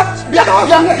up, what? Be a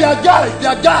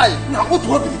guy. Now what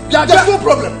will be? There's no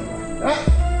problem.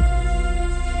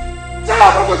 Shut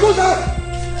up, I'm going to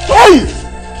Hey!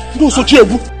 Don't so cheap.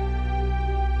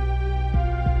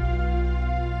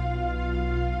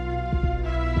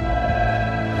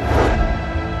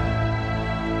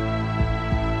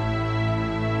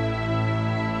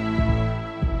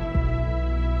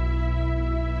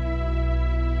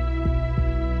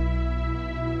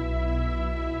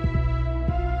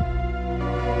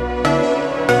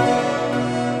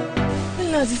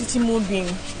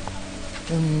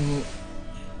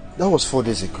 That was 4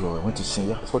 days ago. I went to see him.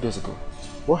 Yeah, 4 days ago.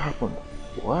 What happened?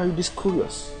 Why are you this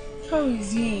curious? How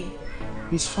is he?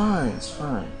 He's fine. He's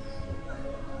fine.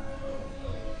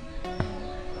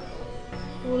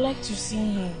 I would like to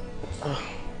see him.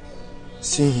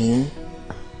 See him?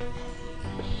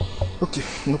 Okay,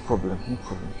 no problem. No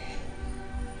problem.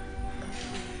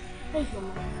 Where's your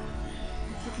mom?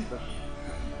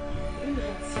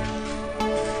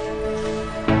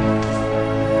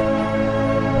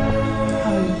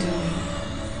 How are you doing?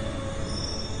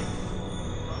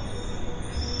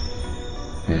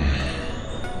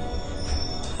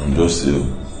 I'm just still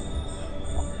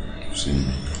seeing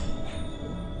me.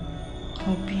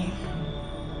 Hubby.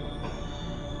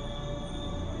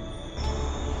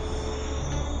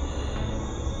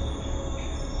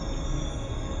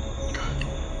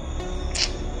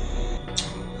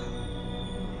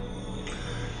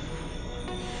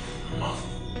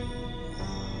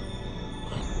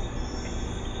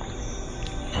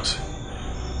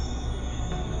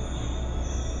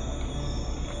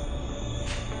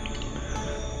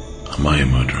 Am I a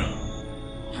murderer?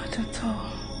 Not at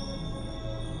all.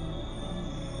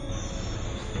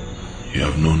 You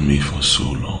have known me for so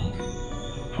long,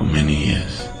 for many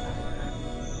years.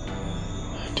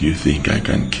 Do you think I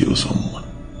can kill someone?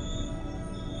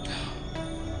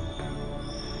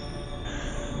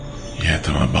 Yet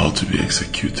I'm about to be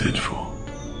executed for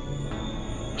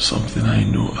something I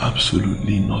know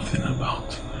absolutely nothing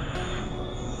about.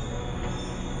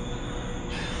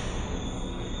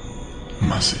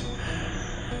 Mercy,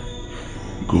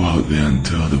 go out there and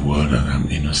tell the world that I'm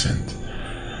innocent.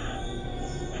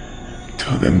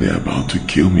 Tell them they're about to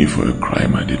kill me for a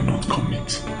crime I did not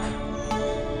commit.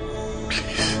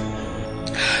 Please.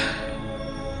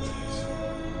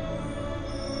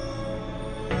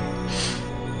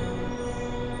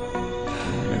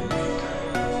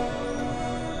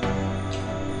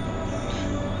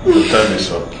 The time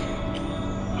is up.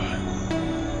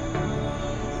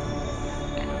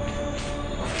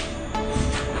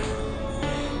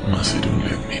 Mercy, don't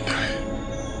let me die.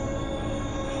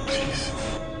 Please.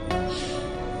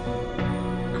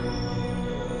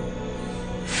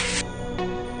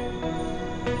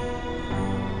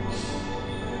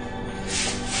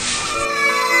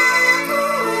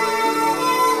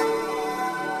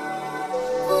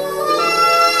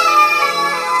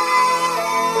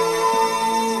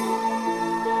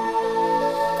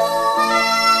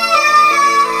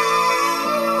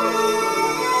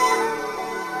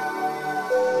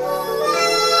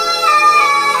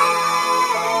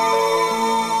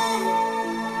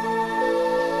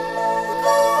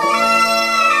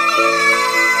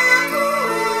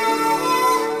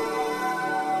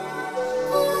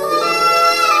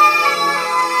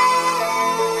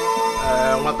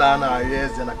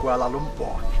 In Kuala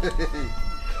Lumpur.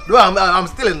 No, I'm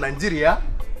still in Nigeria.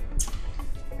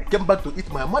 I came back to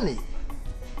eat my money.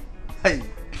 Hey,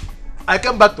 I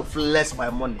came back to flex my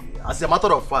money. As a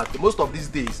matter of fact, most of these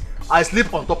days, I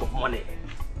sleep on top of money.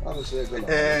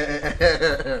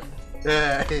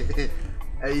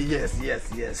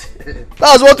 Yes.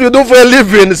 That's what we do for a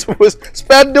living.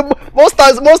 Spend most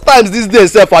times these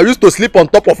days, I used to sleep on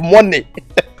top of money.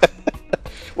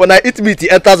 When I eat meat,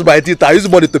 it enters my teeth. I use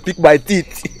money to pick my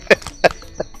teeth.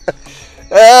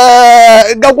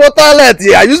 I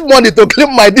use money to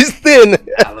clean my this thing.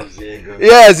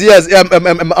 Yes.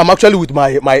 I'm actually with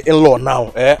my in-law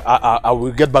now. I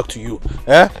will get back to you.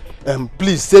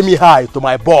 Please say me hi to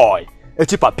my boy,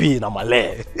 Echi Papi na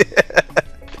Malay.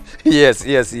 Yes.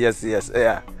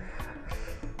 Yeah.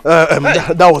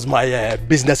 That was my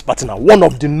business partner, one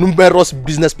of the numerous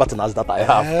business partners that I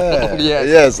have.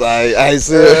 Yes, I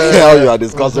see how you are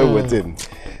discussing with him.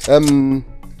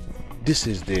 This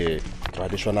is the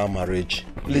traditional marriage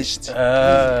list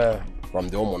from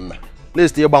the Omona.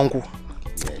 List here, Banku.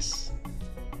 Yes.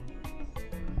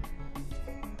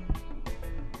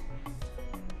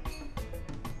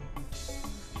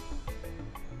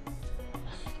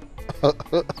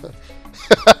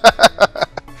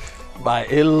 My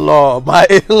in-law.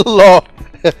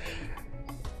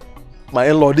 My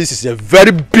in-law, this is a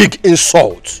very big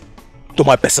insult to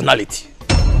my personality.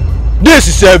 This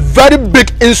is a very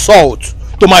big insult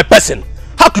to my person.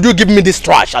 How could you give me this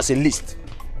trash as a list?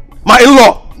 My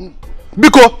in-law,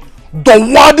 because the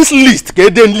wildest list,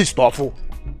 list awful.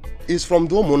 It's from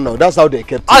the woman now. That's how they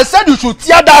kept it. I said you should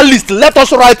tear that list. Let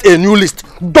us write a new list.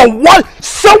 The one,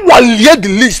 someone hear the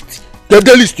list. The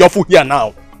list you're full here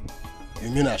now. You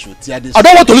mean I should tear this? I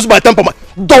don't want to lose my temper.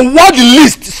 The one the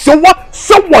list.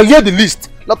 Someone hear the list.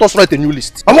 Let us write a new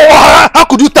list. How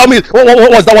could you tell me what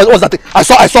was that? What was that thing? I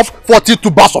saw 42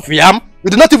 bars of yam. You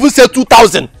did not even say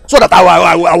 2,000, so that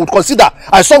I would consider.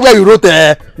 I saw where you wrote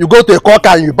you go to a cow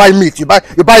and you buy meat, you buy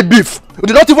beef. You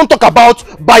did not even talk about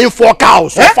buying 4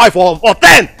 cows or 5 or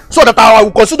 10, so that I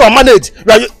would consider manage.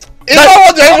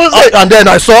 And then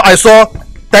I saw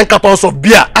 10 cartons of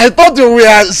beer. I thought you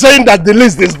were saying that the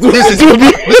list is too this is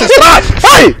trash.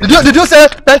 Hey, did you say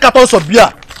 10 cartons of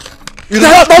beer? You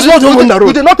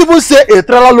did not even say a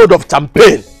trailer load of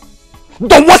champagne.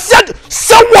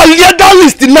 Someone hear that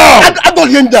list now. I don't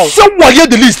hear that. Someone hear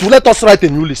the list. Let us write a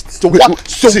new list. So what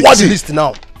the list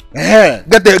now?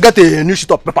 Get a new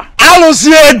sheet of paper.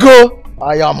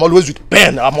 I am always with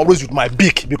pen. I'm always with my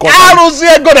beak because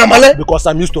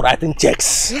I'm used to writing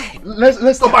checks.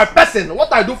 Let's so my person,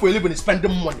 what I do for a living is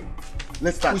spending money.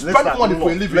 Let's start. We spend money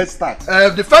for a living. Let's start.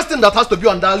 The first thing that has to be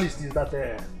on that list is that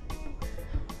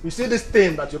you see this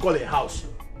thing that you call a house.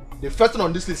 The first thing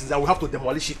on this list is that we have to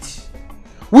demolish it.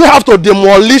 We have to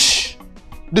demolish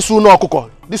this Uno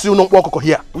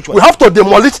here. Which one? We have to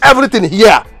demolish everything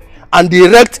here and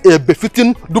erect a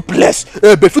befitting duplex,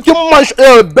 a befitting mansion,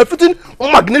 a befitting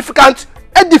magnificent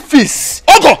edifice.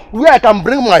 Where I can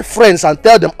bring my friends and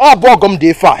tell them, oh, Bogom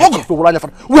de far.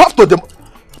 We have to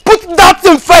put that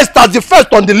thing first as the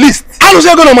first on the list. A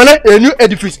new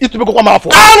edifice. It will become for.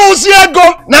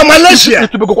 Now Malaysia.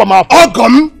 It will become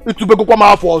It will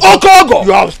become for.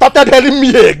 You have started telling me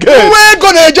again. Where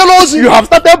gonna jealousy? You have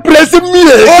started praising me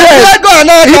again.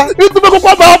 It will become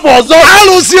for.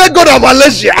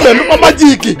 Malaysia.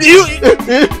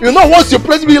 You know, once you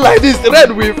praise me like this, the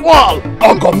rain will fall.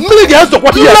 Many girls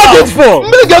what here now.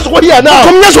 Many girls what here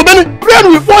now. Rain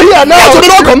will fall here now.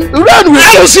 Rain will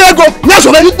fall.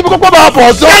 It will become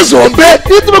for.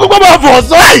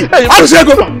 Hey, how does it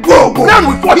go? Go. Rain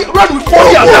will fall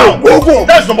here now. Go.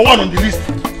 That's number 1 on the list.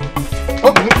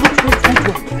 Okay,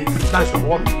 that's number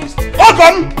 1 on the list.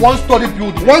 One-story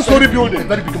building. One-story building. A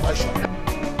very big mansion.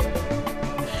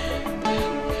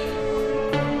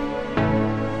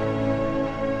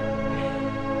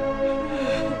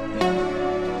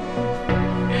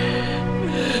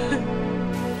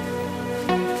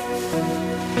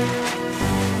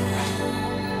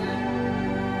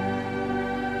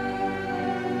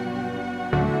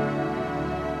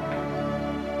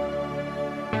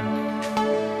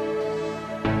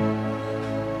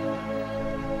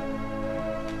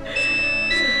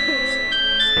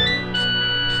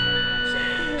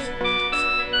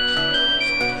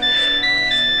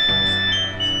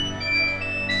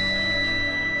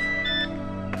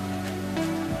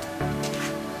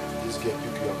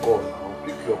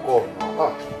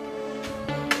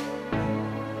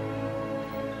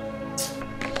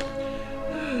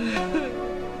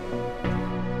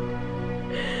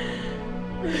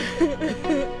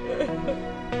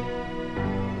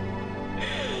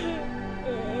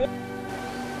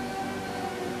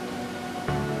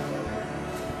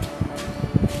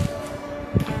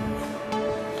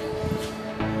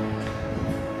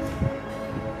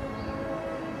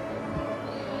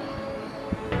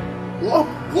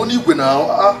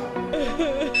 Now.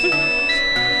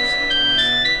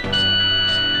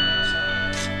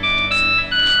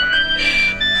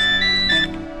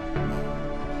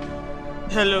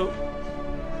 Hello.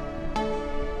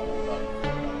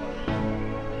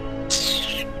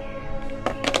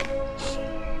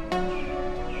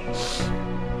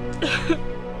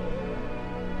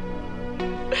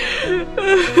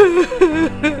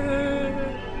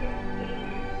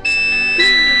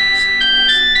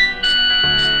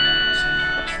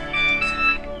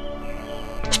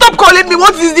 Stop calling me.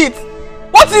 What is it?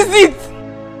 What is it?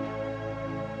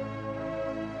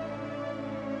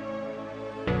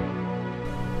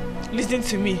 Listen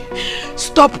to me.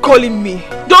 Stop calling me.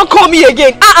 Don't call me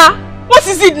again. What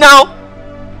is it now?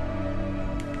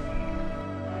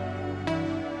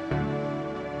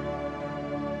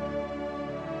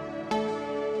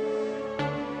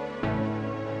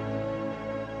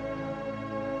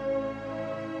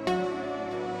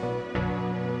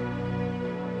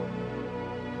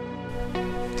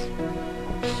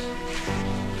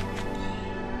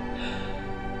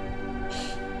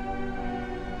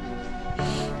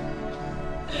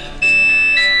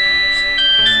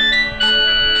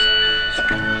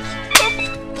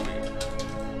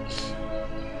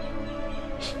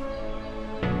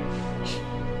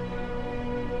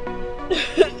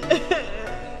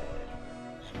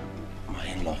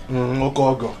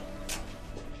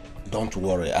 Don't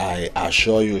worry, I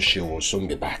assure you she will soon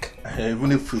be back.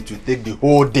 Even if it will take the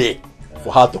whole day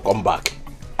for her to come back,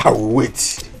 I will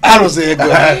wait. I don't say go.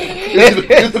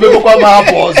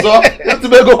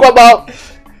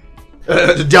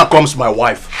 There comes my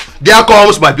wife. There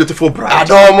comes my beautiful bride.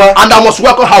 Adoma. And I must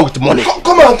welcome her with money.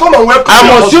 Come on, welcome.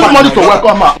 I must use money to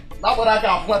welcome her. That's what I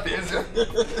can afford.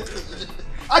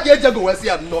 I can't go and see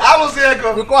her. No. I will say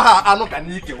go. We call her Ano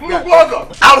Kanike.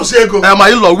 I will say go. My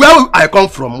in-law, where I come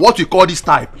from, what we call this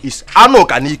type is Ano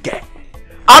Kanike.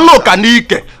 Ano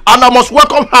Kanike. And I must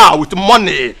welcome her with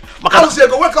money. I will say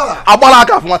go. Welcome her.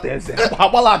 Abalaka for what is it?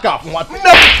 Abalaka for what?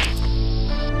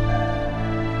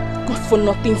 Good for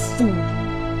nothing fool. You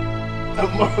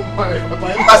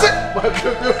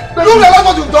realize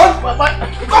what you've done?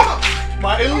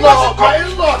 My in-law, calm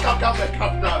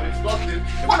down. It's nothing.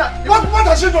 What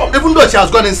has she done? Even though she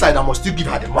has gone inside, I must still give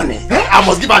her the money. I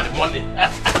must give her the money.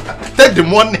 Take the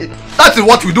money. That is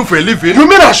what we do for a living. You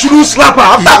mean I shouldn't slap her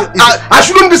after? I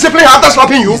shouldn't discipline her after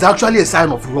slapping you? It's actually a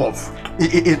sign of love.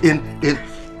 In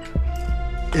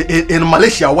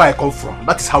Malaysia, where I come from,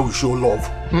 that is how we show love.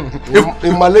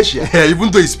 In Malaysia? Yeah,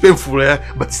 even though it's painful,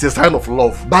 but it's a sign of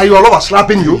love. By your lover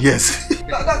slapping you? Yes.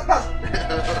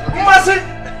 Mercy!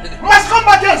 Must come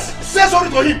back and say sorry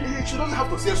to him. She doesn't have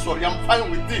to say sorry. I'm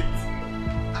fine with it.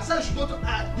 I said you should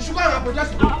go and apologize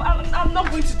to him. I'm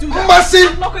not going to do that. Mercy!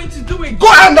 I'm not going to do it. Go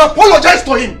and apologize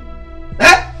to him.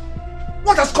 Eh?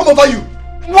 What has come over you?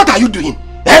 What are you doing?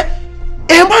 Eh?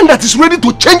 A man that is ready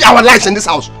to change our lives in this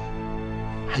house.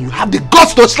 And you have the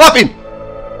guts to slap him.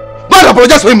 Go and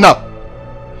apologize to him now. Go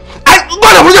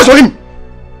and apologize to him.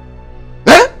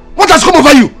 Eh? What has come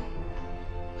over you?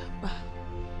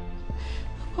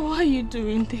 Why are you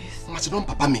doing this? Mercy, don't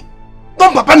papa me.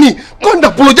 Don't papa me. Go and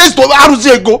apologize to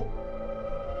Aruziego.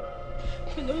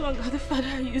 You're no longer the father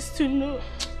I used to know.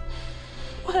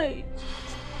 Why?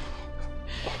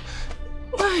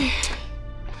 Why?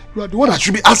 You are the one that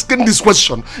should be asking this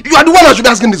question. You are the one that should be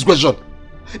asking this question.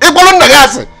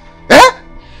 Eh?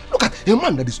 Look at a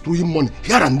man that is throwing money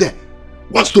here and there.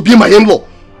 Wants to be my in-law.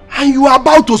 And you are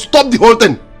about to stop the whole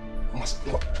thing.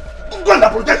 Go and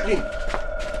apologize to him.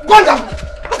 Go and apologize.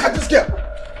 Look at this girl.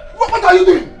 What are you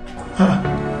doing?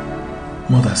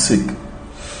 Mother sick.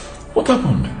 What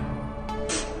happened?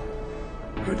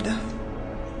 Brother,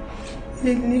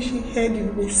 lately she heard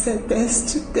you were sentenced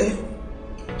to death.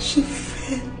 She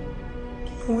fell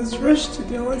and was rushed to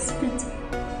the hospital.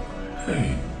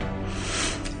 Hey.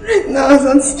 Right now, as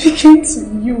I'm speaking to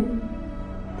you,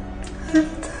 her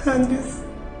hand is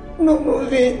not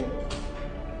moving.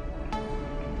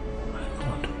 My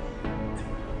God.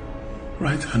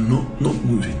 Right hand not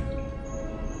moving.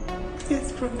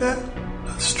 Yes, brother.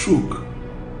 That's stroke.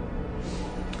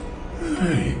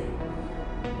 Hey.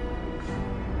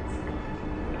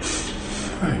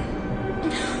 Hey.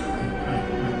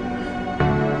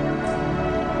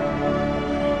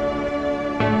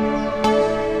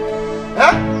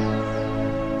 Huh?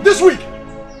 This week?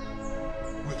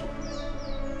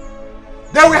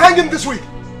 They will hang him this week.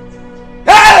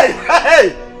 Hey!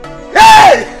 Hey!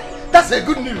 Hey! That's a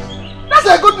good news. That's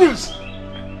a good news.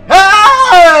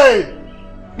 Hey!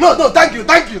 No, thank you.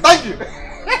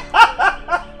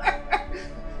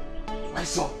 My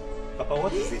son. Papa,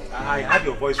 what is it? I heard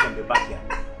your voice from the back here.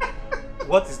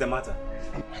 What is the matter?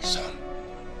 My son.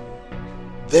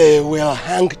 They will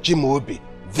hang Chimobi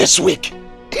this week.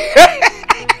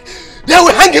 They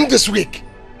will hang him this week.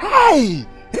 Hi!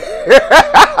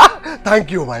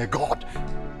 Thank you, my God.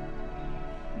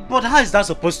 But how is that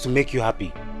supposed to make you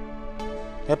happy?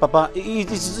 Hey, Papa,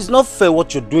 it's not fair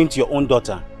what you're doing to your own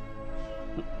daughter.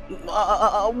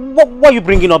 Why are you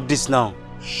bringing up this now?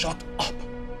 Shut up.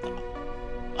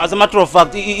 As a matter of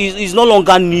fact, it's no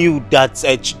longer new that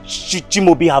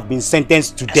Chimobi have been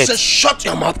sentenced to death. I said, shut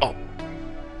your mouth up.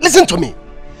 Listen to me.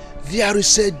 There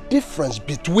is a difference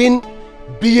between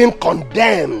being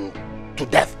condemned to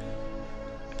death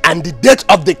and the date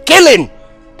of the killing.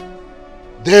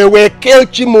 They will kill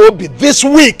Chimobi this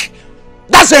week.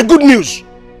 That's a good news.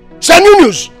 It's a new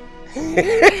news.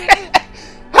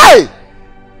 Hey!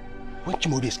 When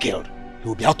Chimobi is killed, he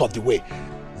will be out of the way.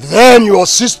 Then your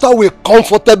sister will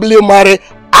comfortably marry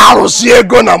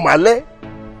Arosiego na Male.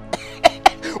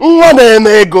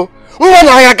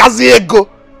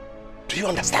 Do you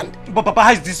understand? But Papa,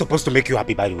 how is this supposed to make you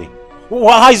happy, by the way?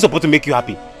 How is it supposed to make you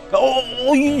happy?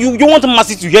 You want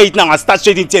Mercy to hear it now and start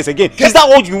shedding tears again? Is that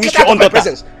all you wish your own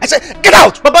daughter? I said, get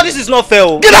out! Papa, this is not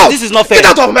fair. Get out! This is not fair.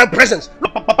 Get out of my presence!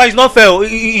 Papa, it's not fair.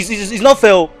 It's not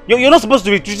fair. You're not supposed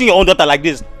to be treating your own daughter like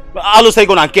this. What is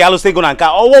not fair?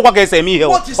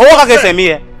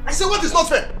 I said, what is not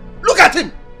fair? Look at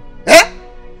him! Eh?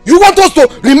 You want us to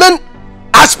remain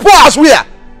As poor as we are.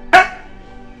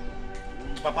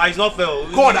 Papa, it's not fair.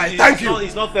 God, I thank you.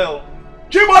 It's not fair.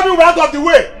 Chimobi will out of the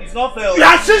way. It's not fair.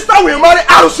 Your sister will marry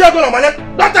Arusiegon on my neck.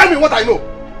 Don't tell me what I know.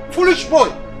 Foolish boy.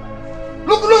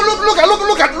 Look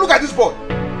at this boy.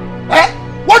 Eh?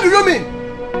 What do you mean?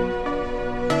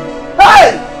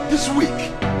 Hey! This week.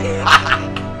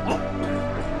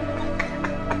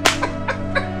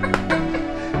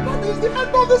 That is the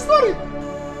end of the story.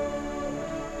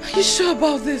 Are you sure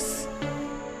about this?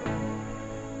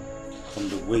 From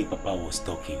the way Papa was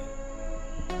talking,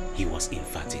 he was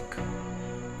emphatic.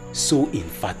 So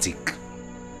emphatic.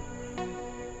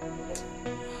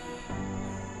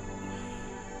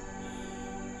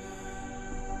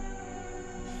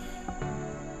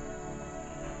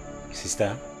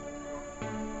 Sister?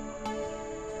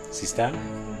 Sister?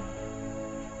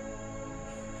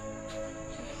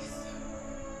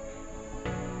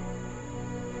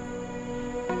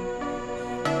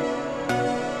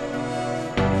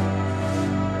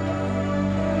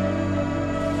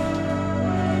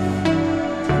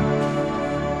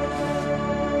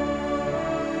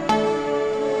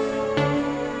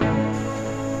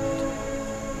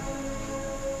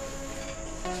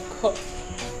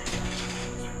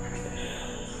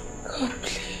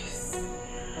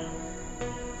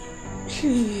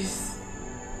 Please,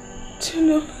 do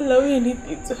not allow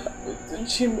anything to happen to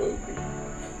Chimobi.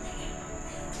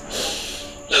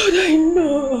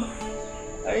 Lord,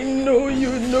 I know you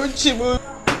know Chimobi.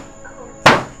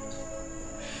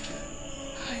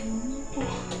 I know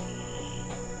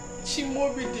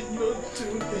Chimobi did not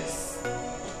do this.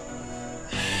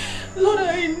 Lord,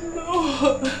 I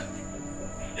know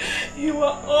you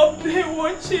are up there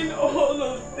watching all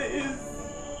of this.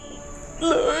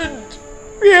 Lord,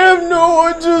 we have no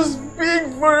one to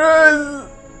speak for us.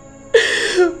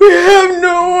 We have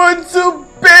no one to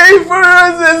pay for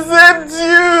us except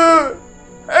you.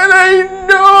 And I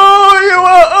know you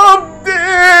are up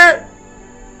there.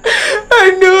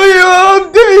 I know you are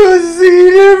up there. You're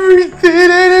seeing everything.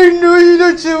 And I know you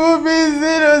know Chimobi is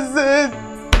innocent.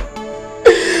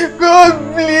 God,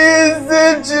 please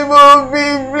save Chimobi.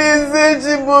 Please save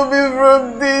Chimobi from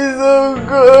this, oh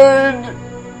God.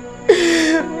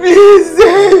 Please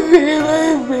save him, I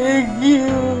beg you.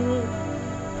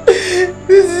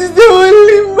 This is the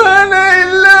only man I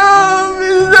love.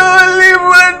 He's the only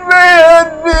man my heart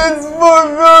beats for.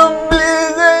 God,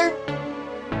 please.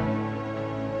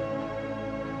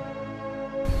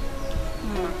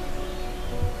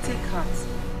 Take heart.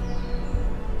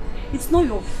 It's not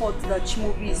your fault that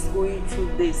Chimobi is going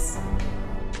through this.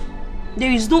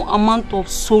 There is no amount of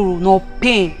sorrow nor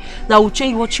pain that will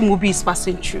change what Chimobi is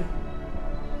passing through.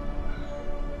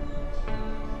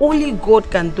 Only God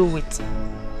can do it.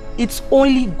 It's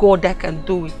only God that can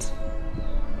do it.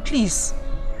 Please.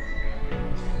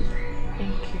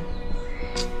 Thank you.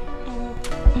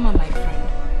 Mama, my friend.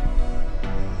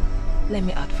 Let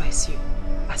me advise you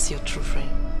as your true friend.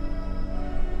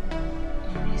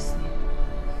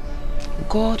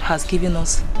 God has given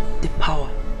us the power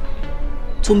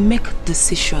to make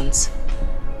decisions.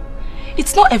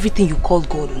 It's not everything you call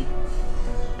God on.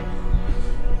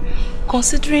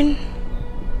 Considering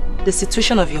the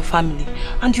situation of your family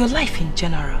and your life in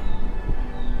general,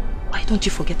 why don't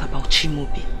you forget about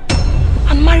Chimobi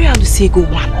and marry Alusiego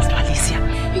one of Malaysia?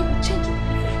 You will change your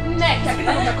life. Next, get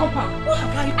out of the compound. What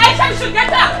have I done? I said you should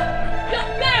get out. You're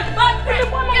bad thing.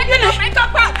 Get out of my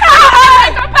compound. Get out of my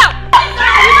compound.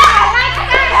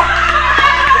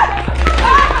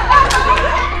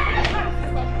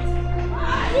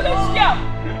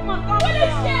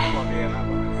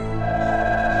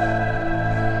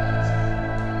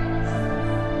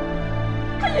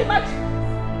 Can you imagine?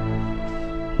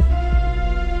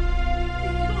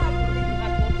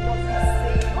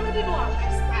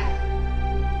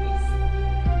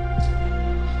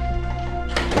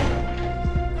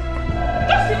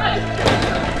 Just imagine.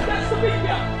 That's so big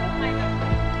here. Oh my God.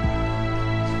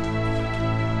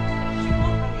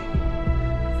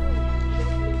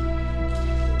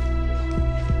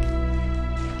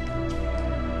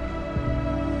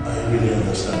 I really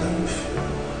understand how you feel.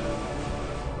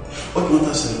 What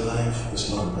matters in life is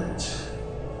not death,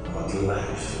 but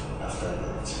life after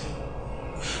death.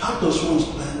 How does one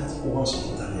spend one's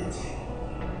eternity?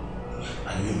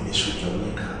 Are you miss with your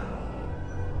maker?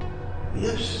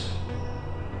 Yes,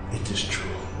 it is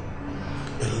true.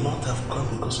 A lot have gone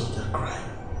because of their crime.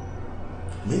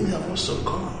 Many have also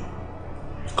gone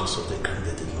because of the crime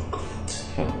they did not commit.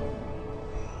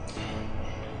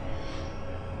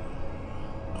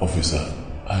 Officer,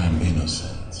 I am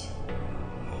innocent.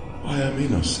 I am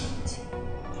innocent.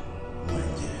 My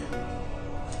dear,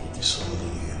 it is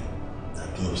only you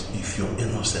that knows if if you're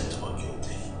innocent or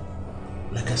guilty,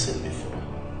 like I said before,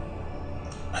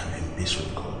 I'm in peace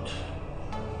with God.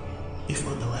 If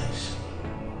otherwise,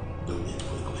 do it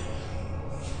quickly.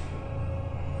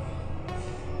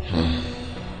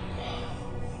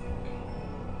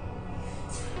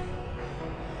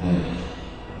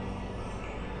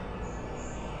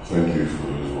 Thank you for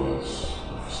those words,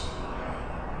 officer.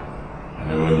 I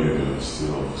never knew there were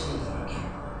still officers like you.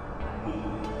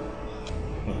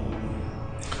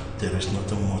 There is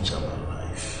nothing much about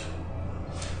life.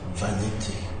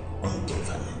 Vanity unto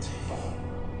vanity.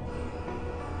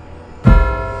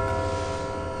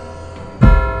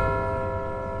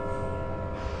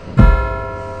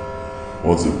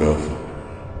 What's the bell for?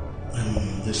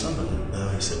 The sound of the bell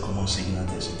is a common signal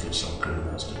to execute some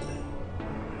criminals today.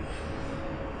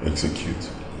 Execute?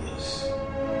 Yes.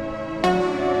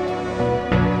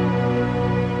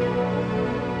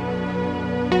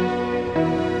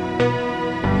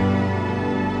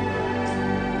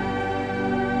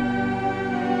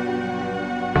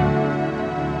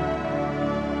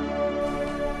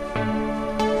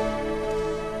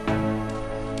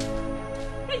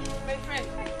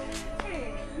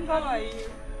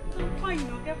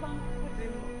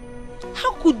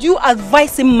 How could you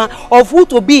advise a man of who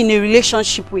to be in a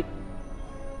relationship with?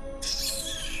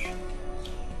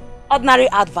 Ordinary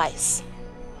advice.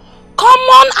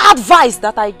 Common advice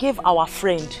that I gave our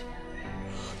friend.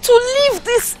 To leave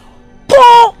this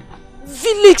poor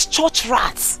village church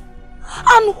rats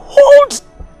and hold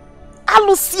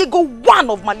Alusiego, one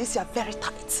of Malaysia, very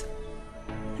tight.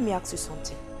 Let me ask you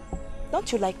something.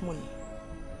 Don't you like money?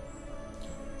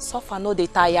 Suffer no they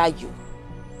tire you.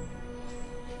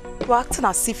 You're acting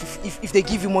as if they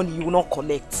give you money, you will not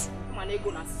collect.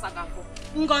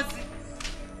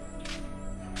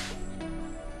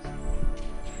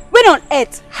 When on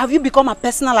earth have you become a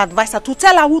personal advisor to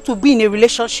tell her who to be in a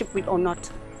relationship with or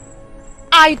not?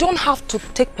 I don't have to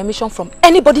take permission from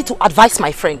anybody to advise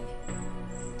my friend.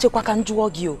 Are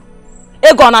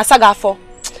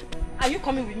you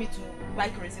coming with me to buy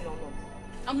kerosene or not?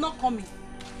 I'm not coming.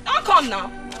 Don't come now.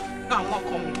 No, I'm not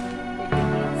coming.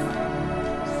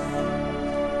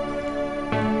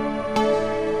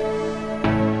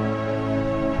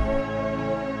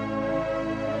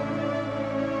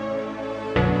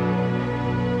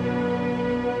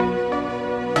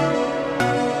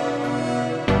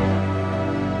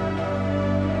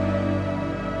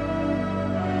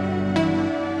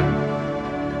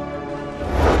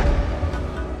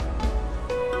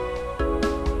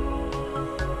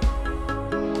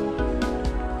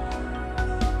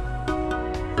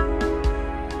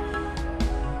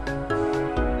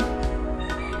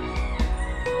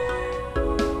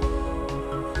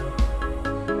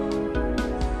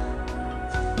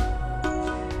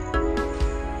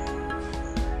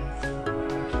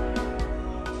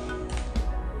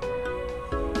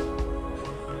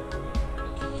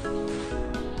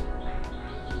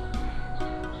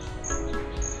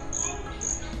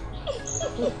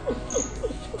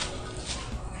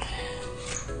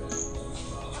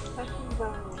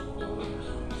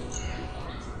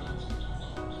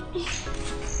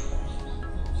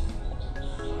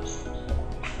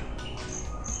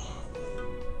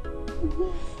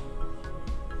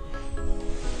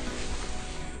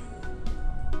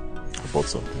 I bought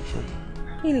something for you.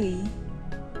 Really?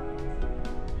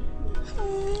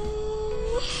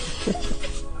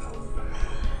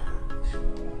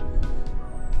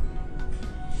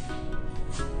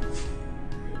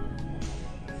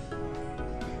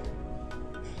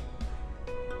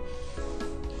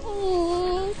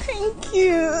 Oh, thank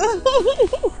you.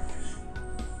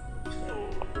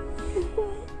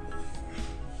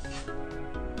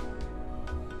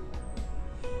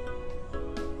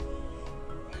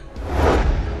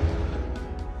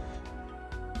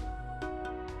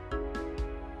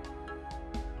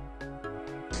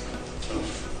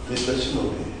 Mr.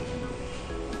 Shinobi,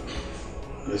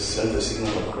 you send the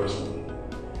signal across me.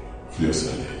 Yes,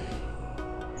 sir.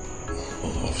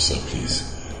 Oh, officer, please.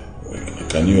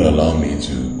 Can you allow me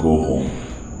to go home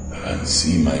and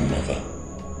see my mother,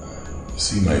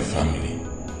 see my family,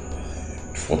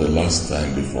 for the last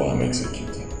time before I'm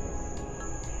executed?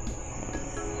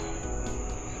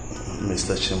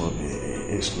 Mr. Shinobi,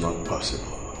 it's not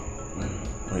possible.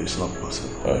 No, it's not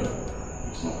possible.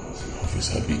 It's not possible.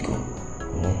 Officer Biko.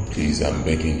 Oh, please, I'm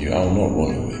begging you, I will not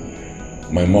run away.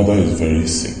 My mother is very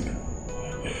sick.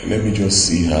 Let me just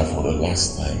see her for the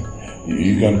last time.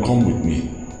 You can come with me.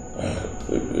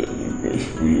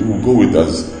 We will go with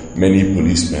as many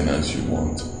policemen as you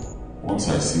want. Once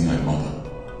I see my mother,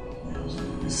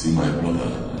 see my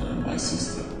brother and my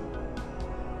sister,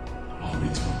 I'll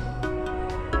return.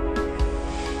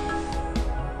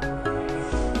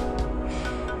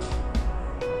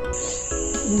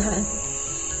 Nan,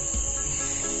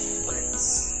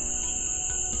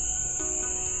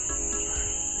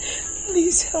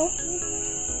 please help me.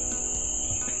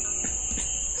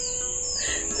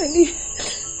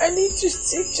 I need to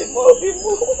see Chimaobi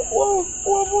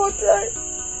one more time.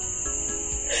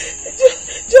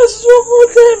 Just one more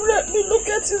time, let me look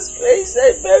at his face.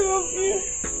 I beg of you,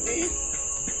 please.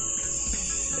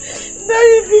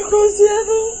 Not because he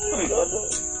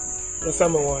don't.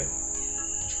 Understand my wife?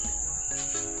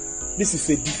 This is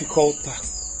a difficult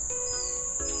task,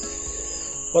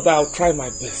 but I'll try my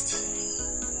best.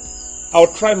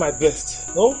 I'll try my best.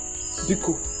 No,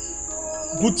 Diko,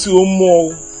 Butu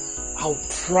Omo. I'll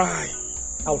try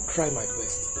my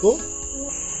best. No,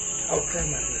 I'll try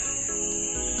my best.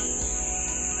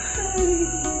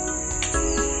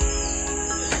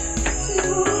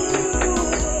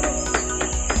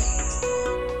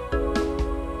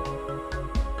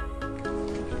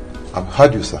 I've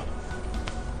heard you, sir.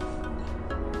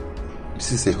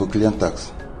 This is a Herculean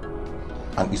task,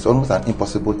 and it's almost an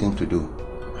impossible thing to do.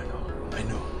 I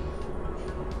know.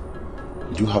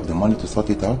 Do you have the money to sort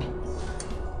it out?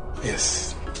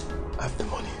 Yes, I have the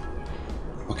money.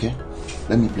 Okay,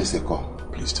 let me place a call.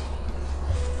 Please do.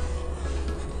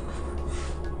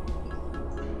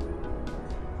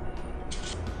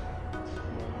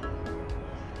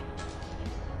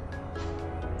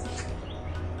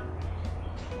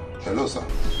 Hello, sir.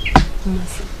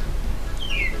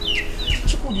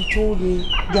 Chukudi told me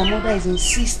their mother is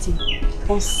insisting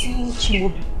on seeing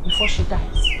Chimaobi before she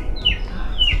dies.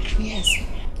 Yes.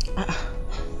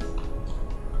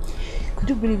 Could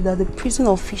you believe that the prison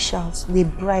officials they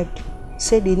bribed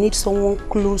said they need someone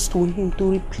close to him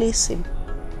to replace him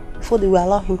before they will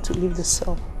allow him to leave the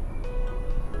cell?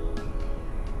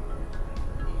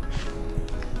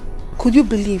 Could you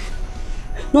believe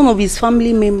none of his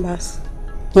family members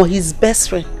nor his best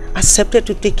friend accepted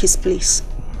to take his place?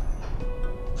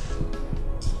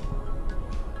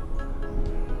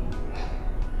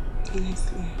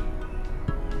 Honestly,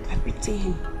 I pity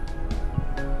him.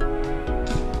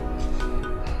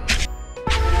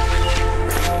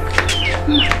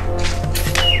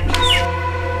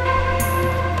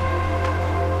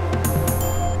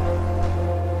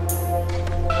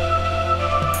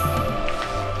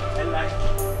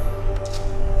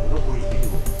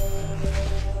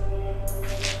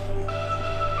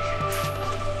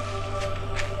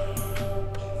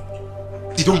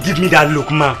 You don't give me that look,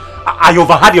 ma. I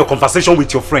overheard your conversation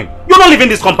with your friend. You're not leaving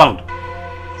this compound.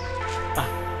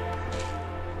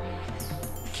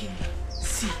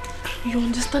 See, you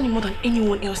understand him more than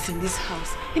anyone else in this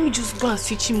house. Let me just go and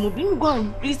see Chimaobi. Let me go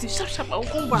and replace him. Sharp, sharp, I'll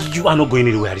come back. You are not going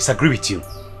anywhere. I disagree with you.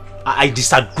 I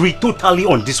disagree totally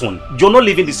on this one. You're not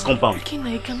leaving this compound.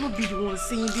 Kenna, you cannot be the one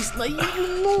saying this. Like,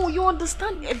 you know, you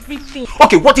understand everything.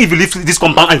 Okay, what if you leave this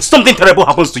compound and something terrible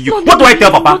happens to you? No, what do I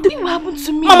tell Papa? What will happen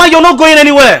to me? Mama, you're not going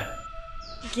anywhere.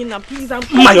 Kenna, please,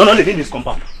 Mama, you're not leaving this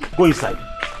compound. Go inside.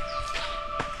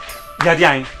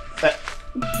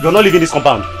 You're not leaving this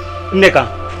compound.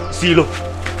 Neka, Silo.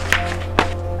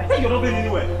 I think you're not going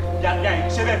anywhere.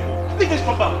 Leave this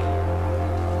compound.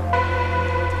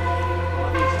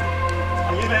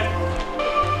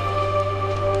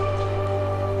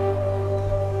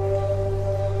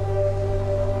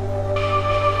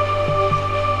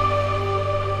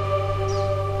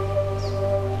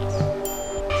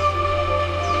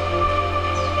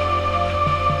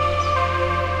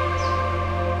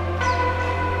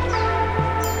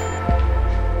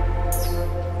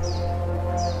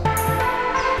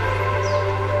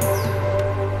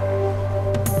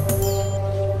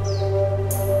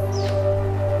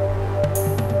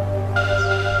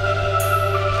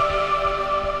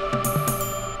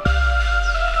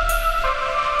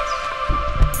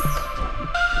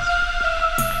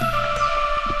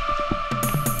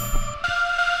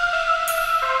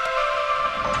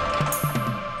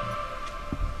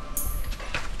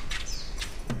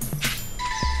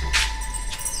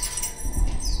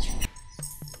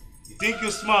 Think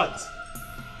you're smart?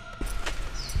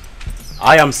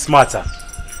 I am smarter.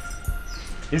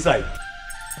 Inside.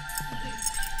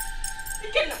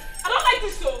 Kenna, I don't like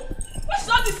this though. What's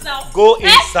all this now? Go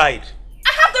inside.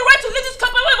 I have the right to leave this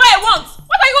company whenever I want.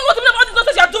 What are you going to do about this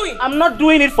nonsense you're doing? I'm not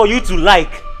doing it for you to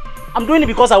like. I'm doing it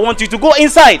because I want you to go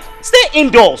inside. Stay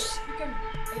indoors. I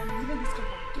am leaving this company.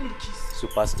 Give me the keys.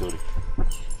 Super story.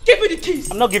 Give me the keys.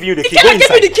 I'm not giving you the keys. Go inside.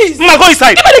 Give me the keys. Mama, go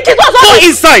inside. Give me the keys. Go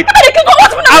inside. Give me the keys.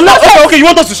 What's I'm not. Okay, you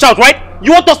want us to shout, right?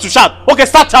 You want us to shout? Okay,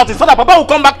 start shouting so that Papa will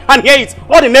come back and hear it.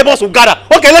 All the neighbors will gather.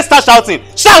 Okay, let's start shouting.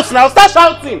 Shout now. Start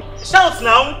shouting. Shout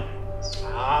now.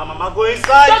 Mama, go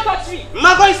inside. Don't touch me.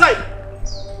 Mama, go inside.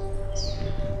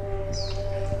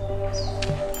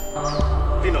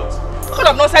 Peanut. What kind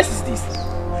of nonsense is this?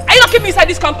 Are you not keeping me inside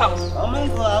this compound? Come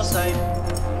and go outside.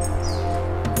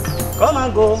 Come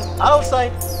and go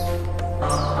outside.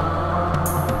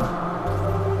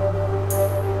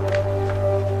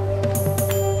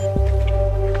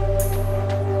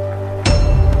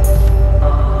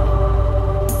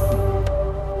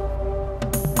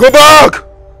 Go back!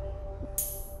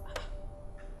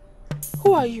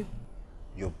 Who are you?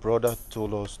 Your brother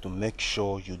told us to make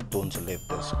sure you don't leave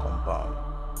this compound.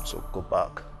 So go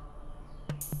back.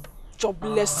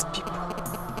 Jobless people.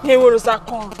 Hey, where is that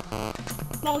con?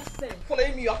 Nonsense.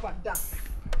 Following me up and down.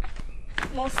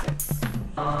 Nonsense.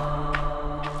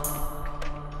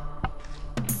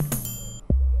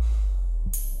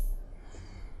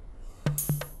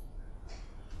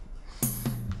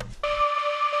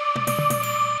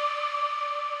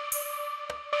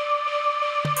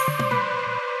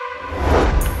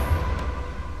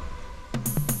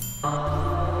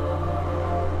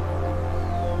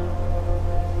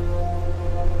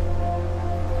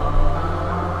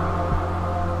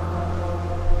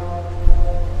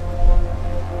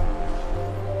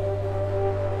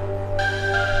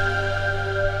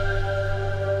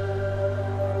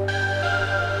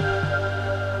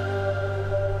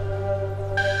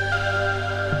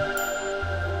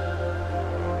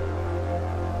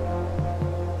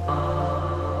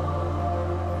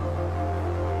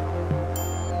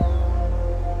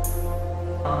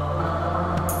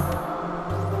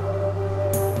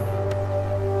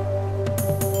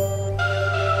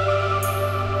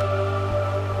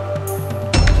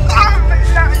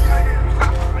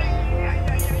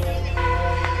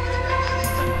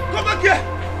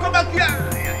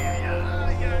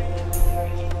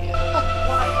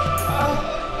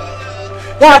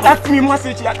 She attacked me,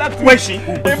 Masi. She attacked me. Where is she?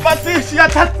 Masi, she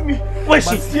attacked me. Where is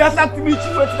she? She attacked me. She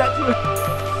went that way.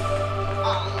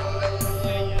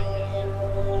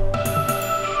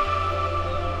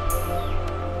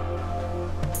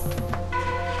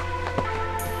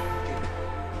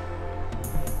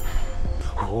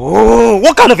 Oh,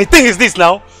 what kind of a thing is this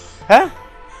now? Huh?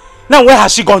 Now where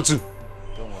has she gone to?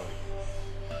 Don't worry.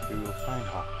 We will find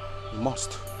her. We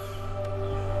must.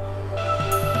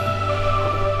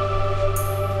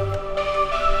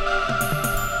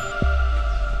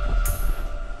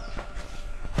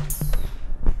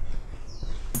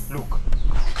 Look,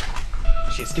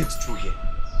 she escaped through here.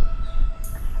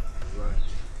 Right.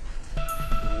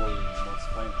 Don't worry, we must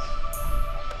find her.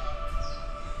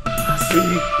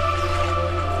 See?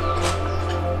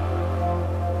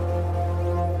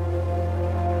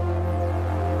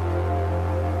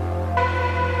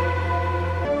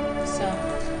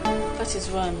 That is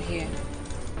why I'm here.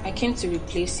 I came to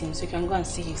replace him so he can go and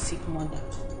see his sick mother.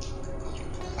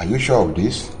 Are you sure of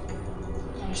this?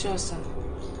 I'm sure, sir.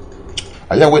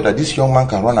 Are you aware that this young man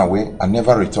can run away and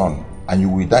never return, and you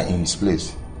will die in his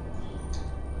place?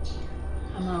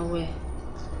 I'm aware.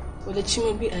 But the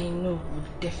Chimabi I know will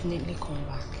definitely come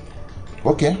back.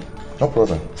 Okay, no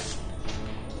problem.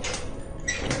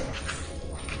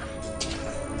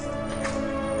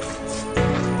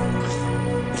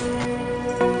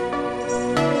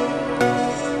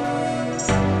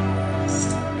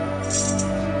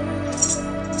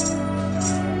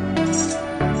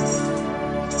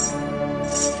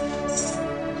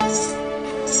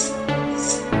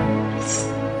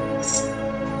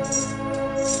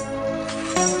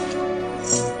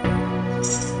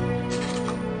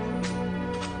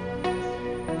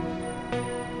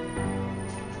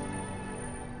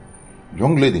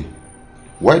 Young lady,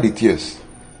 why the tears?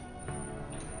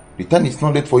 The time is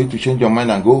not late for you to change your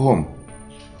mind and go home.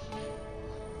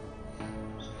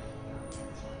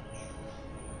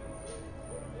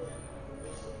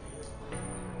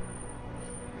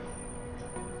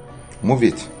 Move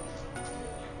it.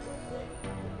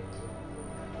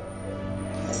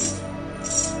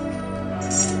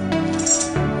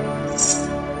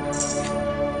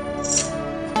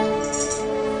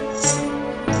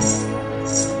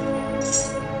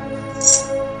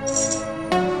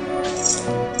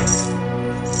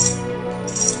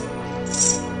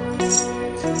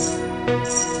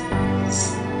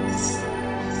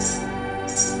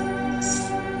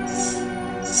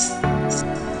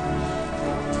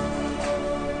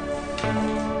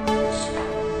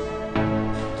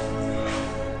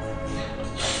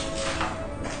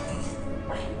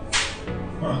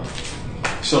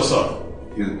 Sure, sir.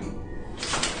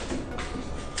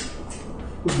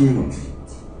 What's going on?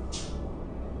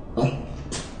 Huh?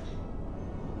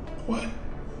 Why?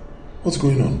 What's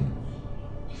going on?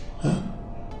 Huh?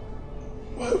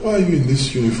 Why are you in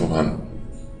this uniform and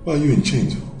why are you in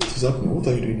chains? What is happening? What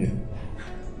are you doing here?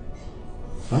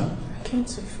 Huh? came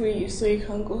to free you so you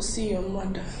can go see your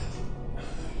mother.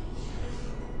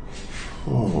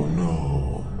 Oh,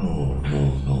 no.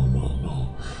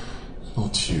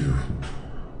 Not you.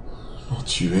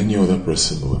 Not you. Any other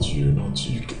person but you. Not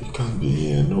you. You can't be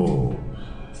here. No.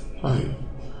 I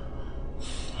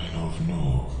love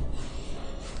no.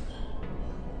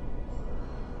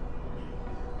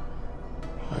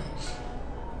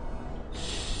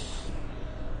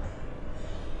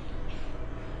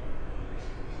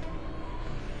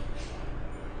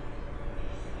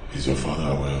 Is your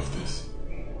father aware of this?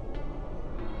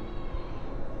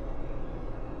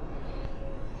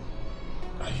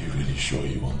 Are you really sure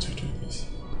you want to do this?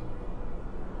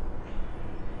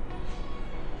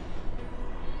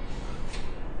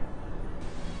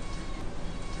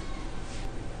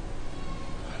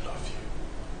 I love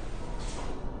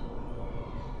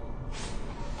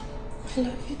you. I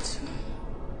love you too.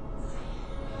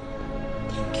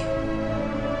 Thank you.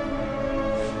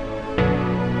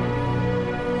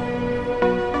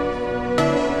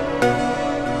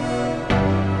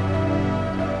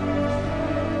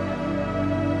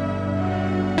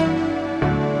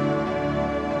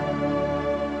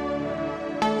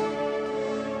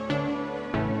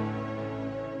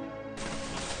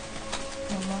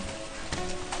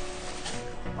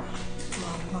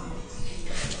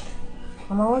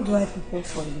 Mama, what do I prepare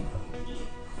for you?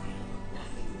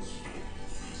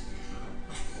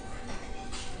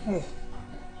 Hey.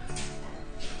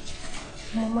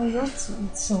 Mama, you have to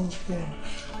eat something.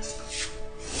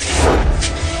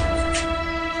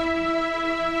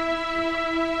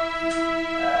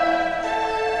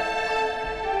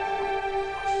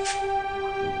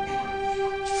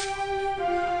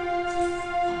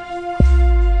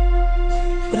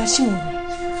 Budachimobi.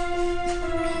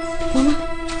 Mama,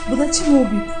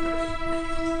 Budachimobi.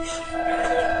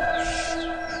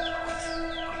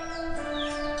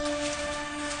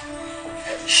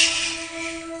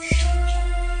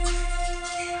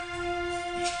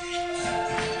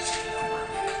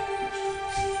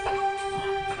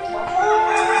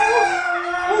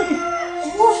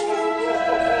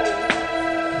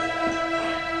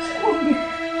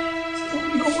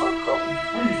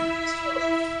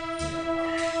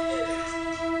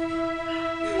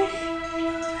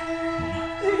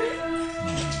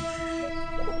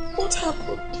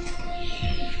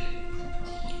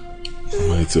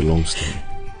 It's a long story.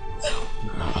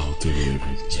 I'll tell you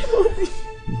everything.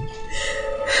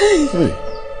 Hey. Hey.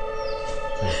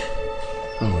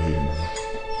 How are you?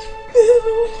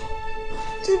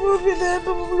 Chimobi,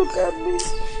 don't look at me.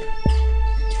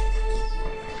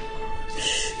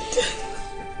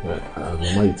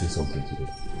 Mama eating something today?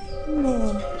 No,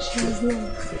 she's not.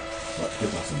 Get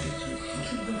her something to eat.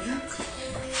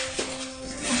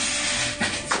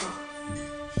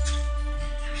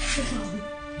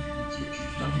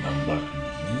 I'm back.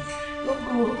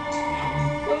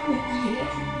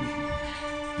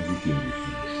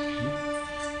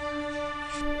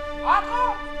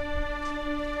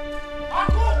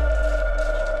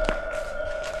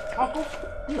 Uncle,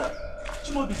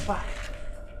 Chimobi is back.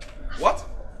 What?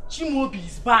 Chimobi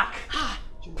is back.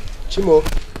 Chimo,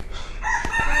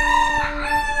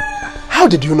 how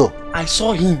did you know? I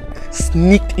saw him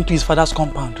sneaked into his father's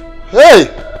compound. Hey!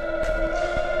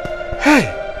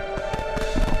 Hey!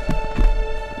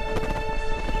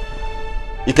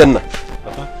 Ikenna.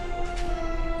 Papa?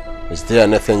 Is there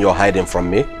anything you're hiding from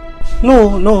me?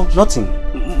 No, nothing.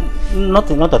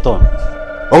 Nothing, not at all.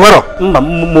 Ongaro?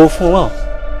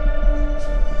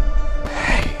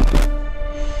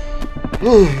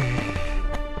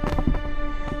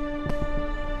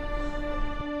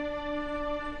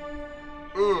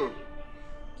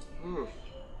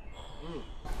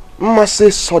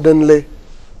 Mmasi suddenly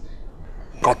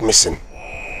got missing.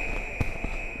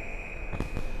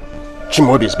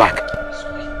 Chimobi is back.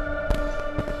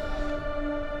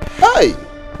 Hey!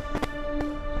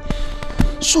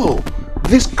 So,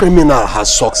 this criminal has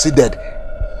succeeded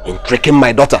in tricking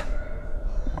my daughter.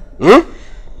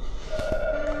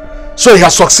 So he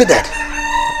has succeeded.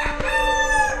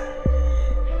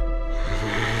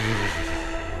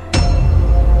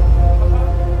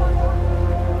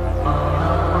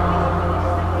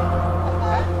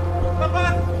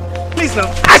 Please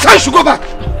now. I said you should go back.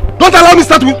 Don't allow me to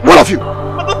start with one of you.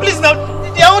 Papa, please now.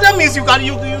 There are other means you can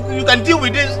deal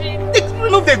with this.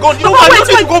 Remove the gun. You know Papa, what?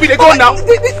 I don't go with the gun now.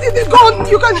 The gun,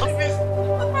 you can.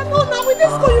 Papa, no, now with this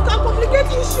gun you can complicate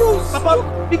issues.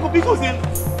 Papa, because then.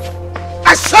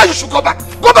 I said you should go back.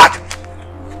 Go back.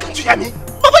 Don't you hear me?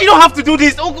 Papa, you don't have to do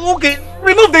this. Okay,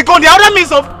 remove the gun. There are other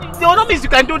means you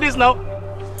can do this now.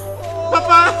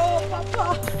 Papa.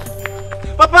 Papa.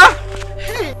 Papa.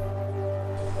 Hey.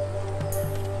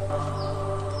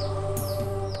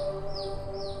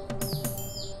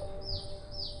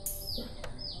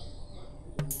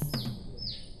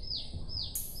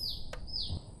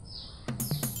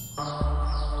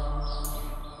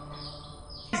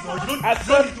 this now. You don't. I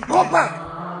said to go back.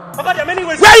 Papa, there are many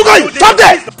ways. Where are you going? Stop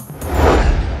there!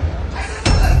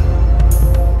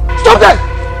 Stop there!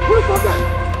 Stop there!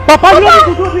 Papa, you don't need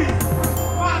to do this.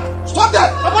 Stop there!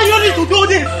 Papa, you don't need to do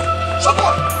this. Shut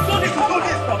up! You don't need to do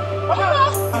this now. Papa.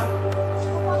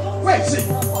 Where is he?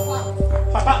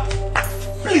 Papa,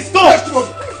 please stop.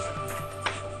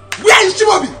 Where is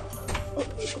Chimobi?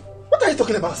 What are you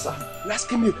talking about, sir? You're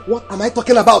asking me, what am I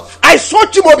talking about? I saw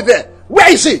Chimobi there. Where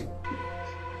is he?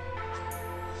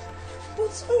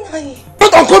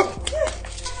 But Uncle!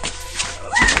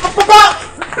 Papa!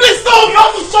 Please stop! You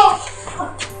have to stop!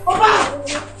 Papa!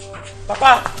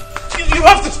 Papa, you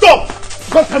have to stop!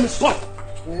 Don't tell me stop!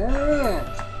 Yeah.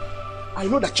 I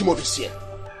know that Chimobi is here.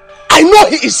 I know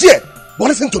he is here! But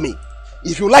listen to me.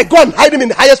 If you like, go and hide him in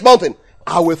the highest mountain.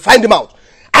 I will find him out.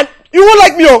 And you won't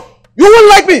like me, oh! You won't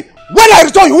like me! When I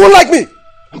return, you won't like me!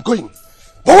 I'm going.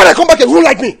 But when I come back, you won't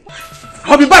like me!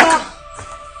 I'll be back!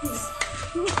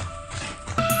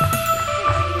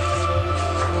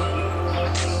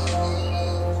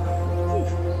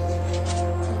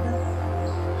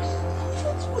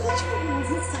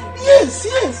 Yes,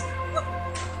 yes!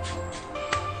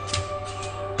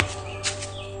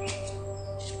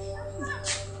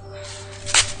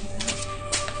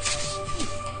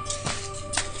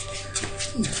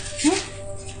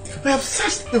 I have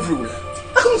searched everywhere.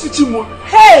 I can't see Chimobi.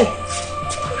 Hey!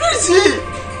 Where is he?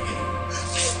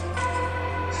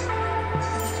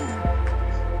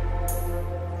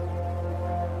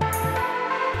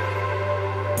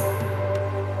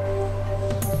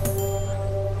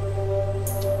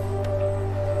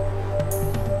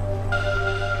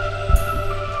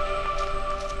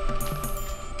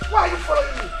 Why are you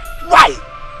following me? Why?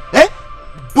 Eh?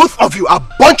 Both of you are a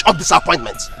bunch of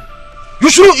disappointments.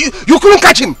 You couldn't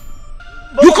catch him.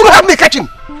 You couldn't help me catch him.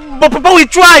 But Papa, we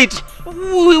tried.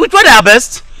 We tried our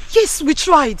best. Yes, we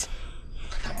tried.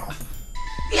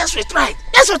 Yes, we tried.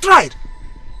 Yes, we tried.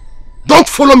 Don't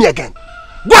follow me again.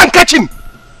 Go and catch him.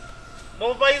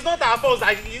 But it's not our fault.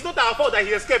 It's not our fault that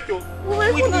he escaped.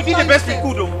 We did the best we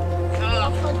could.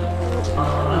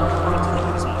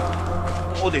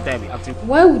 All the time we acting.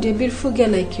 Why would a beautiful girl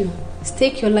like you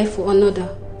stake your life for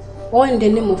another, all in the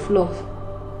name of love?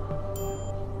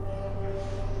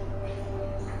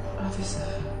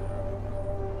 Officer,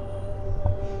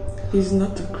 he's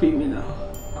not a criminal.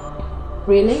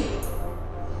 Really?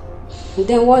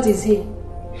 Then what is he?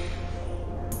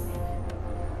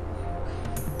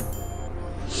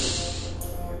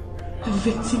 A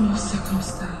victim of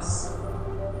circumstance.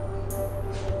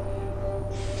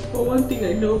 But one thing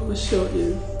I know for sure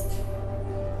is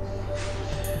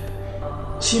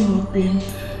Chimobi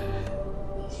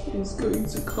is going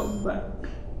to come back.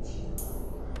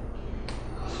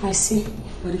 I see.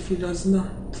 But if he does not,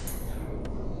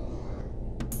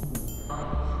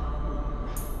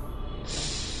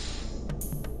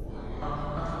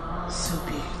 so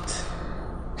be it.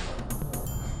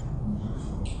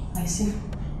 I see.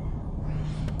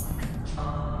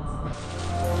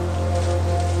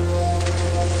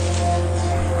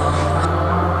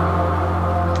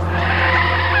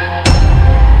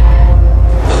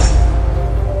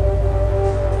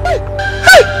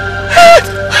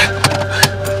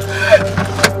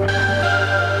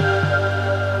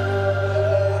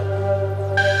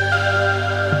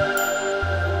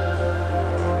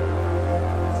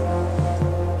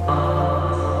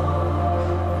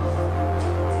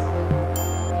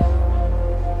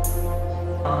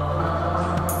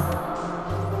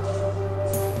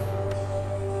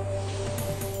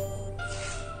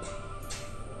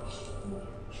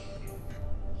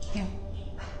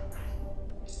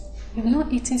 You've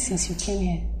not eaten since you came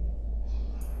here.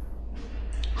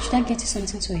 Should I get you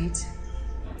something to eat?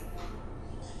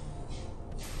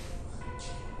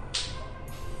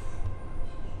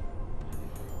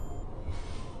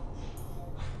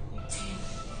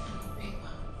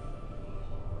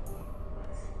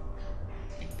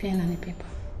 A pen and a paper.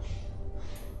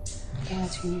 Get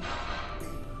what you need.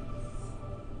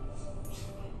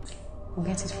 We'll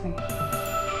get it for you.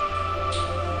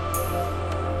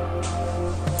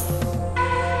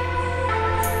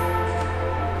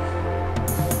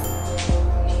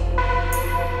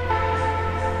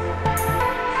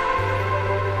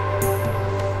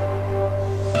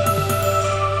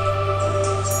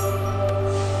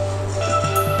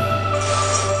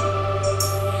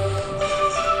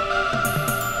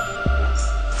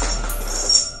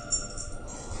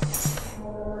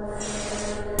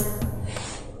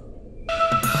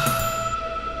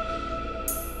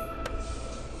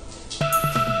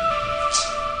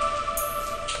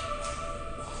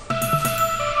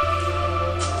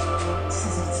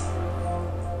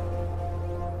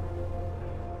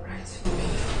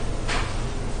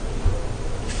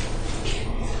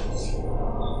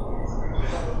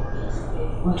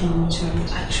 Hold on, Charlie.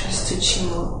 I trust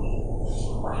Chimobi.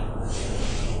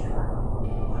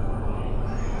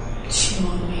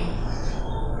 Chimobi.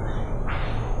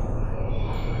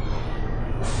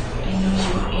 I know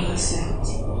you're innocent.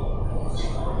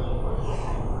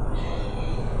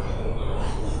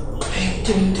 I am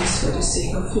doing this for the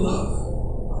sake of love.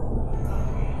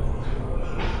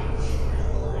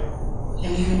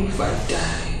 And even if I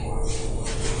die,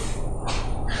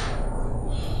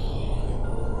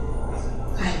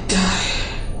 I die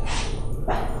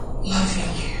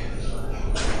loving you.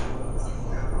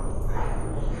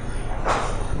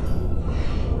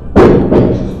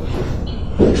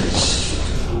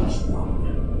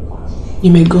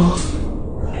 You may go.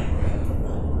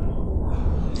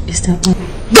 Is that all?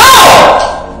 Go!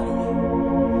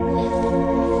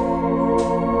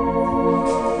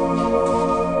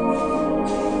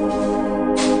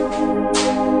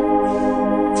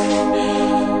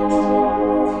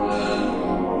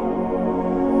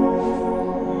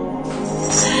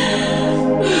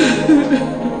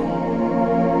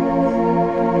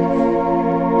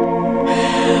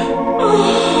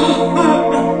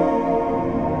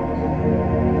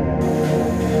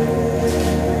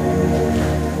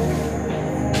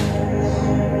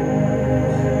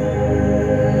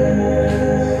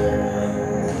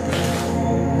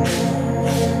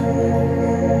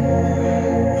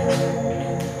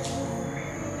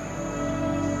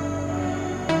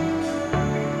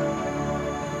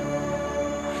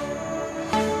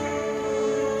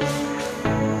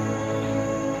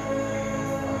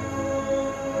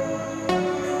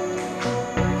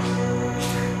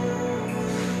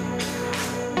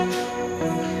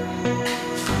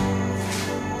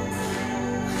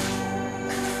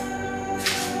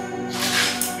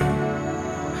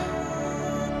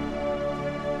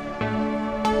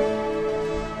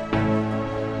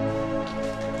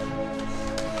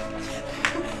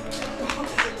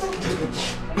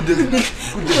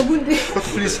 Good day. But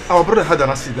please, our brother had an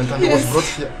accident and he was brought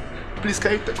here. Please,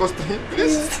 can you take us to him,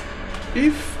 please?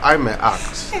 If I may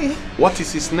ask, what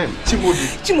is his name?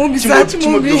 Chimobi.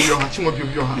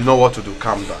 You know what to do,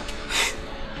 calm down.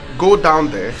 Go down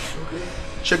there,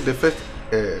 check the first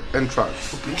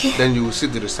entrance, then you will see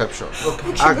the reception.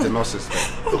 Ask the nurses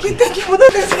there. Okay, thank you for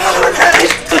that.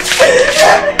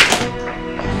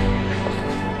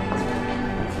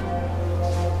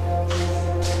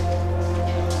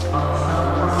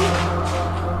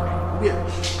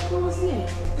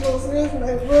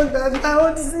 My brother, I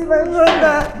want to see my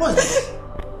brother. What is this?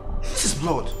 This is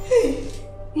blood.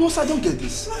 No, sir, I don't get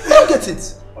this. I don't get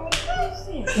it.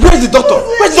 Where's the doctor?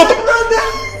 Where's the doctor?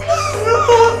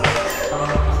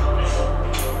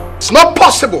 It's not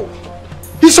possible.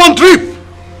 He's on drip.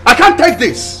 I can't take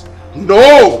this.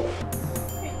 No.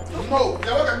 No,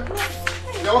 you're welcome.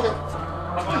 You're welcome.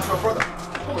 It's your brother.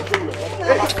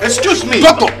 Excuse me.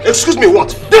 Doctor, excuse me,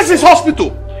 what? This is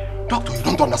hospital. Doctor, you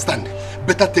don't understand.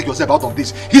 Better take yourself out of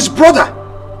this. His brother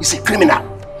is a criminal,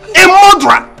 a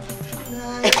murderer,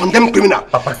 a condemned criminal.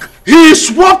 Papa. He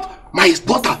swapped my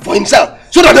daughter for himself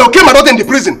so that they will kill my daughter in the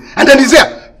prison. And then he's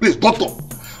here. Please, doctor,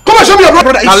 come and show me your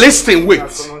brother. Now listen, wait.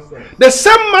 The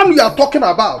same man you are talking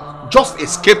about just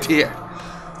escaped here.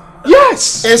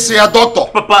 Yes. It's your doctor.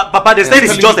 Papa, they said he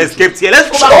just escaped here. Let's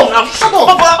go back home now. Shut up.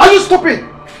 Papa. Are you stupid?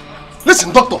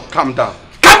 Listen, doctor. Calm down.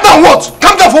 Calm down what?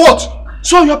 Calm down for what?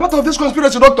 So you are part of this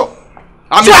conspiracy, doctor?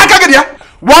 I can't get here.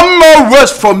 One more word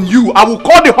from you, I will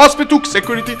call the hospital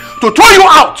security to throw you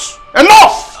out.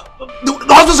 Enough! The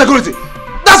hospital security.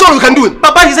 That's all we can do.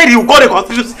 Papa, he said he will call the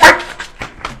hospital.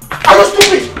 Are you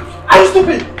stupid? Are you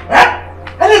stupid?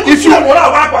 If you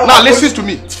now listen to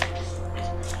me.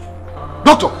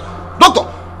 Doctor,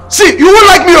 see, you won't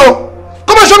like me, oh.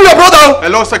 Come and show me your brother.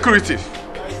 Hello, security.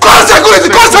 Call security,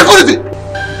 call security.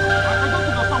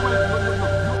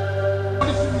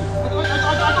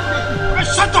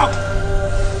 Shut up!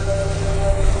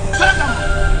 Shut up!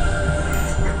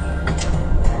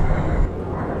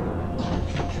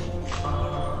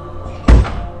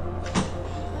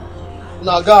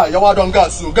 Now, guy, you want on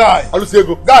gas, so guy.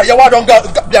 Alusiego. Guy, you want on gas.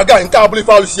 Be guy, can't believe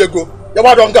Alusiego. You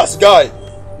want on gas, guy.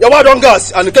 You want on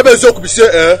gas, and the cable could be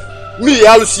say, me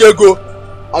Alusiego.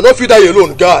 I don't feel die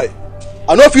alone, guy.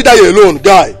 I don't feel die alone,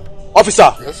 guy.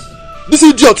 Officer. Yes. This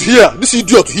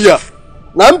idiot here.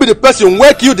 Now I'm be the person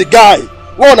where kill the guy.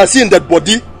 What I see in that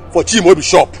body for Chimobi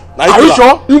shop. Are you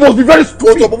sure? You must be very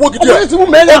stupid.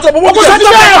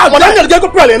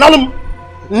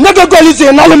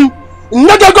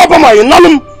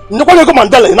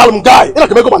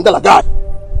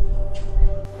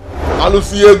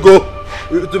 Alusiego.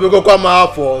 Itubego kwa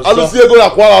maafo. Alusiego na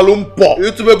Kuala Lumpur.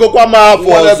 Itubego kwa maafo.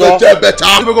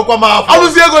 Itubego kwa maafo.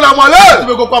 Alusiego na Male.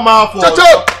 Itubego kwa maafo.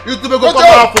 Itubego kwa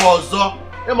maafo.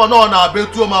 Ema no na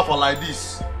betu maafo like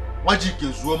this. Magic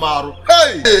ezuo maru.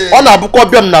 Hey. Ona abukọ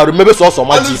biam na remember so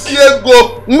magic.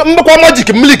 Alusiego. Mbekwa magic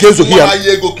milk ezo here.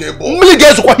 Milk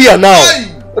ezo kwa here now.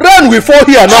 Rain will fall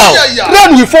here now.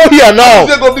 Rain will fall here now.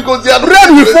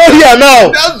 Rain will fall here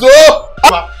now.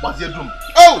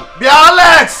 Oh, be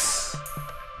Alex.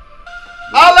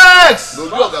 Alex. No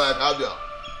joke like Abia.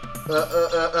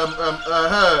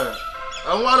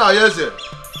 Nwana yeze.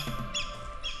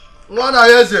 Nwana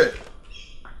yeze.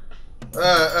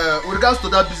 With regards to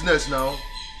that business now,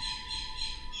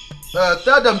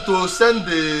 tell them to send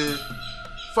the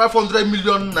 500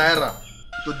 million naira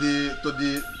to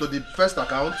the first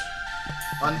account,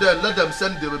 and then let them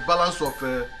send the balance of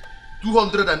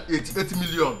 288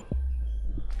 million.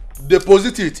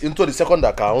 Deposit it into the second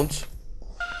account.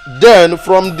 Then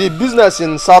from the business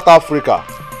in South Africa,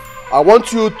 I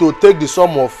want you to take the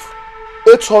sum of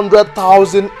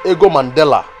 800,000 Ego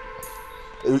Mandela.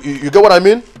 You get what I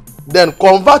mean? Then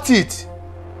convert it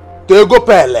to Ego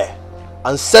Pele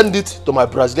and send it to my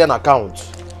Brazilian account.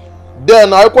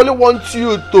 Then I equally want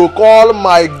you to call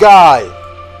my guy,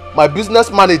 my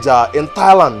business manager in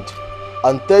Thailand,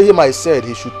 and tell him I said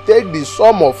he should take the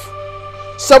sum of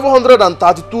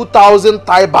 732,000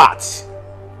 Thai baht,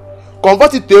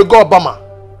 convert it to Ego Obama,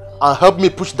 and help me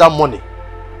push that money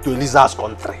to Eliza's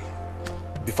country.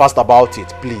 Be fast about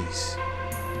it, please.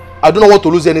 I do not want to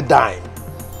lose any dime.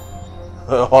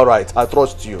 Alright, I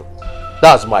trust you.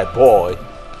 That's my boy.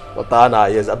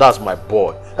 Yes, that's my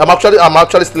boy. I'm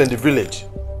actually still in the village.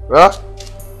 Huh?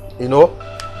 You know,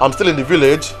 I'm still in the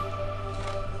village.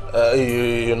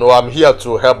 You know, I'm here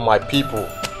to help my people.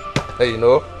 You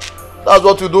know, that's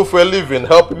what we do for a living,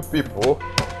 helping people.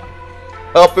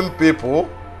 Helping people.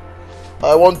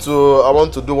 I want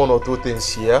to do one or two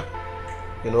things here.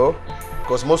 You know,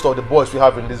 because most of the boys we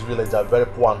have in this village are very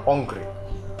poor and hungry.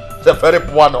 They're very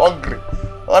poor and hungry.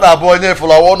 I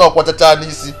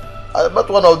met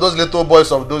one of those little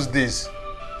boys of those days.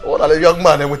 One of the young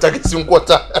man and we take some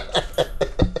water.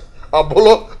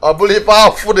 Abolo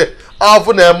half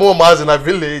a moment in a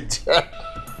village.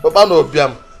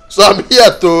 So I'm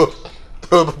here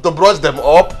to brush them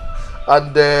up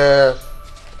and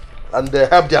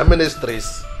help their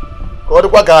ministries.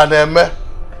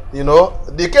 You know,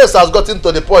 the case has gotten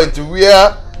to the point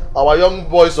where our young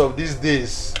boys of these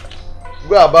days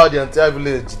go about the entire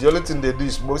village. The only thing they do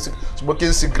is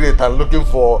smoking cigarette and looking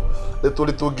for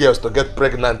little girls to get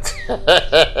pregnant.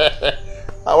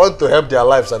 I want to help their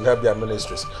lives and help their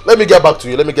ministries. Let me get back to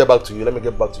you.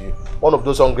 One of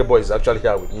those hungry boys is actually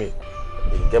here with me.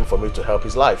 He came for me to help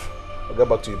his life. I'll get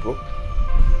back to you, bro.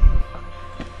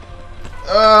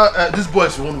 These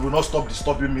boys will not stop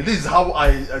disturbing me. This is how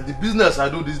the business I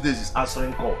do these days is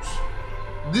answering calls.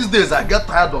 These days I get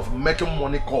tired of making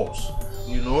money calls.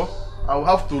 You know, I will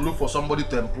have to look for somebody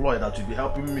to employ that will be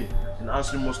helping me in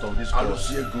answering most of these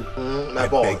calls. I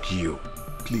beg you,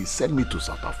 please send me to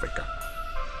South Africa.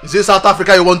 Is it South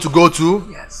Africa you want to go to?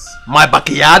 Yes. My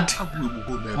backyard?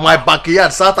 My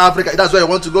backyard, South Africa. That's where you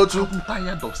want to go to? I'm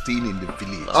tired of staying in the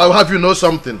village. I'll have you know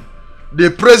something. The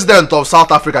president of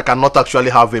South Africa cannot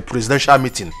actually have a presidential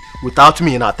meeting without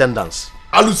me in attendance.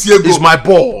 He's my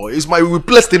boy. We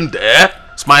placed him there.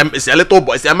 It's a little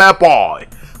boy. It's a my boy.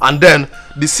 And then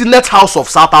the Senate House of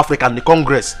South Africa and the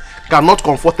Congress cannot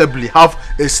comfortably have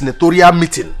a senatorial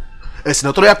meeting, a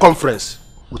senatorial conference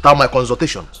without my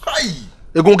consultation.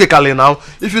 Now,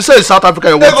 if you say in South Africa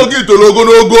you want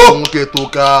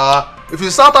if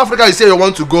it's South Africa you say you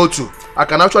want to go to, I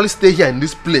can actually stay here in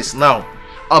this place now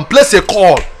and place a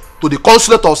call to the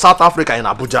consulate of South Africa in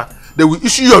Abuja. They will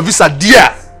issue your visa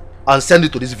there and send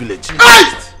it to this village.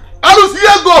 I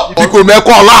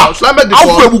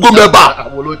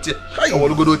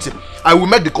will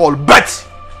make the call, but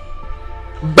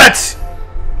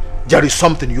there is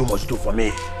something you must do for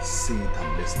me. Say it,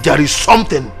 I'm listening. There is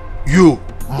something you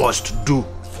must do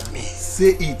for me.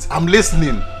 Say it, I'm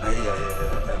listening.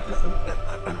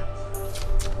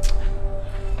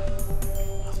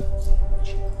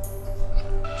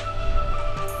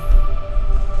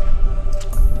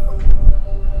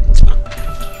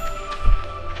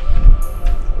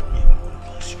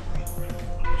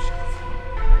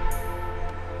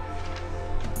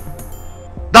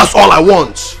 That's all I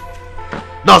want.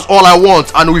 That's all I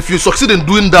want. And if you succeed in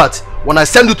doing that, when I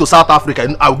send you to South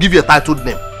Africa, I'll give you a titled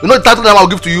name. You know the title name I'll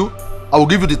give to you? I will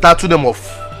give you the title name of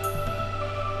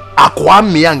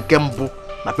Akwame Nkembu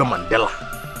Nape Mandela.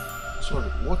 Sorry,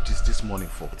 what is this money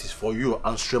for? It is for you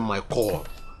answering my call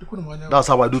That's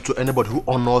how I do to anybody who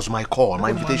honors my call,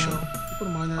 my invitation.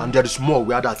 And there is more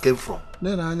where that came from.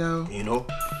 You know?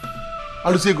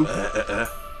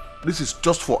 This is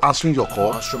just for answering your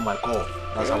call. Answering my call.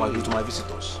 That's how I do to my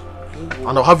visitors.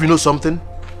 And I'll have you know something?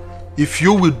 If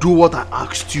you will do what I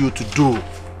asked you to do,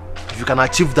 if you can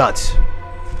achieve that,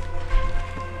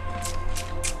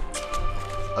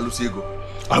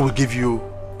 I will give you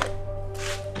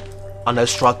an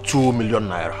extra 2 million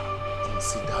naira.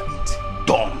 Consider it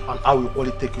done. And I will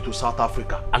only take you to South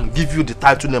Africa and give you the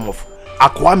title name of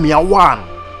Akwamia 1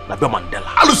 Nabe Mandela.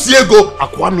 Alusiego!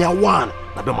 Akwamia 1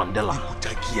 Nabe Mandela.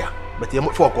 But you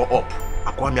must go up.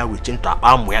 Akwamia will change to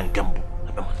Amwe and Gembu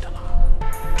Nabe Mandela.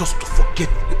 Just to forget,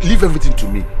 leave everything to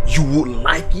me. You will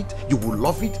like it, you will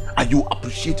love it, and you will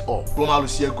appreciate all. Toma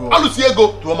Alusiego.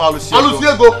 Alusiego. Toma Alusiego.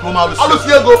 Alusiego. Toma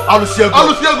Alusiego. Alusiego.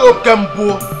 Alusiego.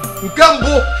 Gembu.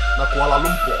 Gembu. Na Kuala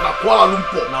Lumpur. Na Kuala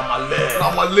Lumpur. Na Malay. Na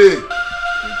Malay.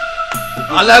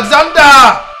 Alexander!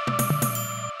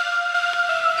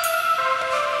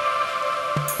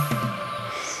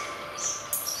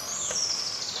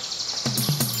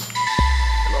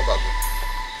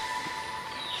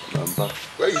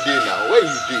 Where you dey now? Where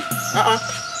you dey?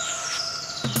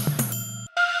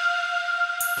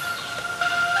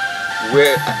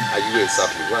 Where are you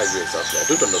exactly? Where are you exactly? I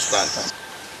don't understand.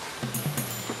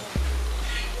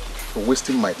 You're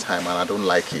wasting my time and I don't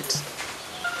like it.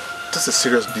 This is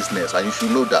serious business and you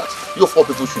should know that. You of all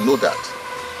people should know that.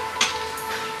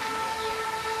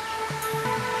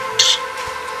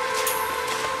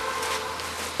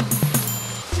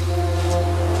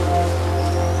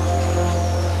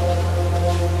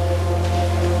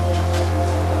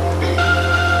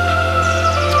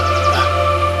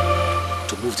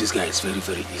 This guy is very,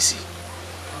 very easy.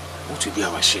 What will be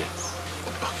our share?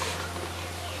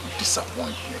 You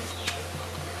disappoint me.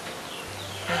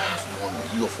 I have money.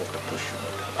 You of all people should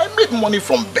know that. I made money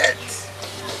from bets.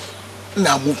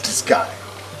 Now move this guy.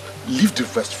 Leave the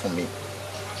rest for me.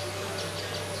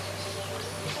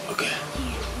 Okay.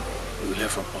 You will hear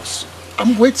from us.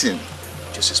 I'm waiting.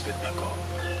 Just expect my call.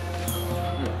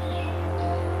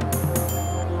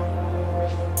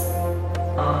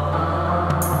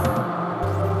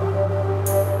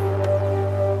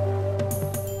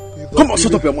 Come on,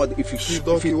 shut up your mouth. If you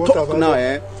talk now,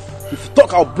 if you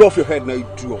talk, I'll blow off your head now, you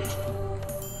idiot.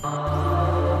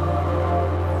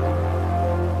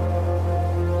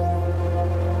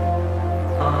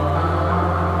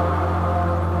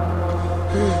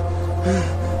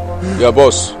 Yeah,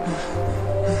 boss.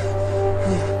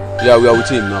 Yeah, we are with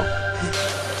him now.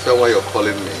 Is that why you're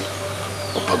calling me?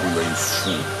 Obagulo, you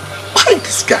fool. Why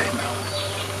this guy now?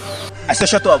 I said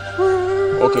shut up.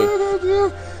 Okay.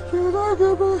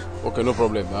 Okay, no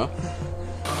problem, huh?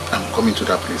 I'm coming to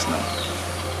that place now.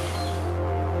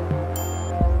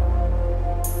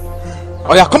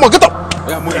 Oh yeah, come on, get up! Oh,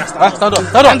 yeah, move. Stand up, stand up,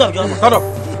 stand up. Stand up.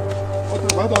 What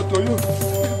have I done to you?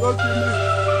 Don't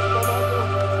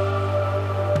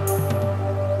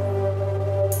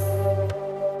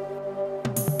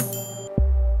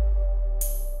kill me.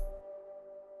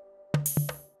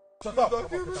 Shut up. Don't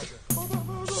kill me.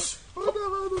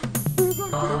 I'm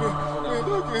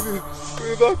not guilty.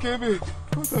 Please don't kill me.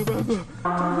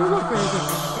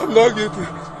 I'm not guilty,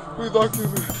 please. Please don't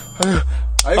kill me.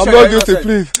 I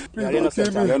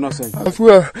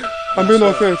swear, I'm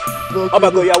innocent.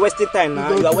 Obago, you are wasting time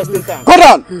now. You are wasting time. Go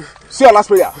down. See your last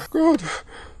prayer. God,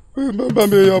 remember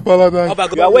me in your paradise.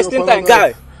 Obago, you are wasting time,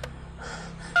 guy.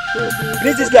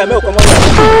 Please, this guy, come on.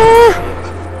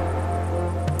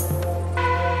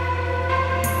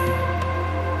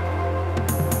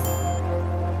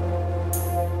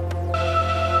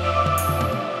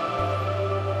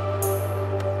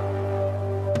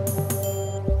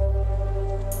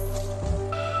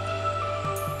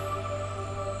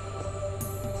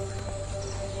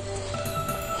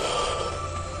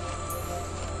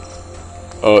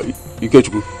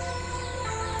 Ugezu.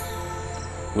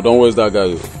 We don't waste that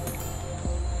guy.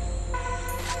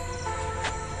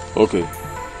 Okay.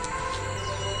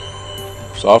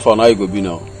 So how far now you go be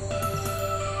now?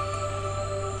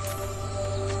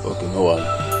 Okay, no one.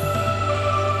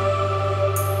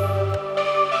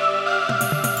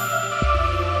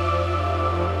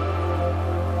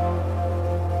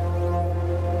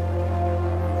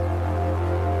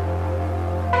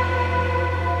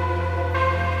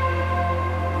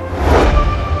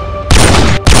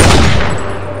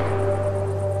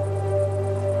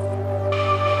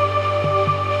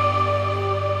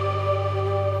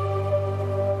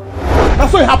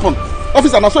 That's what happened.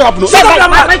 Officer, that's what happened. Shut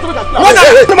up, man!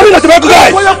 The money not about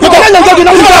guys. The money not about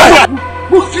guys.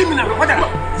 Move criminal.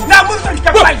 Now move to the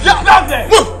camera.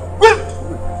 Move.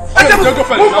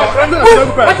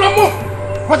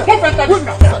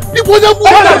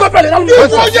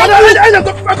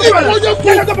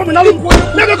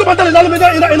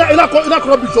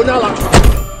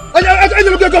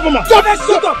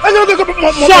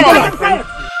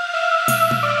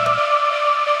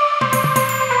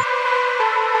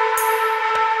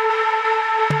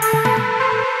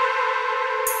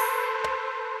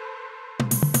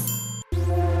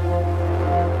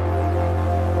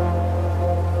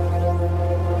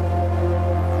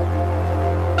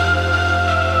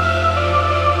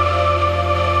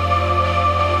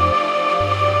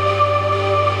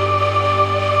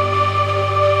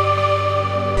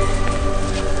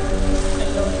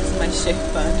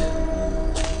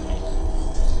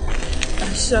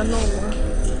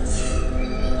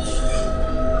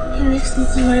 He makes me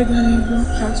to lie down in blue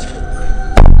pasture.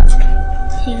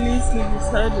 He leads me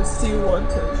beside the still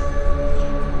water.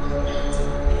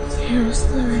 He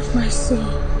restores my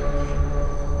soul.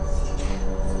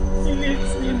 He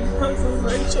leads me in the path of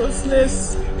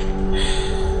righteousness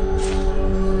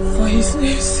for his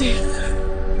name's sake.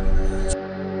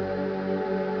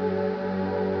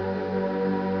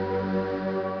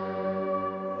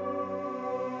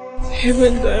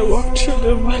 Even though I walk through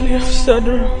the valley of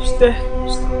shadow of death,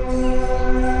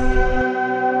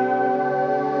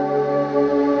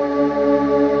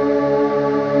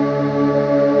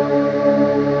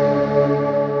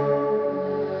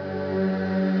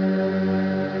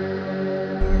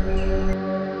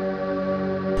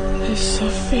 I shall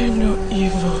fear no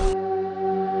evil.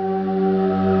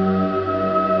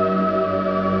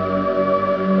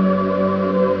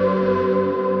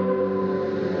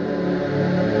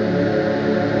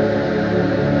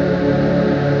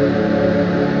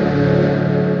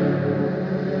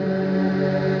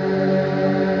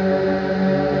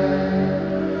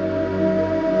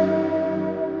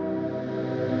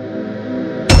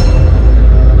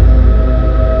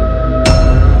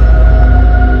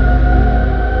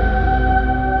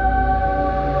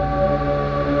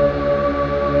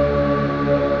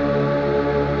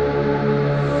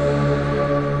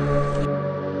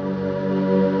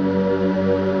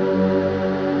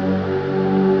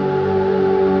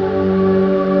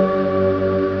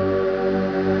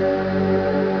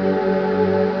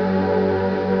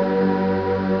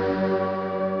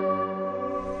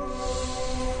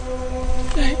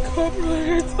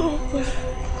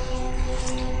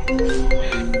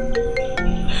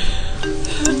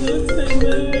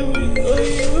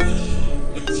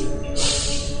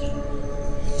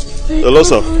 Hello,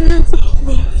 sir.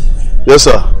 Yes,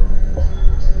 sir.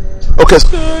 Okay,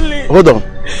 hold on.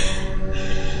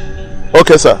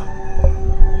 Okay, sir.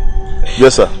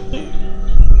 Yes, sir.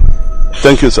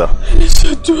 Thank you, sir.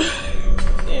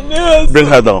 Bring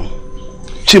her down.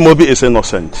 Chimaobi is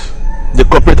innocent. The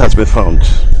culprit has been found.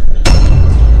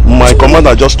 My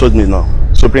commander just told me now.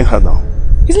 So bring her down.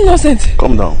 He's innocent.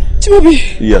 Come down.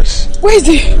 Chimaobi. Yes. Where is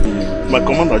he? My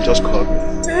commander just called me.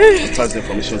 He passed the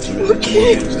information to me.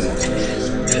 Okay. Chimaobi is innocent.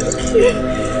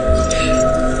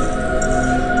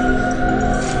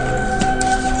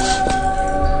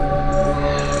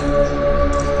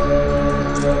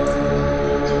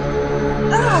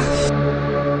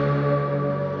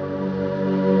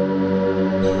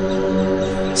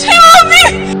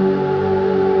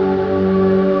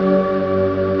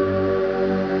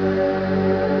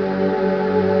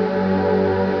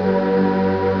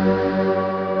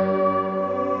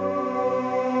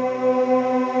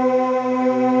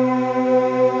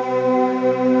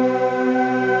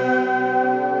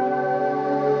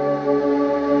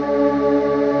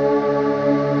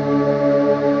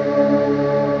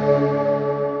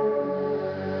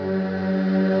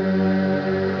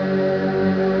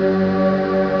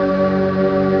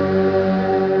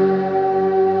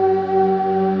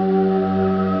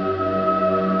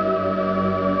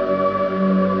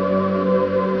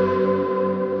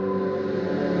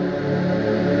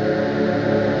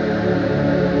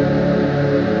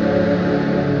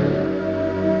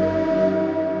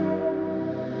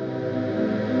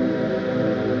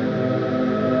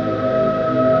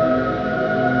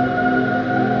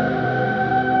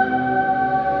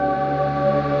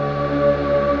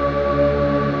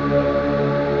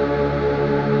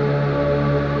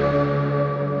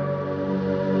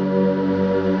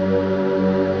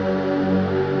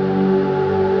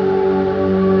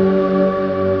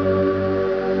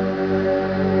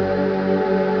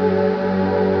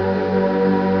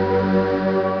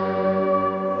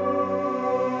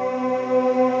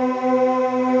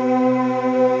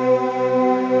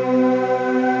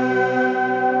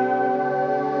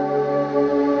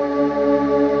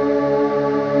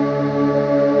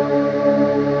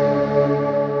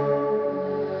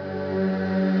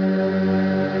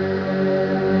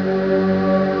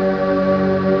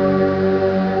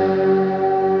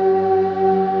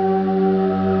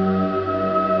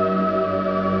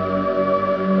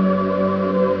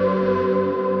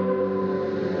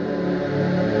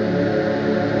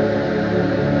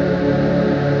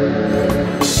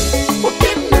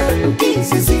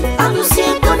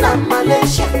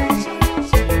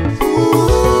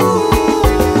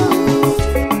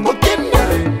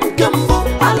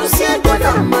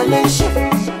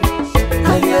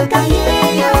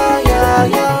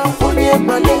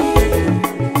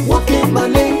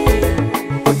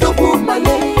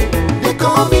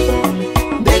 call me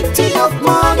big tea of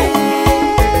money.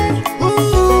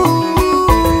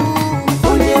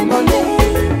 Onye male,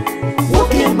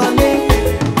 woke male,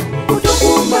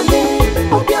 udoku male,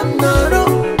 obiam naro,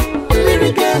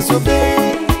 mmiri gezobe.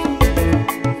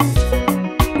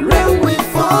 Rain we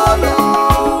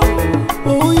follow,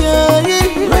 oh yeah,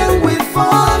 yeah. Rain we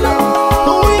follow,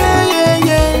 oh yeah, yeah,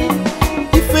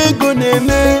 yeah. Ife go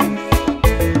neme,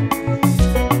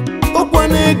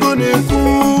 okwane go neku.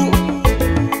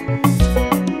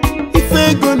 Ife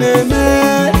go neme,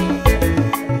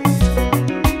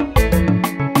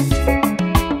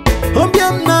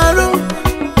 obiam naro,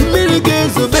 mmiri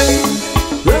gezobe.